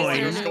 And why is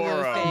there a new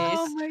face?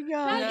 Oh my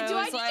god. And Do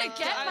I was need like,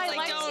 to get I my was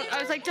like, lightsaber? I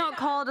was like, don't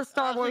call it a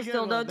Star Wars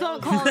dildo.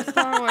 Don't call it a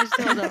Star Wars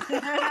dildo.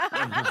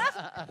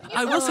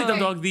 I will say, Dumb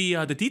dog,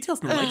 the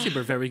details in the lightsaber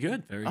are very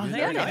good. Very good.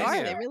 Yeah, they Nice.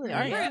 are. They really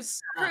are. Yeah.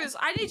 Cruz,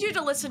 I need you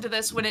to listen to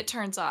this when it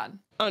turns on.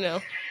 Oh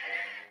no.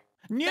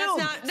 New.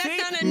 That's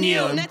not a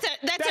New. new. That's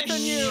a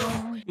new.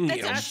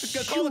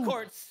 Call the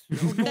courts.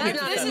 That's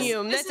not a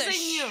new. This That's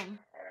is a a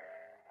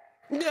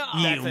new. No.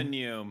 That's a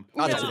new.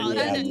 That's a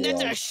No,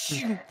 that's a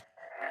shoe.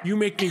 You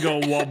make me go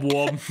wub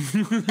wub.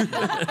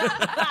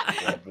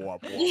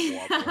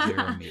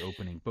 Jeremy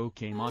opening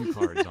Pokemon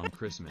cards on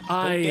Christmas.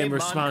 I am Pokemon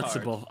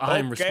responsible. card.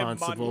 I'm Pokemon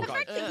responsible.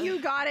 card. You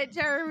got it,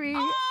 Jeremy.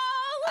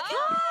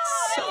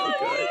 So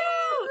good.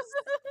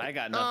 I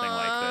got nothing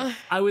like this.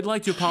 I would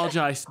like to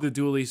apologize to the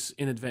dualies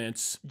in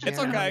advance.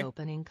 Jeremy okay.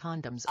 opening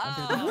condoms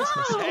under the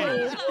Christmas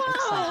tree.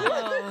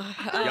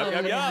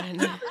 Excited. Yup.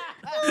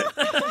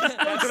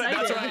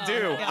 That's what I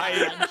do.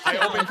 I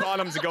open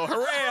condoms and go,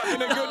 hooray, I've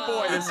been a good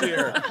boy this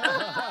year.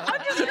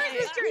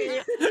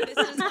 This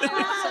is why I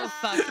so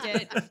fucked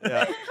it.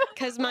 Yeah.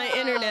 Because my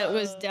internet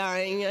was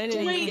dying. I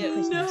didn't Wait,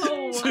 even get. no.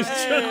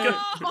 Hey,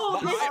 Oh,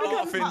 my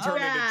often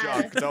turn into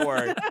junk. Don't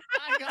worry.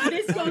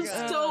 this goes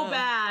so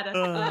bad.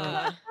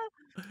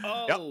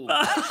 Oh.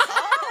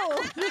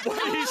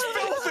 He's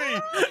filthy.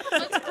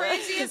 What's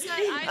crazy is that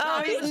I Oh,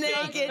 thought it he's was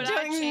junk, naked. but I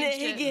John's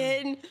changed it.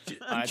 naked.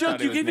 I Chuck, thought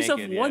he you was gave yourself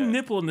naked, one yeah.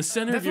 nipple in the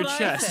center That's of your what I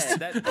chest. said.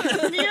 That-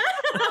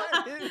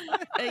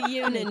 A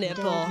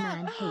unanipple.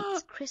 Man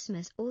hates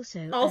Christmas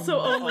also. Also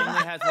only. only.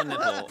 only has one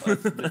nipple.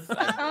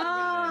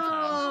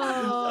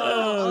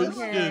 Oh,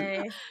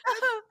 okay.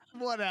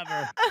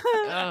 Whatever.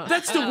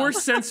 That's the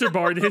worst censor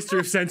bar in the history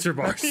of censor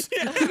bars.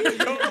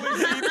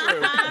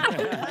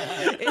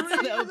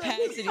 It's the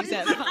opacity's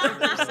at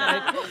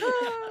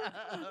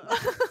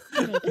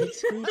 5%. Naked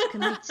Scrooge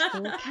commits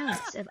 4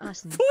 counts of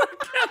arson. 4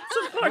 counts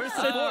of Where's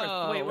arson. the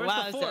fourth? Wait,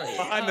 where's the fourth?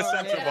 Behind the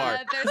censor bar.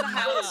 There's a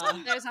house.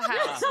 There's a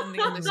house on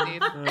the other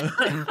side.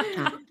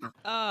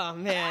 Oh,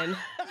 man.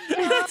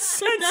 That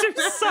censor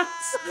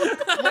sucks. Wait,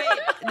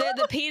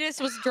 the penis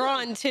was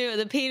drawn, too.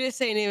 The penis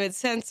ain't even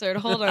censored.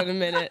 Hold on a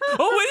minute.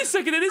 Oh, wait a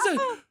second. It is a.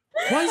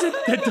 Why is it?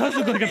 That does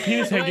look like a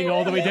penis hanging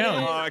all the way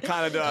down. Oh, it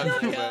kind of does. a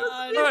little bit.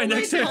 All right,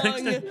 next time.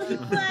 Next time.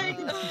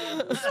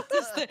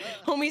 The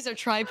homies are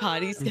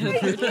tripod. He's gonna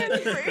do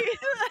that.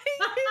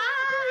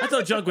 I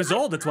thought Junk was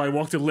old. That's why I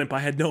walked a limp. I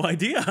had no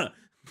idea.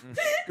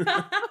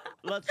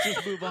 Let's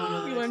just move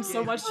on. We learned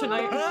so much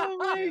tonight. Oh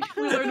my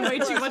We learned way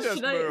too much Just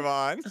tonight. move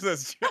on.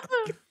 Says Chuck.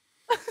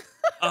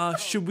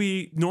 Should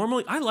we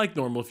normally? I like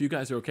normal. If you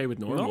guys are okay with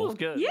normal. Normal's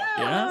good. Yeah.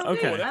 Yeah? that's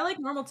good. Okay. I like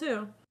normal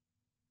too.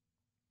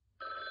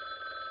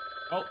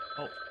 Oh.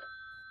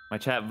 My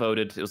chat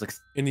voted. It was like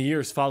In the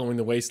years following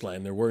the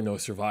wasteland, there were no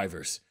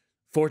survivors.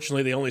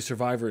 Fortunately, the only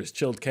survivor is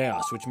Chilled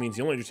Chaos, which means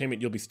the only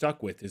entertainment you'll be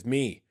stuck with is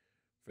me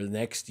for the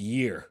next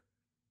year.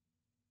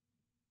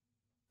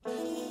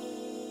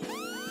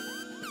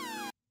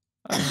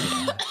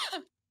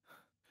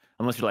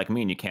 unless you're like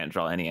me and you can't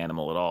draw any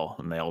animal at all,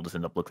 and they all just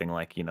end up looking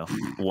like, you know,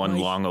 one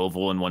long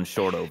oval and one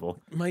short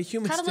oval. My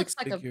human Kinda sticks looks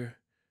like a- figure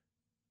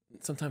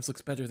sometimes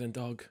looks better than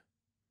dog.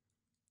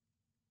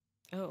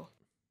 Oh.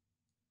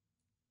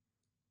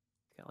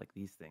 Got like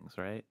these things,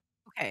 right?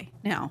 Okay,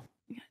 now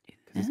we gotta do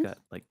Because he's got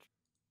like,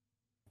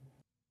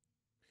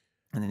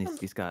 and then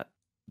he's got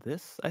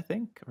this, I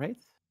think, right?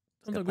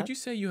 He's got Dog, would you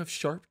say you have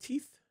sharp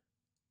teeth?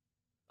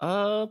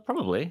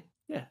 Probably.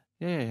 Yeah.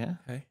 Yeah.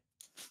 Okay.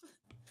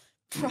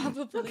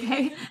 Probably.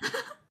 Okay.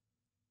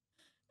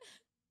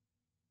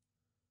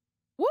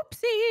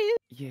 Whoopsie.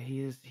 Yeah,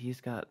 he's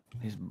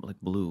like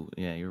blue.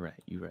 Yeah, you're right.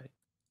 Perfect.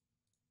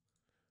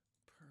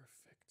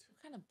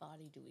 What kind of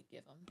body do we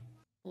give him?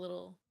 A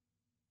little.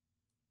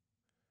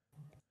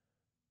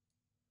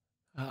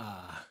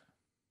 Ah.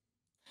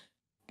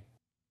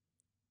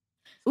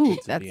 Ooh,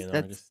 To be an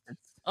artist.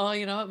 Oh,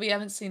 you know what? We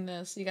haven't seen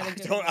this. You gotta.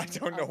 I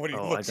don't know what he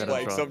looks I gotta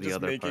like, draw so I'm the just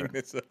other making part.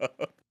 this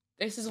up.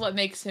 This is what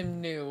makes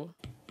him new.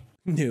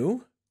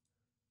 New?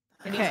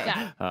 And he's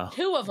got Oh.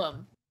 2 of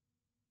them.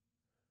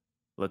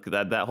 Look,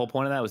 that whole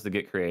point of that was to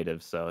get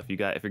creative. So if you're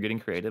getting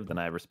creative, then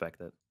I respect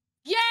it.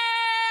 Yeah,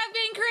 I'm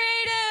being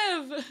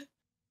creative.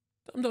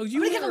 No, I'm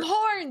gonna give him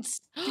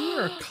horns. Do you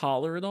wear a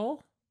collar at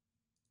all?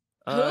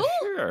 Who?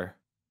 Sure.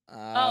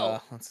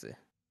 Let's see.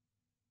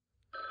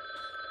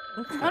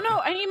 Oh no,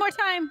 I need more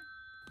time.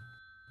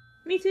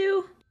 Me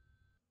too.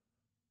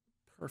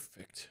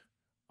 Perfect.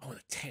 Oh,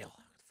 the tail.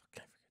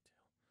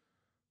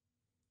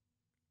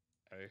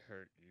 I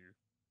hurt you.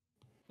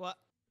 What?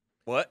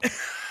 What?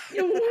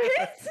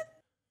 What?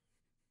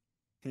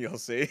 You'll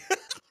see.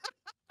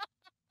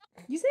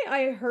 You say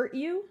I hurt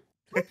you?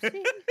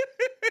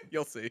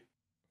 You'll see.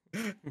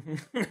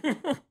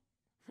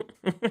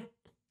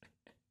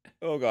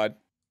 Oh God.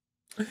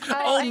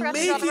 Oh, I forgot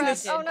to making draw the this.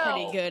 rest. Oh no.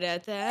 Pretty good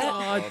at that.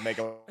 God,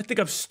 I think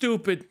I'm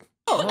stupid.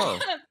 Oh.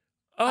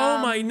 Oh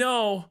my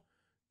no.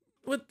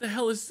 What the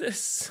hell is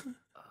this?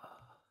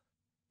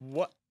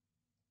 What?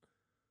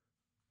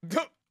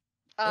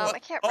 I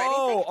can't write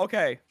anything. Oh,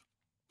 okay.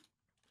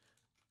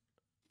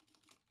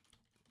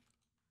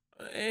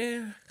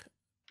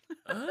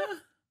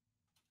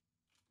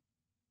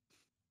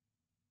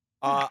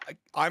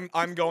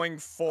 I'm going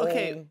full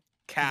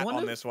cat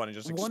on this one and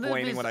just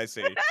explaining what I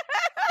see.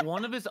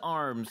 One of his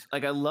arms,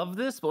 like I love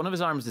this, but one of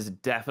his arms is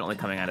definitely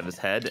coming out of his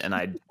head,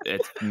 and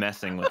it's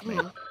messing with me.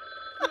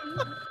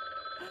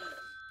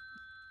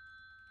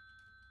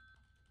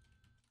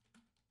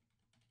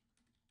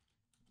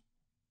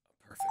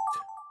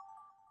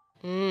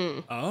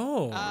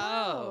 Oh.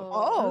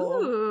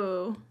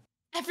 Oh.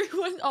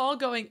 Everyone all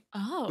going,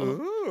 oh.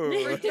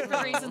 Ooh. For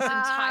different reasons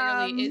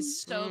entirely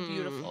is so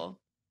beautiful.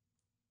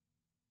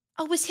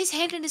 Oh, was his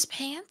hand in his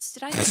pants?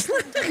 Did I just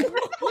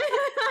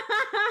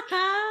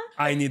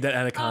I need that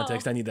out of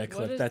context. I need that What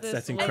clip. is That's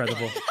this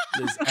incredible.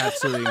 It's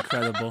absolutely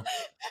incredible.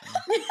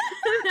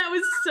 That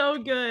was so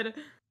good.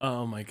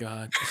 Oh my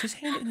god. Is his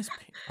hand in his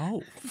pants?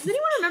 Oh. Does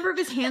anyone remember if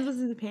his hands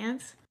was in his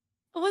pants?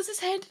 Was his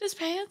hand in his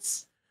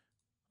pants?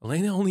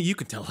 Elena, only you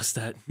can tell us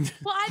that.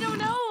 Well, I don't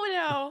know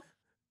now.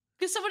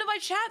 Because someone in my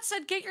chat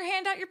said, get your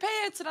hand out your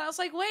pants. And I was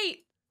like, wait.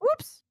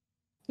 Whoops.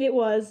 It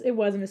was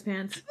in his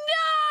pants. No!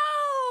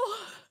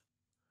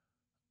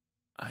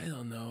 I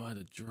don't know how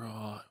to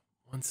draw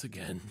once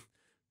again.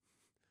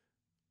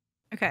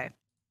 Okay.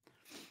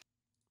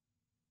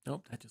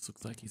 Nope, that just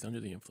looks like he's under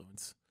the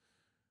influence.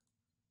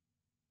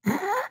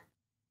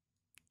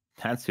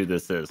 That's who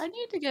this is. I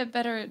need to get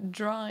better at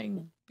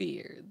drawing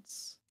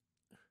beards.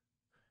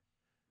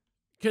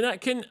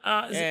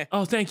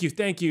 Oh, thank you,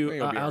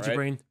 You'll be Algebra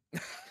Brain.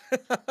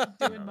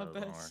 Doing my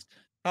best.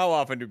 How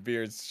often do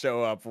beards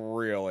show up,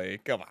 really?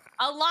 Come on.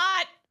 A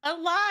lot.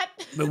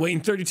 Been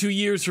waiting 32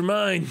 years for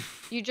mine.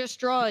 You just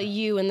draw a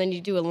U and then you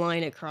do a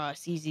line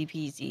across. Easy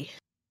peasy.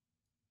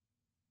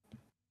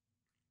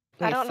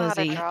 I don't know how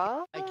to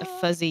draw. Like a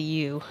fuzzy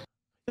U.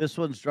 This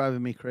one's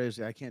driving me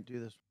crazy. I can't do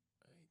this.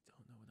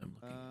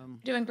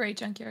 Doing great,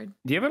 Junkyard.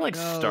 Do you ever like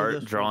No, start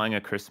this drawing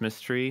a Christmas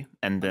tree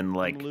and then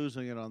like I'm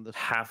losing it on this.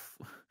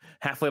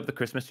 halfway up the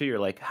Christmas tree, you're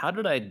like, how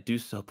did I do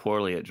so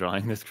poorly at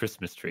drawing this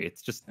Christmas tree?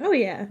 It's just Oh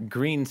yeah.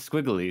 green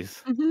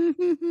squigglies.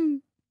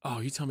 Oh,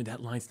 you tell me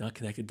that line's not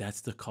connected. That's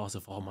the cause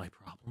of all my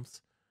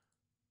problems.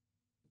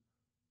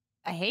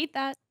 I hate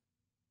that.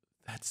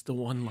 That's the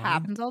one line.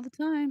 Happens all the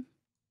time.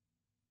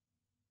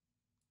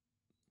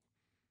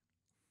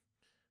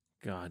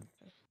 God.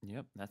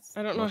 Yep, that's.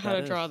 I don't know what how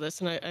to that draw is. this,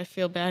 and I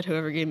feel bad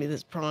whoever gave me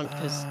this prompt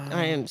because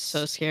I am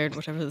so scared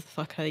whatever the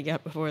fuck I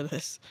got before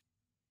this.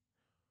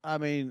 I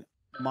mean,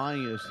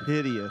 mine is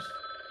hideous.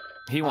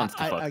 He wants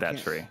to fuck that can't-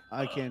 tree.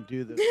 I can't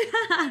do this.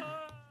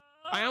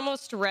 I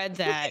almost read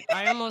that.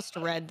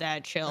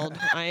 Chilled.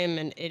 I am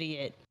an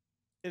idiot.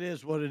 It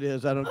is what it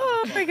is. I don't.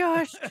 Oh my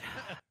gosh.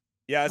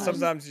 Yeah,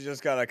 sometimes you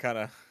just gotta kind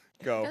of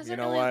go. Doesn't You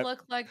know really what?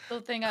 look like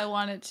the thing I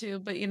want it to,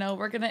 but you know,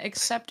 we're gonna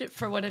accept it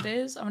for what it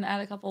is. I'm gonna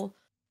add a couple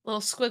little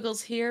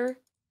squiggles here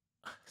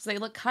because they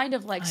look kind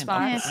of like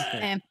spots.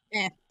 It's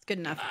good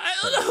enough. I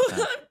don't know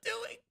what I'm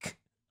doing.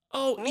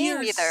 Oh, Me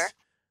ears. neither.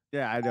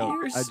 Yeah, I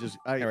don't. Ears.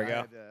 There we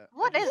go.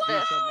 What is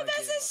this? Oh,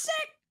 this is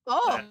sick.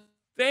 Oh.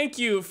 Thank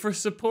you for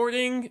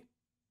supporting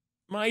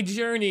my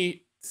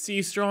journey,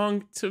 C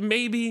Strong, to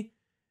maybe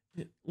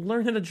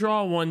learn how to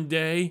draw one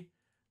day.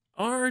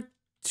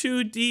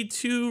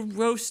 R2D2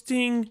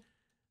 roasting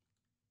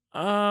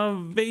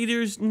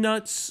Vader's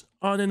nuts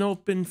on an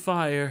open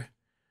fire.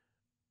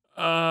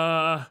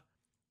 Thank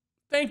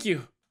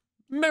you.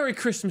 Merry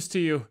Christmas to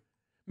you.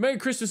 Merry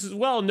Christmas as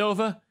well,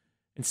 Nova.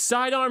 And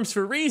sidearms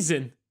for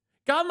reason.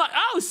 Got my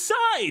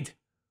side.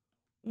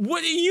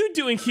 What are you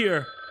doing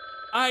here?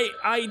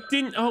 I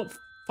didn't. Oh,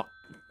 fuck.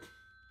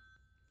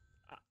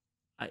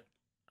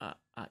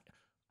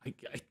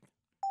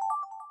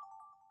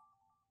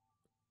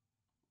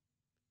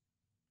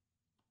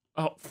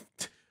 Oh,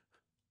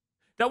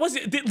 that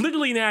wasn't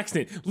literally an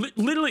accident.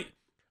 Literally,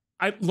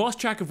 I lost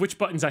track of which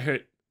buttons I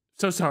hit.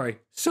 So sorry.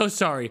 So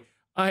sorry.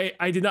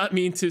 I did not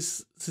mean to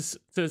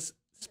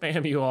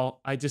spam you all.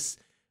 I just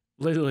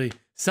literally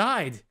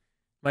sighed.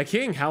 My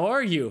king, how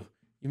are you?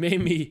 You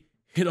made me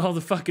hit all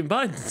the fucking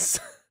buttons.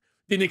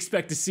 Didn't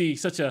expect to see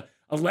such a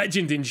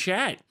legend in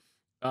chat.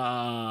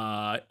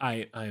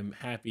 I'm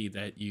happy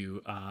that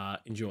you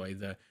enjoy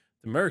the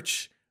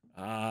merch.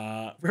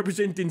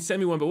 Represent didn't send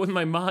me one, but one of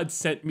my mods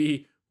sent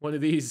me one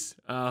of these,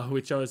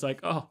 which I was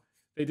like, oh,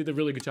 they did a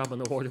really good job on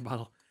the water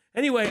bottle.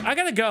 Anyway, I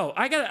gotta go.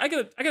 I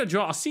gotta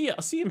draw. I'll see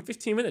you in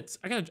 15 minutes.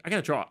 I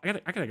gotta draw. I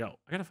gotta go.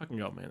 I gotta fucking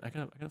go, man. I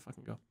gotta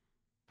fucking go.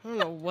 I don't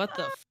know what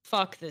the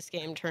fuck this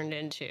game turned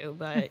into,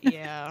 but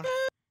yeah.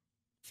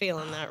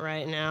 Feeling that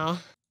right now.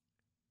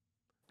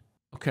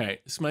 Okay,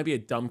 this might be a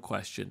dumb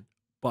question,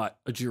 but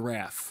a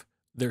giraffe,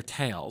 their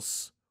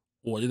tails,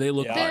 what do they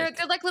look like?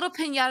 They're like little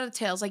pinata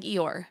tails, like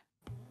Eeyore.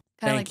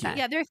 Kind of like that.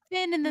 Yeah, they're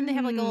thin and then they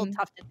have like a little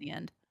tuft at the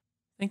end.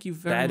 Thank you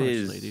very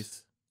much,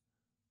 ladies.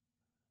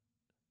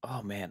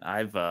 Oh man,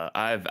 I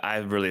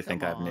really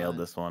think I've nailed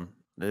this one.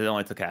 It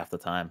only took half the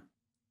time.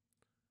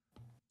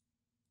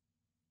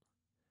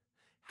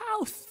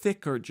 How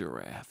thick are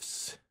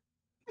giraffes?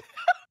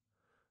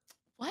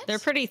 What? They're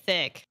pretty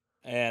thick.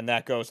 And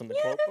that goes in the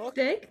quote book.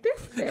 They're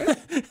thick.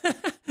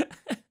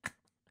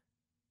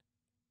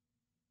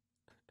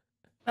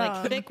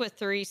 Like thick with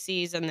 3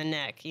 C's in the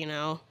neck, you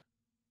know?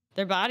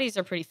 Their bodies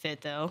are pretty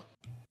fit though.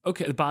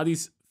 Okay, the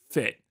bodies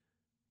fit.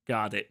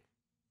 Got it.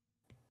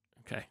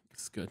 Okay,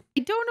 this is good.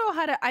 I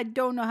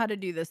don't know how to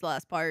do this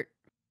last part.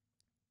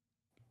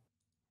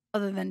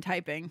 Other than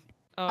typing.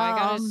 Oh, I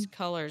got his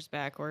colors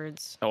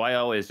backwards. Oh, I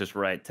always just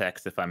write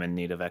text if I'm in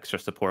need of extra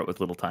support with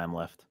little time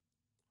left.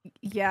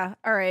 Yeah,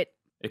 all right.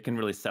 It can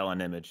really sell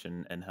an image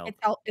and help.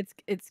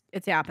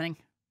 It's happening.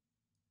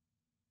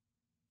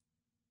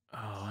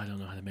 Oh, I don't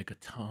know how to make a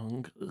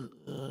tongue.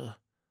 Ugh.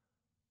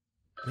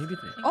 Maybe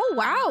they... Oh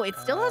wow, it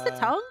still has a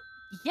tongue?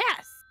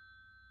 Yes.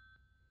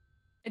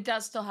 It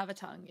does still have a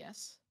tongue,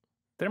 yes.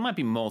 There might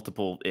be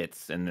multiple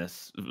its in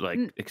this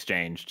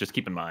exchange. Just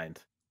keep in mind.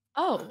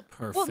 Oh,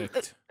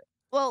 perfect.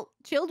 Well,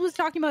 Chilled was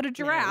talking about a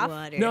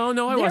giraffe. No,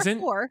 I wasn't.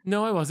 Therefore-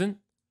 No, I wasn't.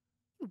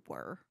 You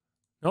were.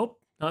 Nope,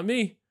 not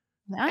me.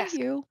 Not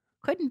you.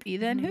 Couldn't be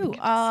then who?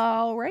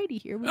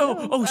 Alrighty, here we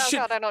go. Oh shit.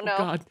 God, I don't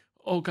know.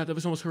 Oh god, that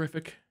was almost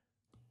horrific.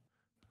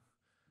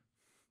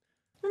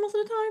 Almost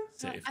at a time.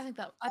 Save. I think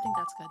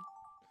that's good.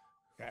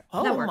 Okay.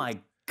 Oh my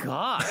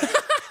god.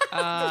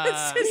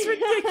 This is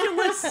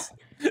ridiculous.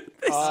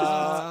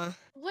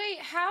 Wait,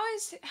 how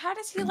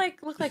does he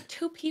like look like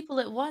 2 people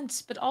at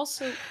once, but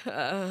also What?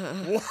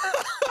 I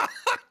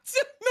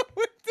don't know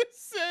what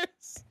this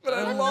is, but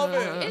I love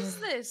it. Is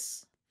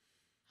this?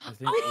 I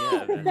think,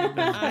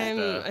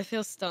 I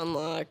feel stun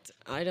locked.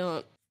 I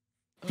don't.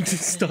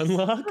 Stun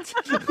locked?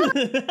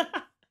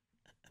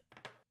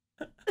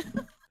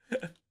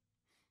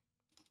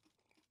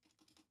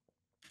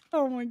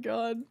 Oh my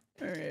god.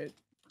 All right.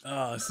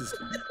 Oh, this is.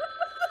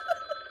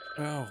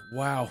 Oh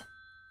wow.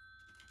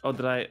 Oh,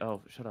 did I?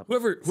 Oh, shut up.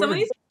 Whoever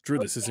Somebody's- drew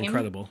this is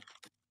incredible.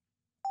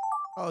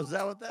 Oh, is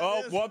that what that is?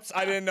 Oh, whoops!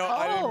 I didn't know.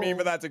 I didn't mean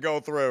for that to go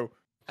through.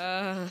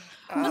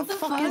 What the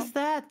fuck is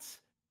that?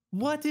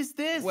 What is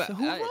this? Well,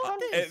 Who wrote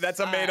this? That's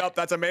a made up.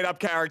 That's a made up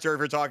character. If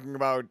you're talking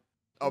about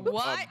a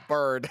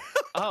bird.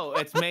 Oh,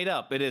 it's made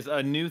up. It is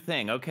a new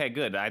thing. Okay,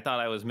 good. I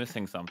thought I was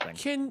missing something.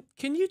 Can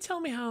you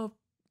tell me how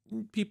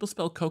people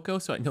spell Coco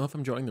so I know if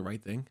I'm drawing the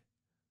right thing?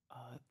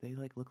 They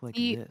like look like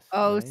this.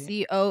 Cocoa.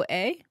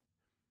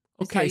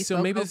 Okay,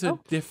 so maybe there's a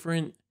Coco?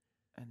 different.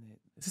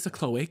 Is this a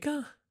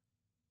cloaca?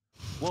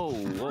 Whoa.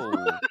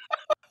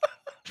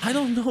 I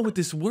don't know what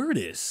this word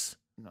is.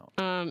 No.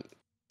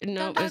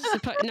 No, it's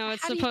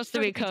supposed to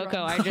be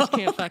Coco. I just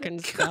can't fucking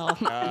spell.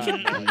 I'm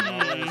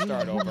gonna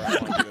start over. I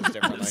want to do this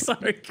differently.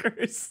 Sorry,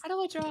 Chris. How do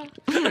I draw?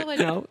 How do I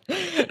draw? No.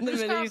 The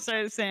minute you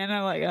started saying,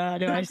 I'm like,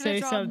 do I say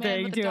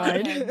something? Do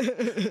I?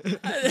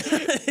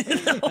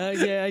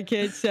 Okay, I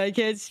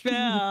can't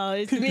spell.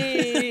 It's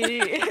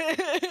me.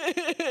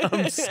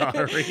 I'm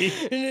sorry.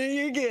 No,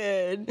 you're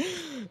good.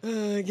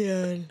 Oh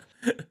god.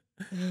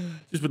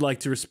 Just would like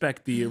to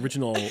respect the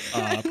original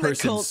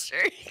person's.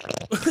 Culture.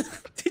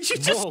 Did you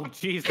just? Oh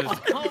Jesus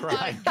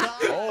Christ!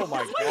 Oh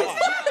my god!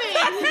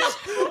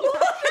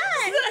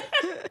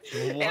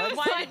 What?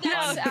 Why did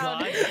that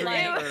sound like?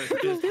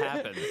 just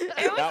happened?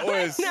 That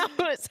was. It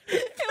was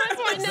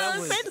my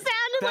nose. It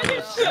sounded like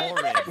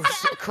a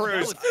shit.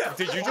 Cruz,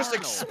 did you just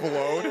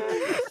explode?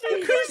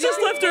 Cruz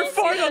just left her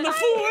fart on the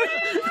floor.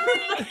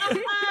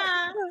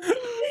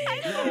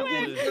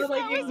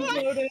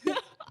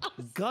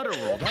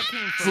 Guttural. That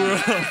came from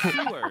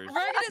sewers.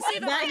 We're gonna see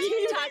that on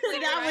TikTok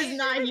later, That was right?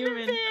 not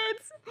human.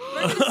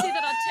 We're gonna see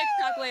that on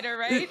TikTok later,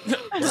 right?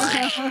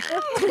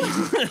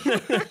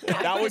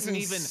 That was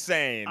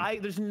insane.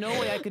 There's no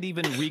way I could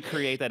even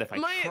recreate that if I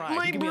tried.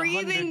 My Give me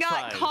 100 breathing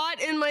got tries. caught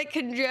in my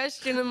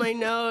congestion in my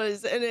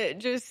nose, and it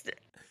just.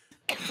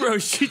 Bro, you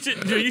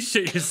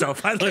shit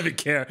yourself. I don't even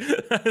care.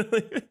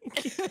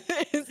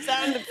 It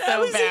sounded That so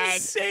was bad.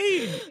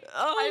 insane.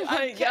 Oh my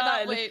I cannot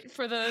god. wait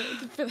for the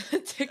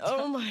TikTok.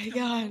 Oh my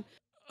god.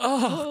 Oh,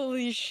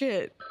 Holy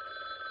shit.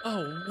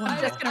 oh wow.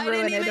 I'm just gonna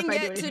ruin didn't it even if I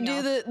do get to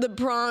anything do else. the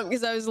prompt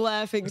because I was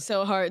laughing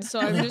so hard. So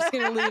I'm just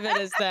gonna leave it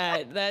as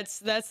that. That's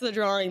the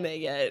drawing they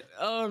get.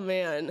 Oh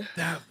man.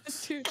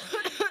 Dude,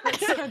 that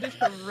sounded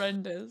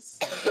horrendous.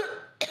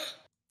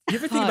 You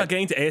ever think about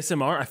getting to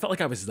ASMR? I felt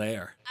like I was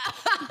there.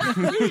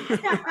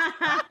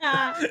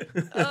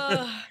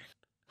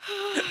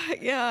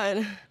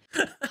 God.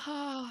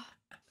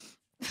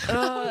 It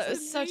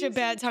was such a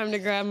bad time to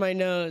grab my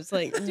nose,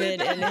 like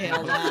mid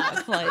inhale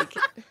laugh. Like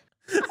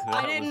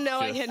I didn't know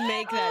I could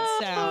make that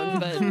sound,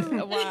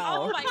 but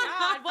wow. Oh my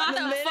god, what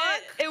the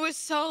fuck? It was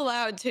so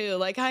loud too.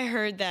 Like I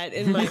heard that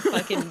in my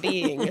fucking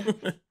being.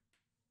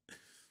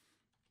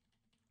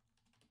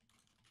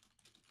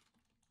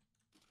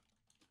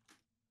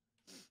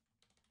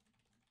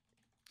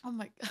 Oh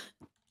my god.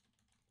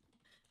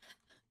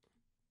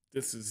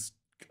 This is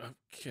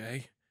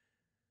okay.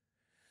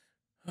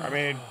 I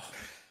mean,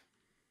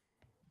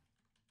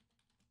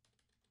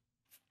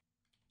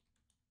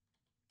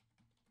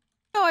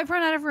 Oh, I've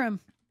run out of room.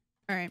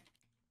 All right.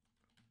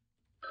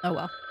 Oh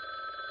well.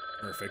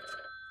 Perfect.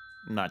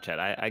 Not Chad.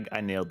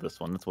 I nailed this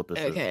one. That's what this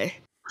is. Okay.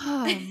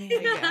 Oh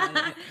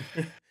man.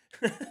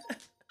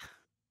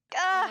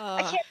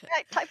 I can't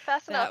type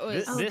fast enough.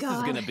 This Oh, is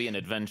God. going to be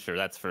it for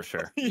that's for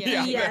sure.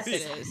 Yeah, Yes.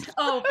 it is.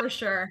 Oh, for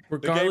sure. the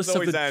games Regardless of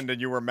always the end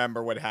and you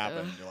remember what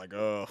happened. You're like,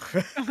 oh.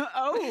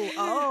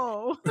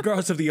 Oh.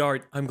 regardless of the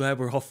art, I'm glad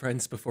we're all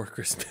friends before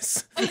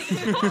Christmas. This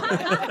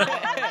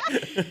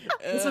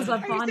was a Are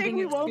you saying bonding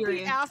we won't be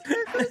experience. after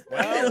Christmas?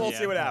 Well, we'll Yeah.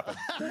 see what happens.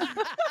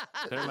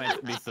 There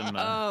might be some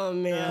Oh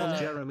man.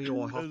 Jeremy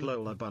or Hot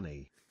Lola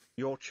Bunny.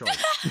 Your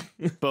choice.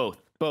 both.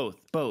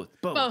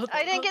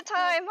 I didn't get time.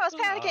 I was Oh,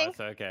 panicking. it's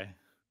okay.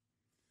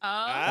 Oh.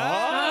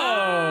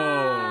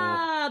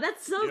 Ah,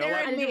 that's so You know good.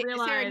 what? I didn't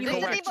realize. Sarah, you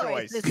Correct made the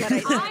choice. This is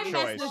what I I did.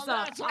 messed this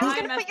up.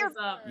 I messed this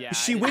up. Yeah, Is I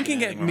she didn't winking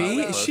do at anything me?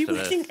 wrong. Is she Close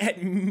to this. winking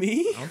at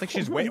me? I don't think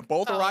she's waiting.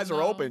 Both her eyes are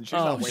no. open. She's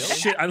Oh not waiting.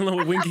 shit! I don't know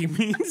what winking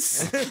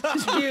means. Dude,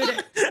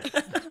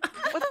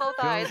 With both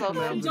eyes Girls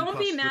open. Mountain don't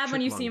be plus the mad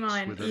when you see chipmunks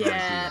mine. with a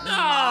Yeah. No!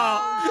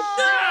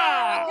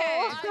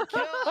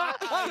 She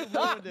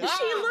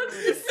looks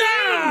the same.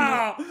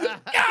 No!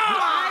 I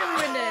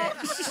ruined it.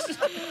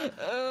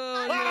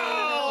 Oh no.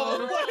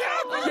 What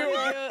happened to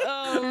her?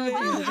 Oh man.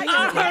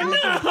 Oh no!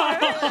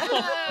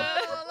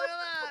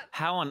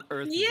 How on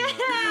earth? did you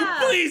Yeah.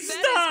 not- Please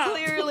That stop! is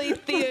clearly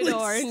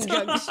Theodore in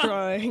Doug's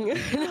drawing.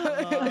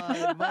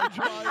 My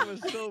drawing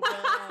was so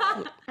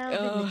bad.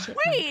 Alvin the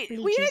chipmunk Wait, we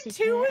bleaches had his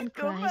two hair with and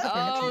cries Goomba.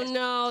 about Oh it.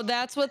 no,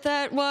 that's what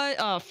that was?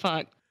 Oh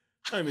fuck.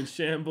 I'm in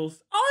shambles.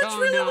 Oh, it's Oh,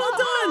 really no. well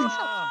done.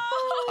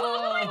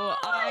 Oh,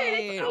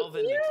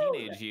 Alvin, the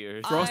teenage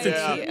years. Frosted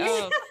Yeah.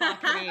 Oh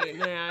fuck me,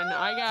 man.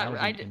 Alvin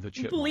I and the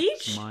chipmunks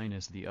Bleach?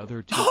 minus the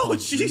other two. Oh,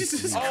 puns Jesus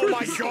bleach. Oh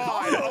my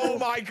god! Oh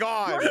my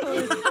god!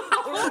 Oh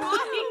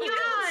my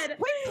god.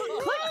 Wait,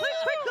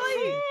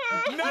 quickly.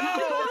 No!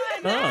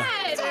 Oh.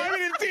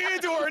 David and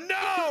Theodore,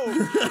 no!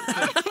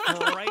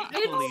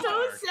 Frightfully It's so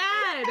dark.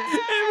 sad.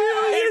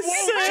 It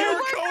won't cure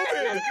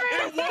COVID!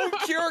 It won't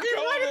cure Dude,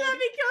 why did COVID! that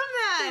become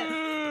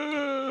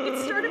that? It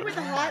started with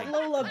Hot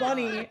Lola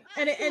Bunny,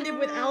 and it ended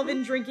with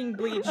Alvin drinking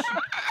bleach.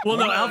 Well,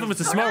 no, Alvin was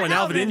the smart one.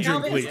 Alvin didn't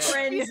drink Alvin's bleach.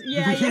 friends,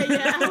 yeah.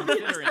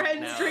 Alvin's Considering it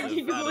friends now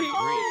drinking out of bleach. three.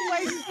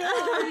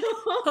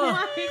 Oh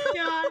my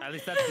god. At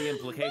least that's the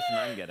implication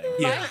I'm getting. my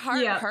Yeah.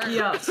 heart Yeah, hurts.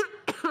 yeah.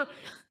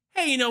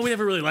 Hey, you know, we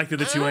never really liked the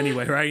two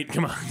anyway, right?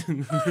 Come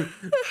on.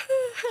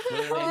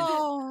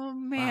 Oh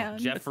man.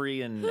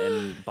 Jeffrey and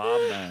Bob.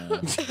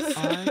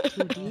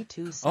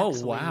 R2D2 Oh,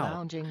 sexually wow.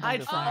 lounging by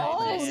the Oh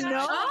fireplace.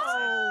 no.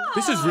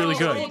 This is really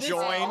good. He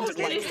joined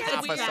okay, like this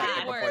half gets a second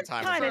bad. before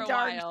time. Kind was of up.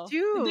 dark while.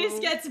 too. This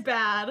gets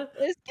bad.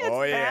 This gets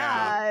Oh, yeah.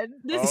 bad.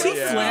 This Oh, gets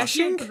yeah.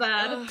 flashing?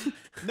 bad.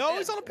 No,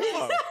 he's on a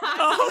pillow.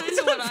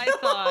 That's what I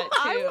thought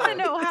I too. want to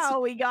know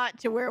how we got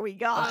to where we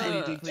got.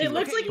 It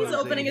looks like he's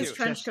opening his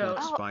trench coat.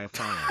 Chestnuts by a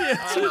fire.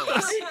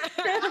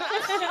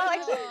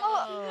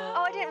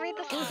 Oh, I didn't read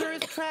this. Those are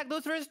his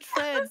Those are his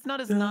treads, not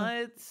his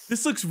nuts.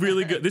 This looks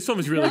really good. This one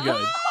was really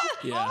good.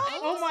 Yeah.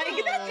 Oh my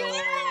god, that's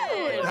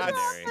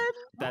Legendary.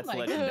 That's my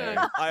legendary.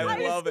 God. I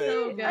love it.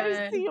 so I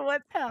good. see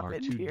what's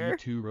happened here.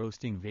 R2D2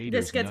 roasting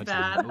Vader's This gets nuts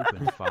bad. with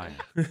open fire.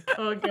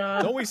 Oh It's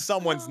god. always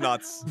someone's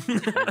nuts.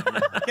 It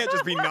can't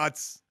just be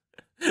nuts.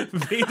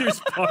 Vader's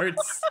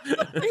parts.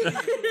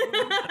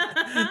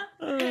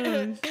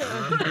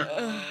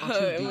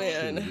 Oh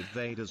man. With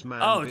Vader's man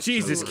Oh, bits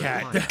Jesus, over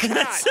cat. the fire.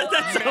 That's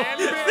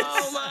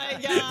Oh my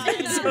god.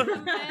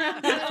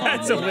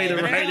 That's a way to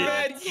write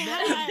it.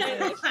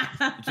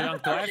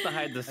 Junk, do I have to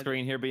hide the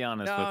screen here? Be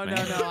honest No, with no,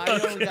 me. no. I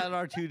only got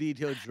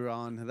R2D2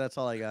 drawn. That's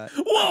all I got.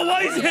 Whoa,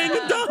 why is he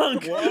hanging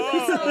dunk? Whoa!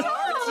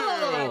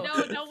 D2.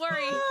 No, don't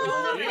worry.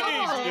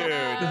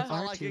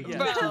 Jeez, dude.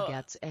 R2D2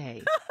 gets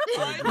A.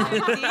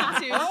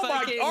 Oh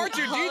my,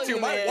 R2D2,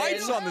 my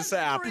wife's on this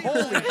app.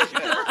 Holy shit.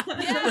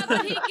 Yeah,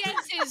 but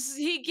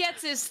he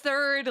gets his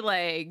third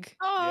leg.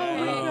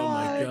 Oh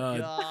my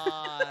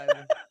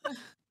god.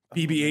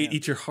 BB-8,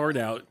 eat your heart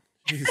out.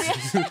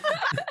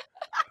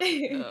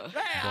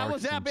 I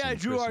was happy I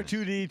drew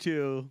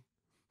R2D2.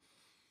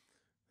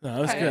 No, that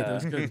was good. That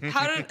was good.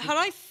 How did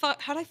I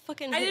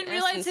fucking? I didn't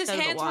realize his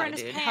hands were in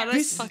his pants. How did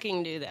I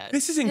fucking do that?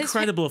 This is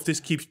incredible if this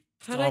keeps.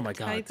 How did Oh my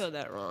god. I typo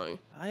that wrong?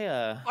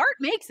 Art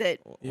makes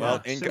it.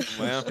 Well,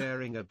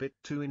 staring a bit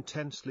too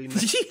intensely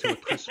next to a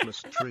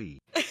Christmas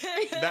tree.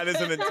 That is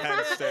an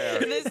intense stare.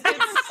 This is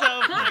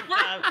so fucked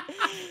up.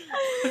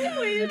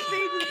 Please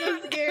make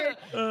me scared.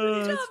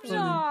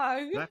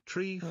 That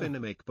tree finna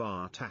make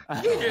bar tax.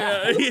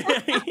 Yeah.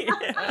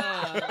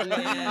 Oh,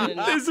 man.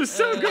 This is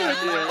so good.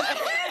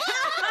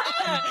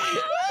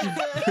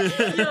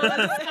 Yo,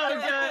 that's so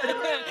good.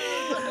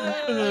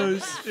 Oh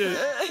shit.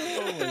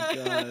 Oh my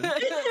god.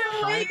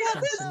 Find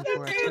something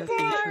for a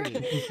turkey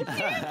tree.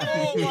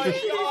 Oh my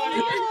god!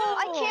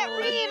 I can't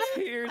read.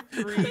 Tier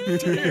 3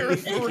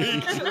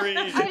 tree.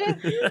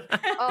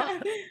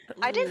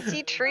 I didn't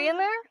see tree in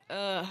there.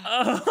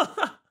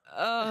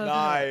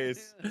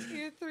 Nice.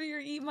 Tier 3 or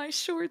eat my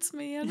shorts,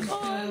 man. Oh,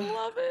 I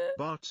love it.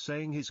 Bart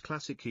saying his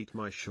classic eat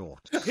my short.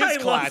 I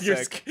love your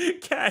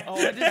classic. cat. Oh,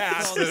 I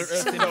Cast is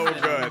so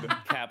good.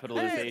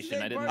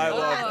 Capitalization. I didn't. I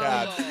love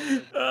cats.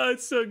 Oh,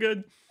 it's so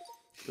good.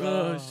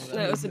 Oh,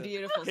 That was a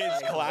beautiful. His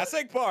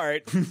classic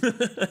part.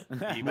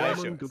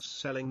 Mormon Goose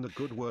selling the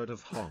good word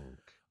of honk.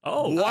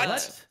 Oh,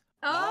 What?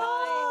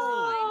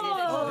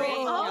 Oh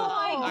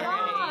my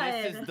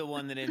god. This is the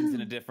one that ends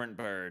in a different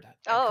bird.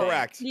 Oh,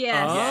 Correct.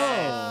 Yes.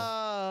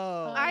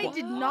 Oh. I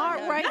did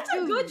not write That's a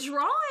to. good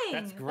drawing.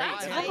 That's great.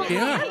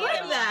 Yeah. I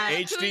like that.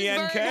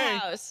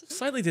 HDNK.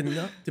 Slightly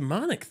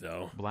demonic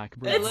though.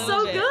 Blackbird. It's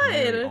so bit.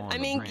 good. I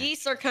mean,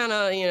 geese are kind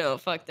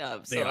of, fucked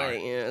up. So, They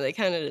are. they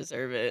kind of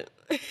deserve it.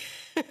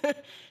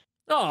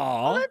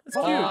 Aw, that's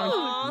cute.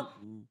 Aw.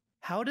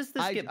 How does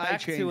this I get back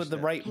to changed the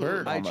it. right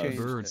bird? I almost? changed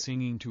Bird it.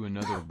 singing to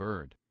another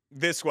bird.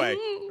 This way.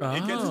 It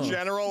Oh. gets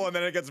general and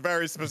then it gets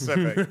very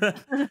specific.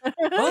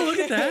 Oh, look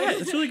at that.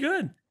 That's really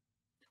good.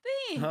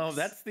 Thanks. Oh,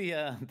 that's the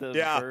Yeah,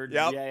 bird.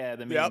 yep, Yeah,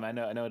 the meme. yep. I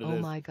know what it Oh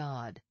is. my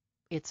god.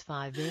 It's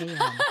 5 a.m.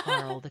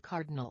 Carl the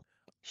Cardinal.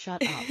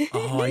 Shut up.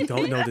 Oh, I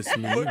don't know this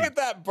meme. Look at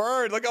that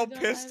bird. Look how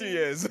pissed he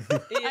is. Yeah,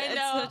 I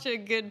know. It's such a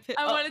good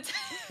I wanted to.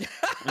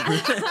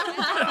 His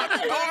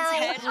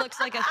head looks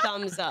like a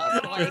thumbs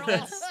up. Like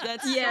that's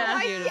Yeah.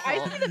 so beautiful.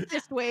 I see the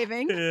fist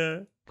waving. Yeah.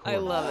 I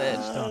love it.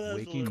 Stop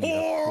waking me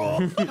Coral.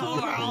 up.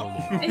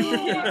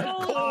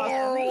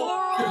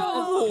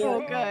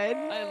 So good.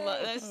 I love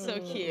that's so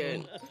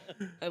cute.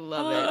 I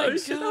love Oh, it.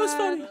 shit, that was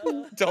funny.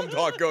 Dumb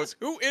dog goes,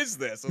 who is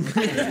this?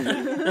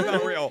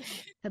 Not real.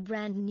 A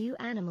brand new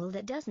animal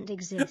that doesn't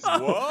exist.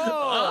 Whoa.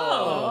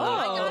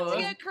 I got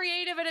to get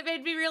creative and it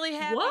made me really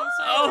happy. Whoa.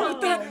 So Oh,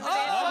 that- Oh,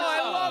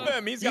 I love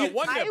him. He's got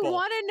one I nipple.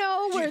 want to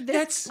know where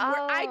this. That's-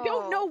 Where, I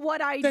don't know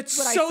what I. That's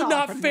what I so saw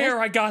not from fair. this.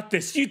 I got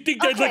this. You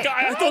think that like Okay,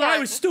 I thought I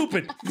was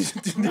stupid.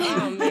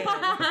 Oh man.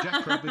 A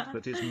jackrabbit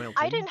that is melting.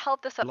 I didn't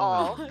help this at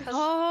all. 'Cause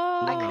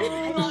I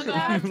couldn't. Oh,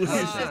 that's what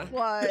Yeah. this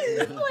was.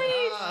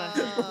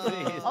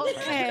 Please.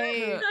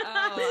 Okay.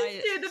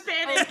 Dude, the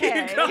panic.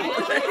 Okay.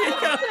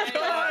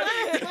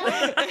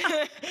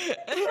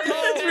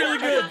 That's really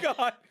good.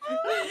 God.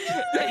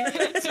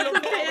 The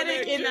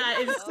panic in that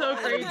is so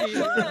crazy.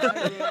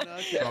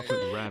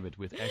 Chocolate rabbit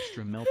with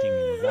extra melting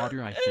in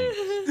water, I think.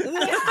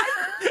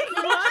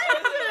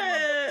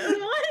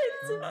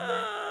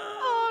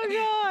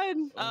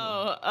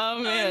 Oh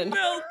man.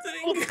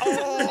 Melting.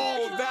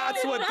 Oh,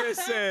 that's what this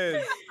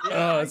is.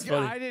 Oh, that's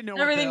funny. I didn't know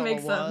Everything what the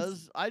makes hell it sense.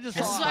 was. I just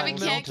This saw is why it we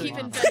can't melting. keep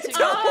inventing.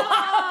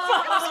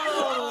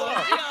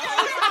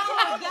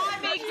 That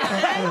makes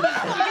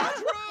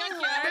sense.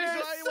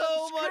 There's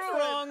so much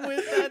wrong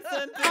with that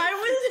sentence. I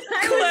was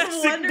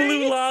Classic wondering.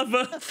 blue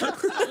lava.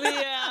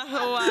 Yeah.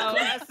 Oh wow.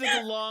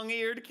 Classic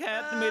long-eared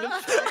cat made of.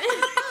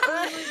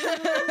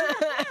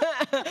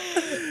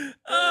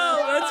 Oh,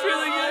 that's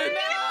really good.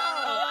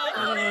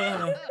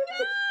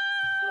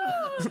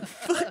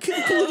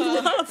 Fucking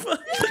blue lava.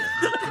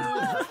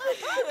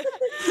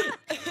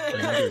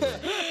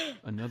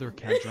 Another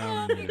cat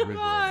drowning in a river of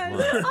blood.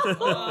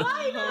 Oh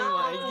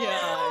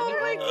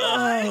my god.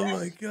 Oh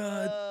my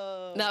god.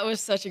 That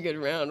was such a good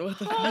round. What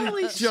the fuck?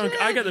 Holy shit. Junk,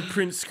 I gotta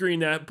print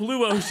screen that.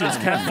 Blue Ocean's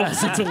cat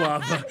falls into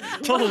lava.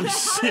 Holy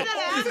shit.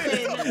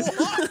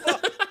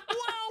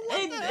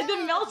 The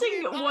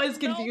melting was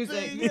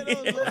confusing.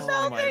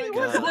 Oh my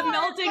god. The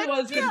melting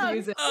was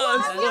confusing. Oh,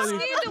 Have you it's funny.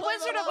 seen The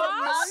Wizard of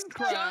Oz?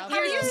 Minecraft.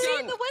 Have you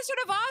seen The Wizard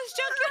of Oz,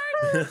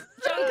 Junkyard?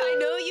 Junk, I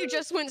know you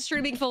just went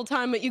streaming full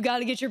time, but you got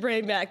to get your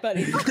brain back,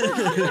 buddy. You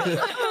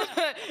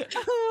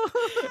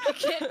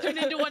can't turn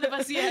into one of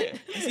us yet.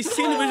 Has he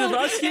seen the Wizard of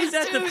Oz? He's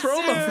at the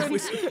promo for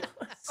Wizard of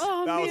Oz.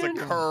 Oh, That was a man.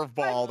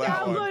 curveball. I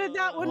That one. downloaded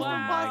that one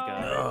from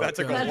Buster. That's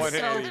a good That's one.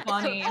 so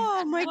funny.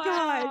 Oh my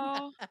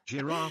god.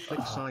 Giraffe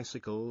licks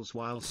icicles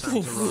while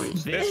Santa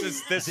rides.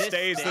 This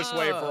stays this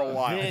way for a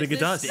while. I think it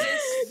does. Does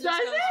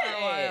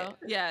it?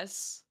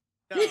 Yes.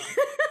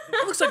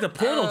 It looks like a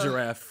portal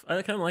giraffe.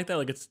 I kind of like that.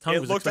 Like its tongue It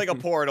was looked like a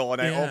expecting- portal,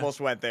 and I Yeah. almost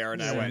went there,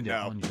 and I went Send it no.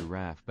 on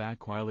giraffe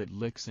back while it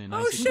licks an Oh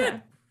icicle. shit!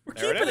 We're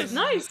There it keeping is. it.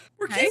 Nice.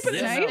 We're Nice, keeping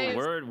it. nice.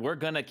 We're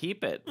gonna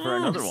keep it for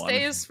another one.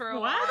 Stays for a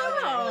while.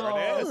 Wow.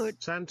 There it is.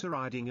 Santa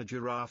riding a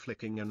giraffe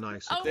licking an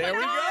icicle. Oh There my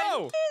we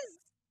God.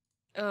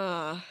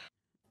 go.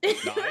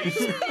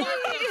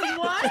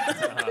 What?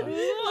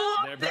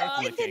 They're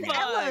both licking it.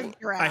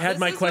 I had This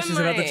my is questions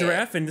when about the my-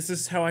 giraffe, and this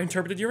is how I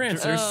interpreted your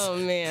answers. Oh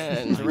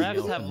man.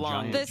 Giraffes have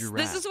long. This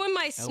is when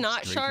my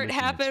snot straight chart licking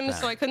its happened,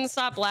 so back. I couldn't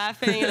stop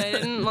laughing, and I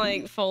didn't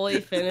like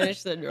fully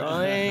finish the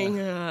drawing.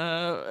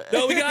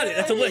 No, we got it.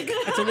 That's a lick.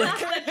 That's a lick.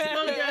 That's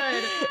so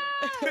good.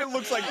 It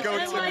looks like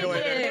Goat I like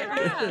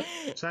Simulator.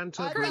 it.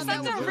 Santa Chris, brings that's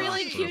a giraffe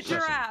really for cute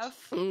present.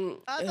 giraffe.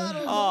 I thought it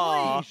was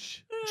Aw. a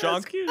leash.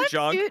 Junk,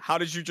 Junk, how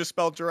did you just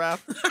spell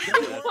giraffe?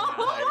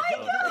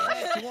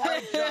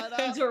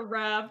 It's a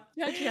rap.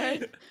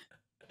 I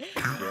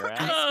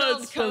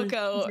Oh, spelled it's funny.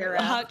 cocoa,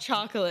 hot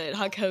chocolate,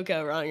 hot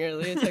cocoa wrong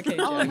earlier. It's okay.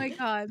 Oh Jack. my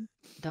god.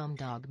 Dumb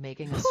dog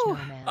making a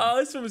snowman. Oh,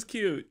 this one was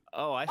cute.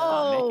 Oh, I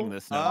stopped Oh. making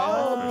this snowman.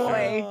 Oh, that's for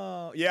boy.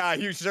 Oh, yeah,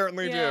 you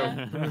certainly Yeah.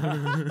 do.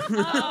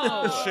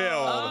 Oh, Chill.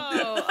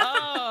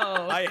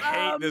 oh. I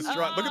hate this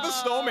drawing. Look at the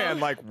snowman.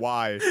 Like,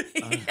 why? I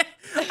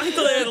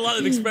thought I had a lot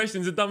of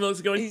expressions, and Dumb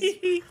was going.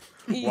 Hee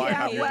hee. Why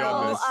have you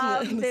done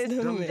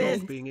this? Dumb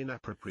dog being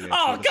inappropriate.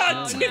 Oh for the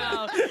God!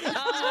 snowman.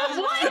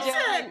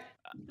 What?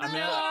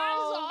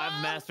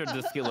 I've mastered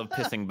the skill of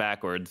pissing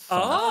backwards.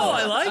 Oh,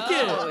 I like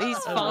Oh, it. he's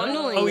I like it.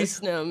 fondling Oh, the he's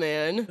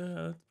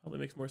snowman. probably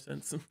makes more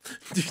sense.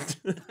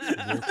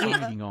 Wolf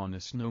riding on a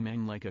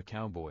snowman like a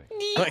cowboy.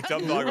 Like,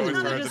 Dumb Dog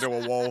always turns into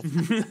a wolf.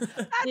 That's because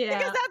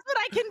that's what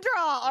I can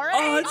draw, all right?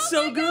 Oh, it's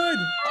so good.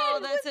 Oh,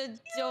 that's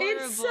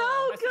adorable. It's so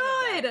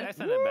I good.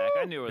 sent it back.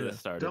 I knew where this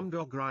started. Dumb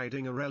dog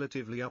riding a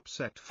relatively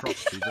upset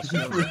Frosty the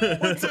snowman.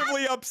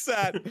 Relatively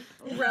upset.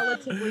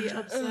 Relatively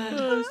upset.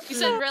 You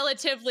said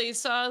relatively,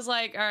 so I was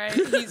like, all right,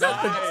 he's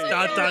not gonna say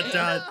Dot dot anything.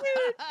 dot.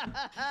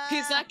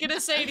 He's not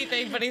gonna say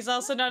anything, but he's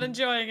also not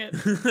enjoying it.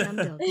 Dumb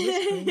dog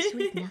whispering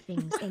sweet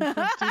nothings in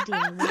Frosty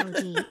dear world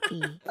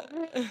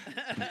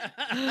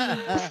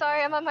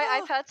Sorry, I'm on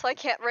my iPad, so I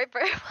can't write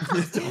very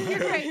well. You're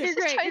great, you're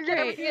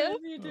great, you're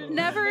great.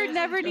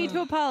 Never need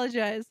to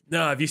apologize.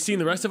 No, have you seen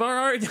the rest of our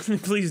art?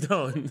 Please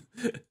don't.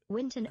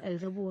 Winton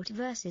Overwart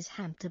versus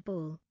Hampton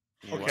Ball.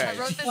 I Okay.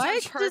 wrote this What on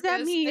does purpose.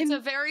 that mean? It's a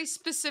very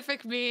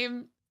specific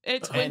meme.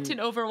 It's Winton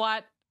over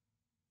what?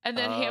 And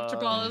then hamster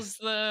ball is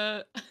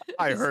the.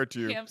 I hurt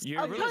you. hamster. You're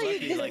I'll really tell you,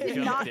 lucky, this like, did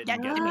Junk not didn't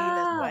get get to me it.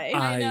 this way.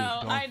 I know,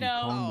 Donkey I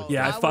know. Kong with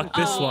Yeah, I fucked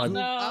this Oh, one. no.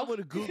 I would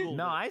have Googled.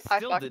 No, I I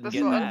still fucked didn't this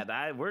get one.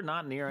 that. We're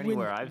not near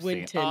anywhere I've seen.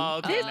 Winton. Oh,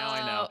 okay, now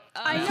I know.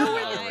 I know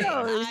where this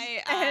goes,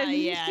 and-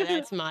 Yeah,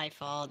 that's my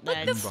fault.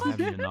 That's Dumbo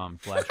having a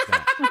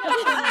non-flashback.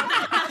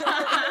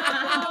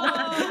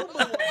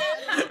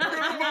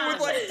 With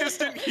like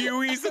distant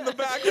Hueys in the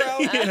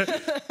background.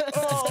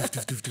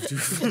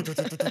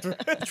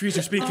 Trees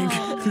are speaking.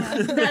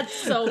 That's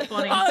so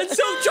funny. Oh, it's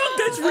so Junk.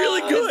 That's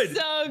really good.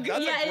 so good.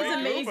 That's Yeah, a it's great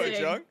amazing. Goomba,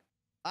 Junk.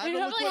 I You're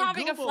don't look totally where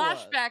having a Google was.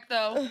 flashback,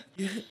 though.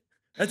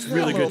 That's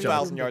really Hello, good,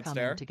 Junk. 1,000-yard Coming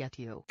stare. to get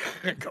you.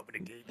 Coming to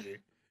get you.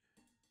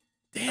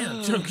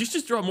 Damn, Junk. You should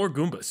just draw more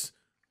Goombas.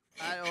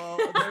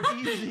 They're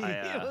easy.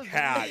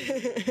 Cat.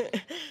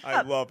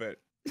 I love it.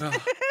 Oh.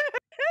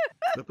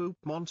 The poop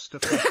monster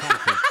from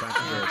Parker's Bad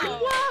Burger.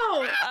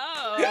 Whoa.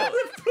 Oh.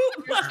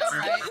 You're so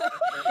right.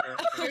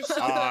 You're so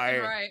fucking I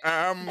right.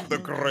 am the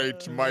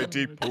great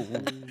mighty Pooh.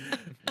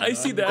 I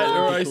see that,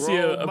 or I see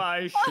a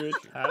my shit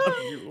at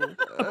you.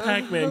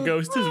 Pac-Man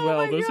ghost as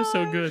well. Those are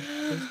so good.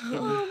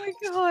 Oh my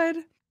god.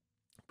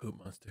 Poop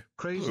monster.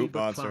 Crazy Poop but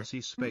monster.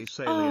 classy space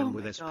alien Oh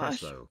with my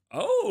espresso.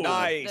 Oh,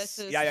 Nice. This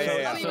is Yeah. I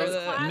mean,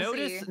 it's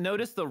classy.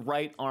 Notice the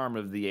right arm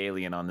of the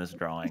alien on this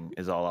drawing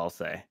is all I'll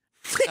say.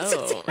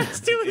 Oh. Let's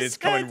do it. It's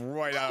coming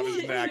right out of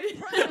his neck.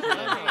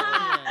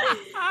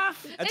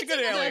 That's a good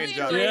alien,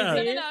 Junk. Yeah.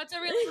 No, it's a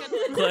really good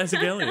one. Classic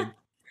alien.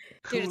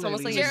 Dude, it's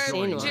almost like Cool you've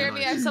alien seen one. Jeremy,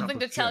 I have Nice something cup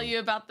to of tell joe. you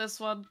about this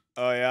one.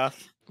 Oh yeah.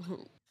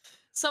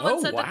 Someone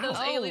Oh, said that wow. those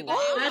aliens.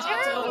 That's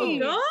Jeremy.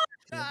 so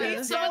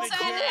good. Someone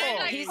said,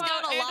 and I He's quote,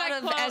 got a and I lot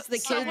of, quote, as the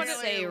someone- kids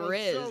say,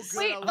 riz.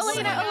 Wait,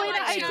 Elena,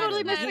 I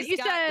totally missed what you He's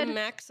got said.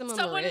 maximum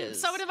Someone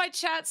riz. in my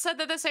chat said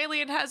that this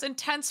alien has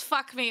intense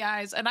fuck me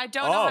eyes, and I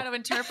don't know Oh. how to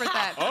interpret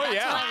that. But Oh, that's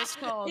yeah. what I was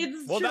told.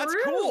 It's Well, true. that's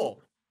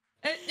cool.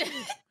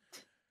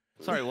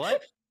 Sorry,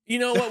 what? You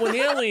know what? When the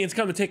aliens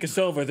come to take us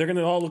over, they're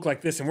gonna all look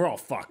like this, and we're all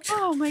fucked.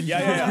 Oh my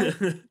Yeah.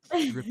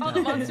 All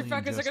the monster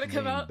fuckers are gonna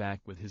come out.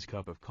 Back with his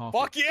cup of coffee.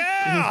 Fuck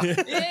yeah!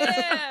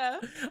 Yeah.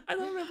 I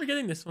don't remember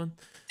getting this one.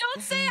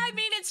 Don't say I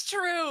mean it's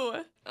true.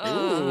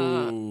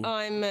 Ooh.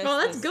 I missed. Oh,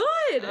 that's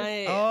good.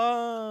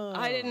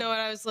 I didn't know what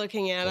I was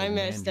looking at. I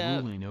messed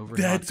up.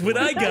 That's what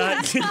I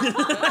got.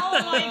 Oh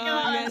my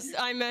god.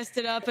 I messed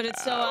it up, but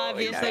it's so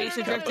obvious that you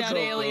should drift out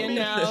alien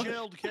now.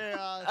 Chilled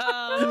chaos.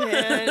 Oh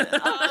man.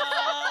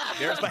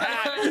 There's the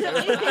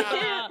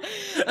hat.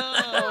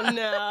 Oh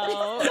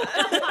no.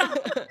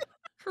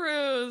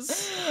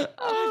 Cruz.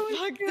 Oh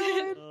my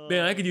god.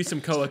 Man, I could use some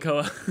Koa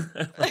Koa. I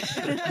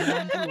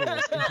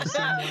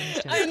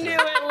knew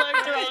it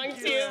looked wrong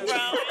too, bro.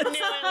 I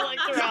knew it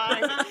looked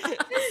wrong.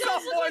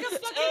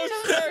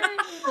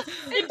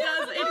 It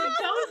does. It's a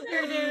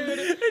toaster,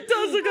 dude. It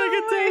does look like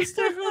a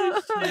toaster.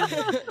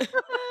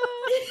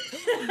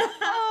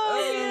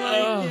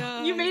 Oh my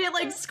god. You made it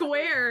like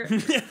square.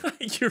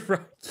 You're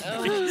right.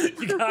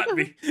 You got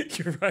me.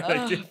 You're right.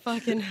 I Oh, did.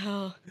 fucking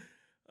hell.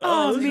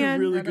 Oh, those man. are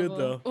really good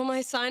though. Well,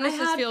 my sinuses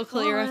had feel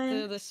clear fun.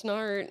 after the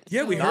snort.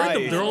 Yeah, we so- heard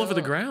them. Nice. They're all over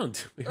the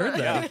ground. We heard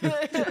that.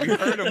 We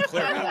heard him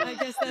clear out. I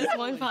guess that's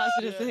one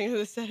positive thing of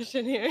the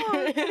session here.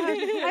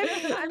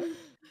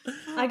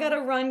 I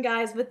gotta run,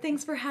 guys, but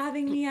thanks for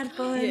having me. I had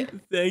fun. Yeah.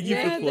 Thank you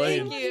for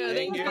playing. Thank you.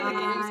 Thank you for the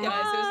games,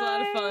 guys. It was a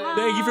lot of fun.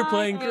 Thank you for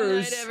playing, Good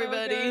Cruz. night,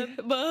 everybody.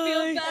 Feel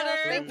Bye.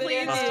 better.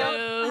 Please Thank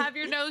don't you. have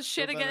your nose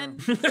shit again.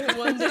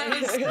 One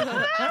day.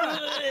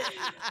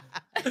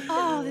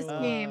 Oh, this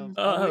game.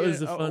 Oh, that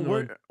was a fun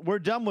one. We're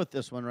done with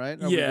this one, right?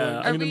 Yeah,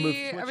 Are I'm gonna we move.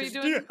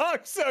 doing Yeah, I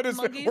said it's-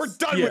 monkeys? we're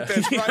done Yeah. with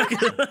this, right?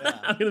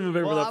 I'm gonna move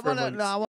over Well, that for a moment. I